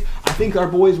think our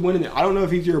boy's winning it. I don't know if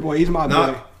he's your boy. He's my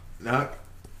boy. not.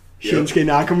 Shinsuke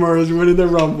Nakamura's winning the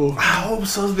Rumble. I hope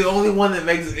so's the only one that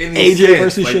makes any AJ sense.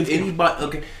 versus like, Shinsuke. Anybody,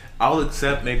 okay, I'll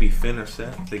accept maybe Finn or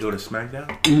Seth if they go to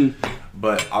SmackDown,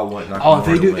 but I want Nakamura Oh,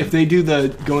 to win. if they do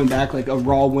the going back, like a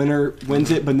Raw winner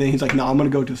wins it, but then he's like, no, I'm gonna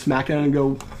go to SmackDown and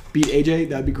go beat AJ.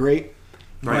 That'd be great.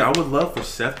 Right, I would love for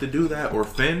Seth to do that, or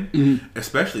Finn,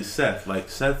 especially Seth. Like,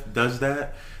 Seth does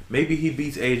that. Maybe he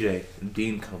beats AJ, and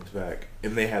Dean comes back,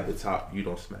 and they have the top feud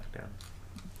on SmackDown.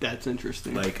 That's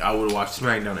interesting. Like, I would watch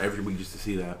SmackDown every week just to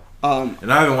see that.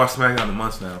 And I haven't watched SmackDown in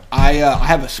months now. I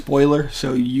have a spoiler,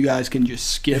 so you guys can just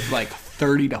skip like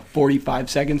 30 to 45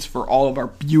 seconds for all of our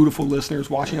beautiful listeners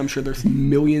watching. I'm sure there's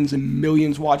millions and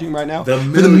millions watching right now. For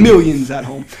the millions at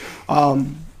home.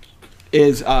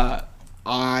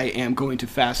 I am going to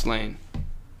Fastlane.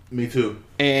 Me too.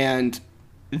 And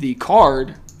the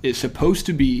card is supposed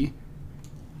to be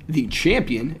the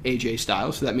champion, AJ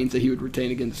Styles, so that means that he would retain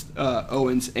against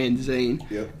Owens and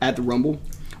Zayn at the Rumble,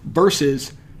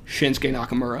 versus Shinsuke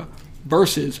Nakamura,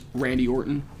 versus Randy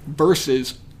Orton,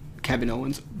 versus Kevin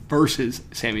Owens, versus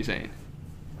Sami Zayn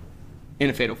in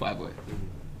a Fatal 5-Way.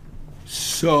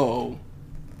 So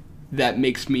that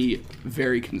makes me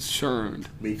very concerned.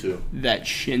 Me too. That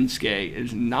Shinsuke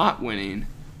is not winning,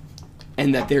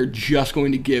 and that they're just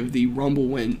going to give the Rumble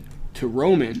win to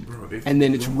Roman, and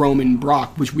then it's Roman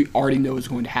Brock, which we already know is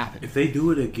going to happen. If they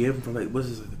do it again for like, what's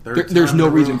this, like the third time there's no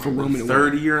in a reason row? for Roman to win.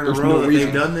 Third year in a There's row no that reason.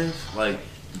 they've done this, like,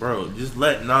 bro, just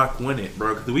let Knock win it,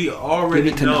 bro, because we already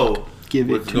Give it to know Knock. Give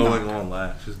it what's to going Knock. on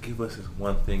last. Just give us this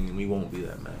one thing, and we won't be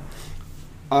that mad.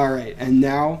 All right, and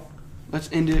now let's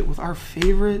end it with our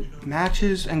favorite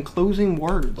matches and closing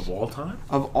words Of all time?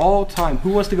 of all time. Who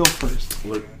wants to go first?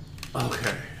 Look,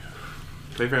 okay.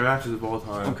 Favorite matches of all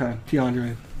time. Okay,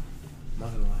 DeAndre. I'm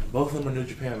not gonna lie. Both of them are New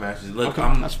Japan matches. Look, Okay,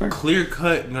 I'm that's fair. clear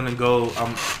cut gonna go.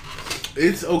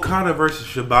 It's Okada versus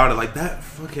Shibata. Like, that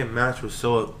fucking match was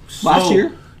so Last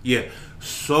year? Yeah,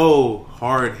 so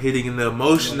hard hitting, and the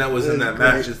emotion that was in that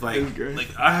match is like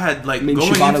I had like going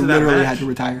Shibata into that literally match, had to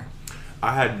retire.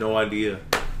 I had no idea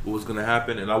what was gonna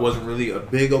happen, and I wasn't really a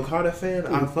big Okada fan.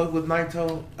 I fucked with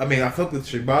Naito. I mean, I fucked with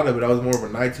Shibata, but I was more of a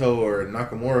Naito or a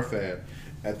Nakamura fan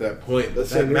at that point. But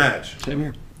that match, Same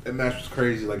here. that match was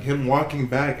crazy. Like him walking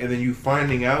back and then you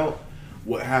finding out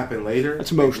what happened later.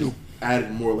 That's emotional. Just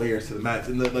added more layers to the match.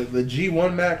 And the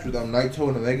G1 match with Naito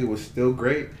and Omega was still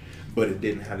great, but it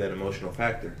didn't have that emotional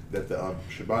factor that the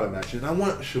Shibata match is. And I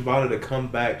want Shibata to come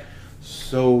back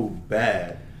so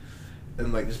bad.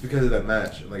 And like just because of that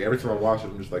match, like every time I watch it,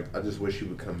 I'm just like, I just wish he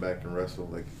would come back and wrestle.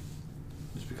 Like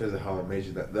just because of how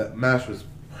amazing that match was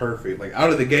perfect. Like out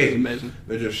of the gate, amazing.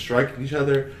 They're just striking each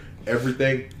other.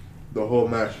 Everything, the whole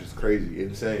match is crazy,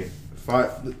 insane.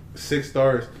 5, 6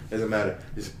 stars doesn't matter.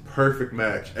 It's a perfect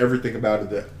match. Everything about it,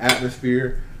 the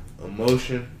atmosphere,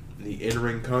 emotion, the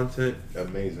in-ring content,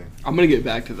 amazing. I'm gonna get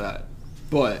back to that,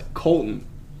 but Colton,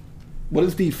 what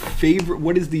is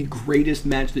the greatest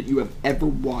match that you have ever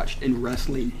watched in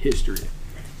wrestling history?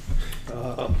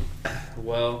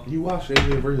 Well, You watched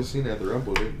AJ versus Cena at the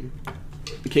Rumble, didn't you?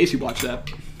 In case you watched that,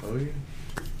 Oh yeah.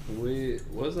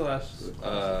 what was the last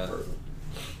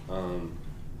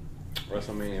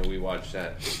WrestleMania we watched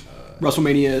that?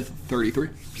 WrestleMania 33,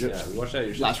 Yeah, we watched that.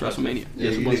 Your last sister's WrestleMania. Yeah,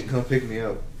 Yes, you it was. didn't come pick me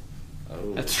up.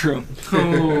 Oh, That's true.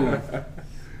 Oh.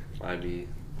 might be.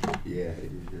 Yeah,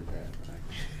 it is your bad.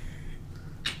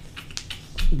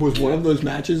 Was one of those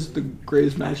matches the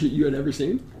greatest match that you had ever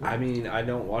seen? I mean, I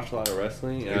don't watch a lot of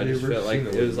wrestling, and I Have just you ever felt like seen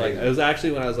it? it was like it was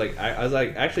actually when I was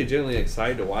like actually genuinely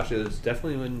excited to watch it. It was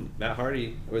definitely when Matt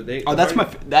Hardy or they. Oh, that's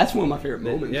Hardy, that's one of my favorite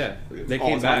moments. Yeah, they All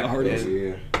came time back. the Hardys. and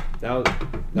Yeah. that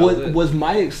was it. Was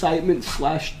my excitement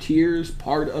 / tears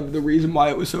part of the reason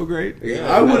why it was so great?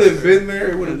 Yeah, I would have been there.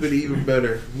 It would have been even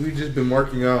better. We'd just been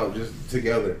working out just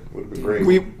together. Would have been great.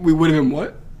 We would have been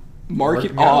what?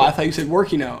 Working Oh, out. I thought you said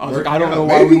working out. I was like, Working I don't out, know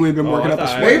why we maybe. would have been Oh, working I up a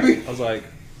thought- sweat. Maybe. I was like,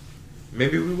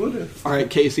 Maybe we would have. All right,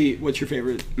 Casey, what's your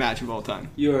favorite match of all time?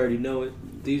 You already know it.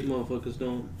 These motherfuckers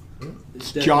don't.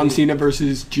 It's John definitely- Cena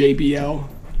versus JBL.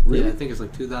 Yeah, I think it's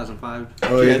like 2005.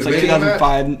 Oh, Yeah, it's like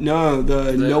 2005. No,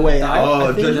 the No Way Out. Oh,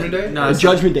 I think Judgment Day? No, The it's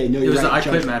Judgment Day. No, It you're was right. the I Quit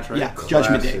Judgment- match, right? Yeah,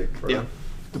 Judgment Day. Classic, bro. Yeah,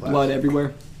 the Classic. blood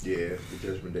everywhere. Yeah, the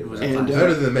Judgment Day. It was match. a And,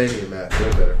 Better than the Mania match. Way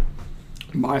better.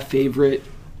 My favorite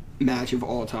match of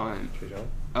all time.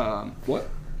 What?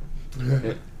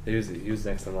 he was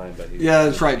next in line, but Yeah,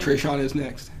 that's right. Trey Sean is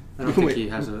next. I We don't can think wait. he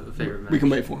has a favorite match. We can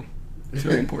wait for him. It's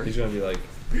very important. he's gonna be like,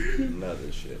 none of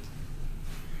this shit.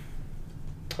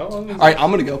 How long is All right,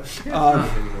 I'm gonna go. How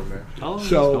long is this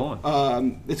So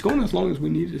going? it's going as long as we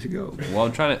need it to go. Well,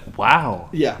 I'm trying to. Wow.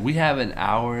 Yeah. We have an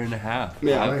hour and a half.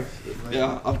 Yeah. Nice.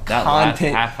 Yeah, of That last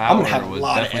content. half I'm gonna hour have a was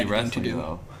lot of definitely editing to wrestling, do.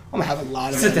 though. I'm gonna have a lot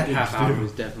of It's a editing half to hour do.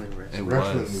 was definitely rest. It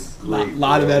Wrestling was. is Lot great, of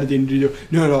bro. editing to do.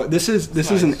 No. This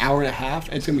is an hour and a half.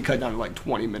 And it's gonna be cut down to like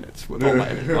 20 minutes with all my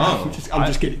editing. Oh, I'm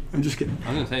just kidding. I'm just kidding.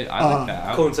 I'm gonna say I like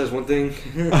that. Cohen says one thing.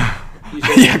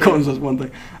 Yeah, Colton says one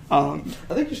thing. I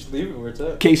think you should leave it where it's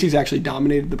at. Casey's actually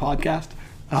dominated the podcast.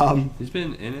 He's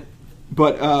been in it.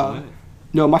 But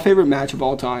no, my favorite match of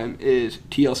all time is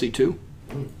TLC 2.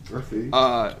 I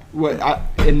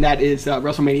see. And that is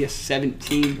WrestleMania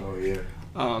 17. Oh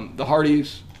yeah. The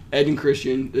Hardys, Edge and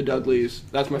Christian, the Dudleys.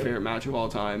 That's my favorite match of all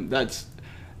time. That's,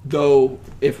 though,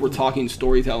 if we're talking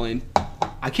storytelling,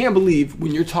 I can't believe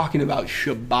when you're talking about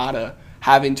Shibata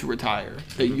having to retire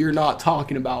that you're not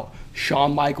talking about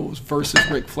Shawn Michaels versus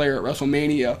Ric Flair at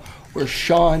WrestleMania, where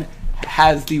Shawn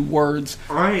has the words,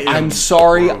 "I'm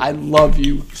sorry, I love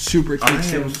you," super I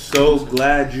kicks am him. so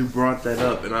glad you brought that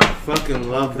up, and I fucking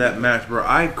love that match, bro.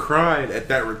 I cried at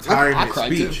that retirement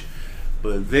cried speech, too.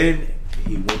 but then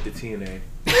he went to TNA,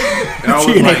 and I was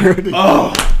TNA like, really-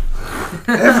 oh,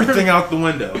 everything out the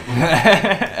window.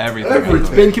 Everything. It's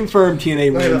been confirmed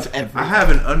TNA wins I every. have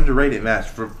an underrated match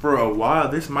for a while.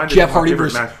 This might be Jeff my Hardy favorite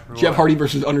versus match for a Jeff while. Hardy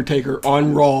versus Undertaker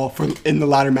on Raw in the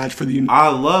ladder match for the I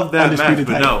love that match, Undisputed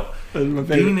but title. no. That's my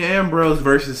favorite. Dean Ambrose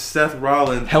versus Seth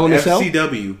Rollins, Hell in a Cell?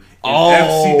 FCW. And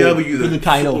Oh, FCW, for the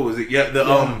title. What was it? Yeah,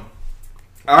 the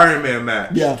Iron Man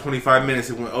match. Yeah. 25 minutes.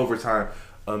 It went overtime.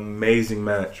 Amazing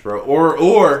match, bro.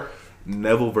 Or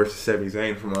Neville versus Sami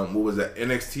Zayn from what was that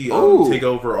NXT Ooh.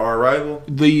 Takeover Our Rival.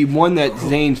 The one that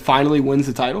Zayn finally wins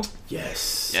the title.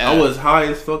 Yes, Yeah. I was high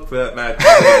as fuck for that match. It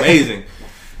was amazing.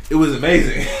 It was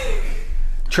amazing.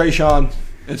 Trey Sean,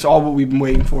 it's all what we've been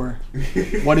waiting for.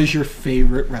 What is your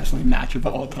favorite wrestling match of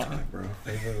all time? bro.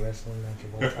 Favorite wrestling match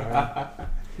of all time?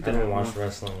 I haven't watched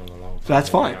wrestling in a long time. That's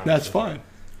to be fine. honest That's with you. fine.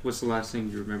 What's the last thing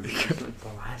you remember? wrestling? The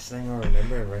last thing I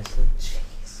remember in wrestling? Jeez.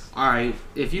 All right.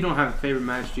 If you don't have a favorite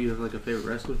match, do you have like a favorite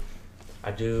wrestler?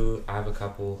 I have a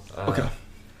couple. Okay.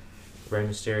 Rey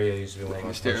Mysterio used to be one of my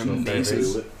Mysterio, personal amazing.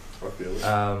 favorites. I feel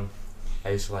it. I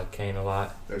used to like Kane a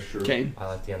lot. That's true. Kane, I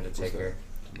like The Undertaker.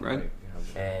 right?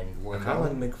 And I kind of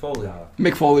like Mick Foley.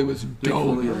 Mick Foley was dope.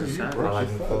 Foley was I savage. like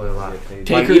Mick Foley a lot.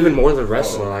 Taker- Like, even more than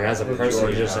wrestler, like as a person,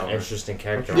 he's just an interesting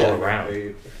character Yeah. all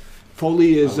around.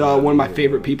 Foley is one of my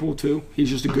favorite people too. He's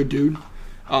just a good dude.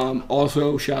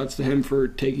 Also, shouts to him for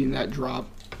taking that drop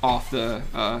off the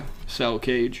cell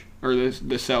cage or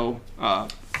the cell.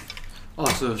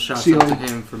 Also, shouts Ceiling. out to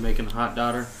him for making Hot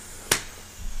Daughter.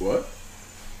 What?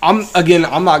 I'm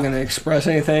not going to express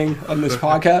anything on this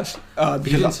podcast You didn't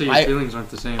because say your feelings aren't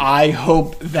the same. I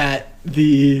hope that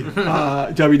the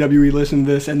WWE listen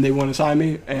to this and they want to sign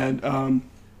me. And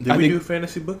Did we do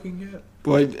fantasy booking yet?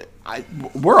 but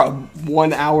we're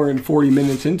 1 hour and 40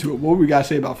 minutes into it. What we got to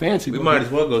say about fantasy? We booking? might as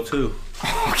well go too.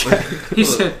 He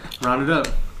said, round it up.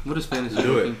 What is fantasy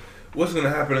Do it. booking? What's gonna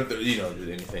happen at the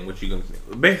anything? What you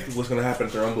gonna basically what's gonna happen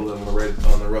at the Rumble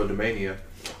on the road to Mania?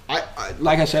 I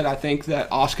like I said, I think that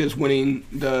Asuka's winning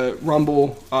the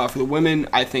Rumble for the women.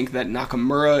 I think that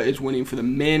Nakamura is winning for the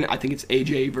men. I think it's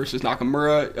AJ versus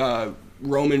Nakamura,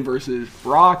 Roman versus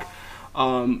Brock,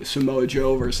 Samoa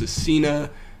Joe versus Cena,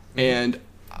 and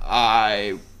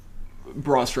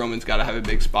Braun Strowman's got to have a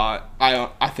big spot.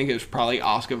 I think it's probably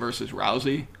Asuka versus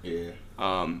Rousey. Yeah.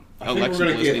 Alexa I think we're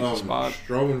gonna Bliss get needs a spot.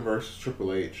 Strowman versus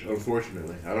Triple H.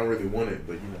 Unfortunately, I don't really want it,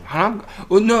 but you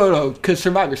know. No, because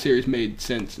Survivor Series made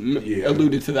sense. Yeah.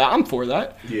 Alluded to that. I'm for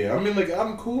that. Yeah, I mean, like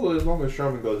I'm cool as long as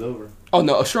Strowman goes over. Oh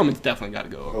no, Strowman's definitely got to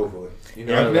go over. Hopefully, you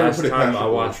know. Yeah, I've never last put it time past I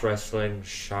him. watched wrestling,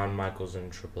 Shawn Michaels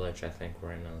and Triple H, I think,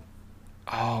 were in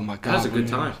a... Oh my god, That was a good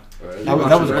time.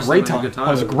 That was a great time. That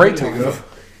was a great There you time.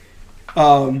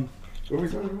 go. What were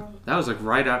we talking about? That was like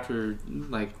right after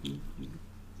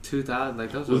 2000.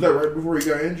 Like that Was that right before he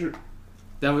got injured?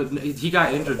 he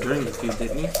got injured during the feud,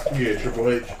 didn't he? Yeah, Triple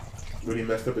H when he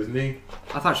messed up his knee.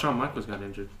 I thought Shawn Michaels got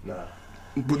injured. Nah.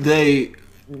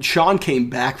 Sean came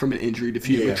back from an injury to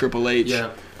feud with Triple H.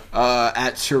 Yeah.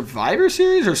 At Survivor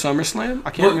Series or SummerSlam?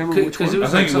 I can't remember which one. It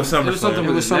was I think like it was something SummerSlam.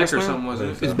 with his neck or SummerSlam? something,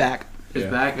 wasn't it? His back. His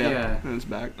back, yeah. His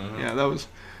back. Yeah, that was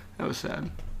sad.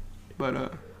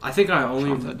 But I think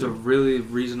Shawn's that the dude. really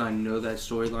reason I know that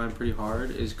storyline pretty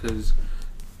hard is because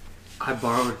I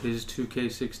borrowed his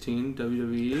 2K16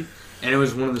 WWE, and it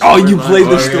was one of the. oh, you storylines. played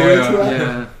the Oh, story yeah. to that?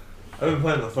 Yeah. I've been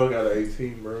playing the fuck out of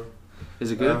 18, bro.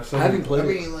 Is it good? So, I haven't played I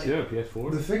mean, like, Yeah,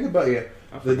 PS4. the thing about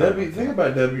thing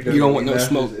about WWE You don't want no matches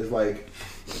smoke. is like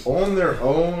on their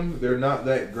own they're not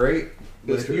that great,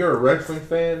 but That's if true. you're a wrestling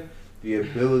fan, the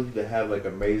ability to have like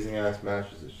amazing ass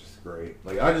matches is just great.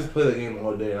 Like I just play the game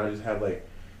all day and I just have like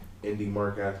indie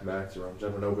mark ass matches where I'm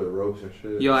jumping over the ropes and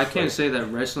shit. Yo, I It's can't like, say that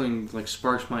wrestling like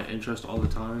sparks my interest all the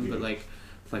time, but like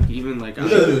even like it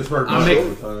doesn't spark I my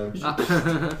make- all the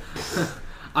time.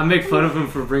 I make fun of him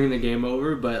for bringing the game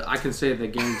over, but I can say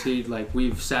that guaranteed, like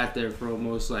we've sat there for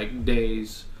almost like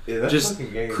days, Yeah, that's just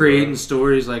fucking game, creating bro.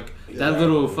 stories like that Yeah.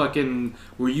 little fucking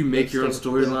where you make your own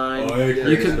storyline. Oh, yeah, You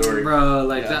create a can, story. bro,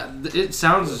 like Yeah. that. It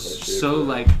sounds That's that shit, so bro.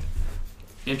 like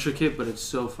intricate, but it's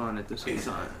so fun at the same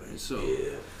time. It's so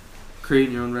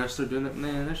creating your own wrestler, doing that.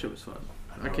 Man, that shit was fun.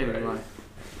 I can't even lie.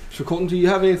 So Colton, do you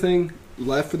have anything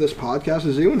left for this podcast?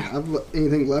 Does anyone have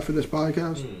anything left for this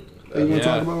podcast that you want to Yeah.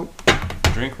 talk about?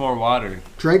 Drink more water.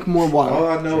 Drink more water. All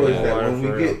I know is Yeah, that water when for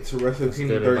we real. get to Wrestle That's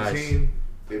Kingdom good advice. 13,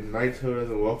 if Naito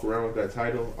doesn't walk around with that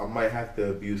title, I might have to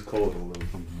abuse Colton a little.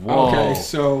 Whoa. Okay,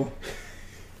 so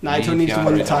Naito Me and needs to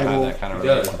win the Keanu don't have title. that kind of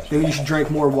Yeah. relationship. Then you should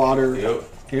drink more water. Yep.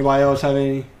 Anybody else have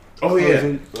any? Oh yeah.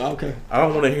 closing- Okay. I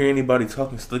don't want to hear anybody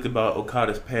talking slick about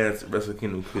Okada's pants at Wrestle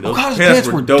Kingdom. Those Okada's pants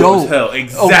were dope. as hell.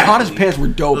 Exactly. Okada's pants were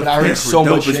dope, Those but I heard pants were so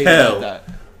dope much as shade hell. about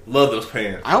that. Love those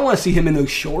pants. I don't want to see him in those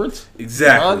shorts.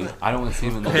 Exactly. I don't want to see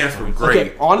him in those Pants were shorts. great.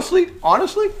 Okay,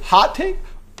 honestly, hot take.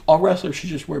 All wrestlers should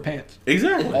just wear pants.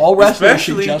 Exactly. All wrestlers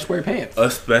Especially- should just wear pants.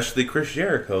 Especially Chris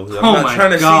Jericho. 'Cause I'm Oh not my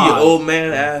trying to see God. your old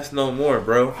man ass no more,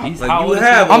 bro. He's Like how you old is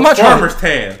have he? a I'm not trying- farmer's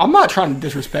tan. I'm not trying to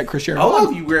disrespect Chris Jericho. I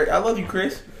love you, Greg. I love you,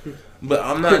 Chris. But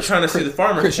I'm not trying to see the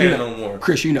farmer's Chris, tan no more.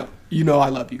 Chris, you know I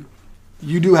love you.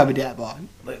 You do have a dad bod.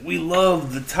 Like we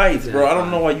love the tights, bro. I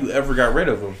don't know why you ever got rid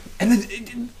of them. And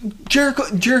then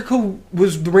Jericho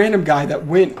was the random guy that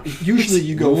went. Usually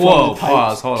you go Whoa, from the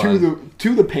pause, tights hold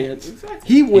to the pants.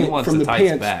 He went wants from the the tights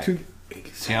pants back. to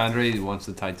DeAndre wants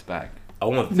the tights back. I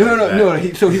want the no.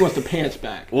 tights back. He wants the pants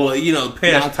back, Well, you know,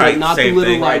 pants Not the- tight, not the same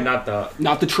little, thing. like- Not the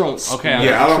not the trunks. Okay,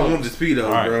 Yeah, I Trunks. don't want the speedos,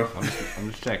 all right. bro. I'm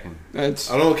just checking.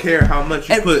 That's I don't care how much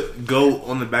you And- put goat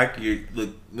on the back of your look.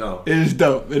 No, it is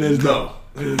dope. It is dope.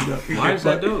 no. It is dope. Why is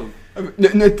that dope?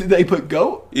 They put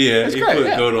GOAT? Yeah, That's he great, put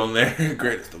yeah. GOAT on there.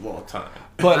 Greatest of all time.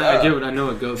 But I get what I know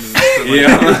what goat means. But like,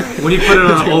 Yeah. when you put it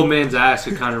on an old man's ass,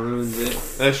 it kind of ruins it.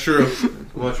 That's true.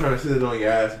 I'm not trying to sit it on your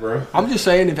ass, bro. I'm just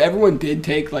saying, if everyone did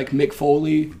take like Mick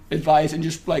Foley advice and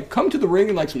just like come to the ring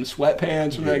in like some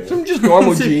sweatpants or like some just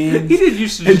normal jeans, He did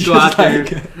used to and just go out there, and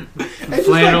just,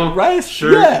 flannel, like, rest,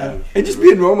 shirt. yeah, and just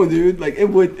be a normal dude. Like it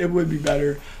would be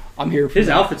better. I'm here for His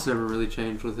that. outfit's never really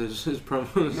changed with his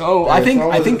promos. No, Yeah, I it's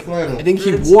always think a flannel. I think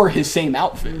he wore his same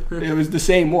outfit. It was the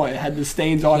same one. It had the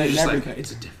stains on it and He's just everything. like,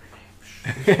 it's a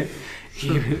different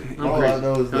name. All I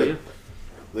know is Hell that, yeah.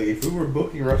 like, if we were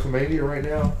booking WrestleMania right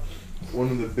now, one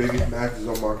of the biggest matches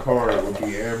on my card would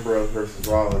be Ambrose versus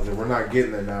Rollins, and we're not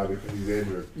getting that now because he's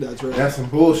injured. That's right. That's some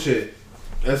bullshit.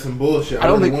 That's some bullshit. I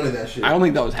don't really think- wanted that shit. I don't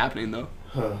think that was happening though.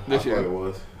 This this year. year it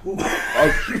was.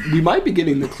 We might be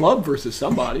getting the club versus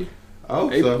somebody. I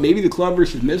hope so. Maybe the club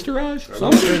versus Mr. Raj. My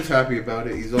Somebody. friend's happy about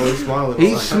it. He's always smiling.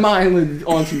 He's all the time. smiling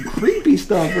on some creepy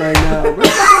stuff right now. Bro.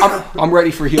 I'm ready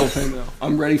for heel Finn though.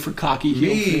 I'm ready for cocky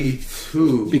heel Me Finn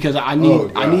too. because I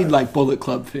God. need like Bullet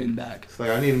Club Finn back. It's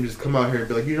like I need him to just come out here and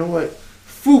be like, you know what?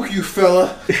 Fook you,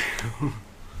 fella.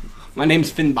 My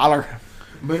name's Finn Balor,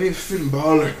 My name's Finn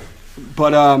Balor.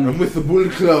 but I'm with the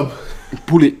Bullet Club.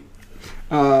 Bullet.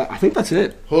 I think that's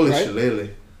it. Holy right? shillelagh.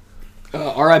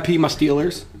 R.I.P. my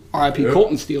Steelers. R.I.P. Yep.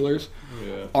 Colton Steelers.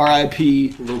 Yeah.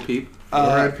 R.I.P. Little peep.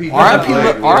 R.I.P.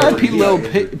 R.I.P. Lil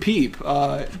Yeah. Peep.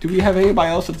 Do we have anybody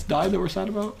else that's died that we're sad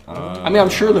about? I mean, I'm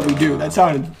sure that we do. That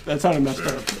sounded messed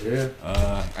up. Yeah.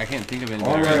 I can't think of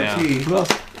anybody right now. R.I.P. Who else?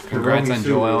 Congrats on Hiromi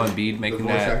Joel Subaru, Embiid the making voice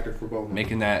that actor for Bowman.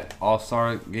 making that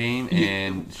All-Star game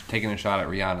and taking a shot at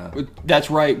Rihanna. That's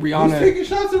right, Who's Rihanna. taking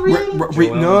shots at Rihanna?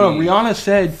 Joel No, Embiid. Rihanna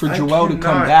said for I Joel to come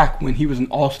cannot- back when he was an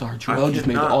All-Star. Joel I just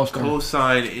made the cannot All-Star.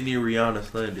 co-sign any Rihanna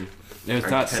slander. It's I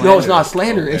not can't- No, it's not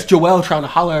slander. Okay. It's Joel trying to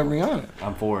holler at Rihanna.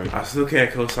 I'm for it. I still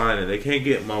can't co-sign it. They can't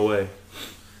get in my way.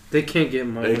 They can't get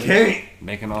in my They way. can't.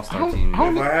 Make an All-Star I don't- team. I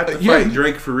don't- If I have to Yeah. fight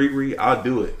Drake for Riri, I'll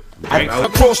do it. Drake- I'll-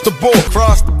 Across the board,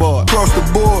 across the board, across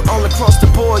the board, all across the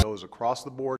board. Goes across the board.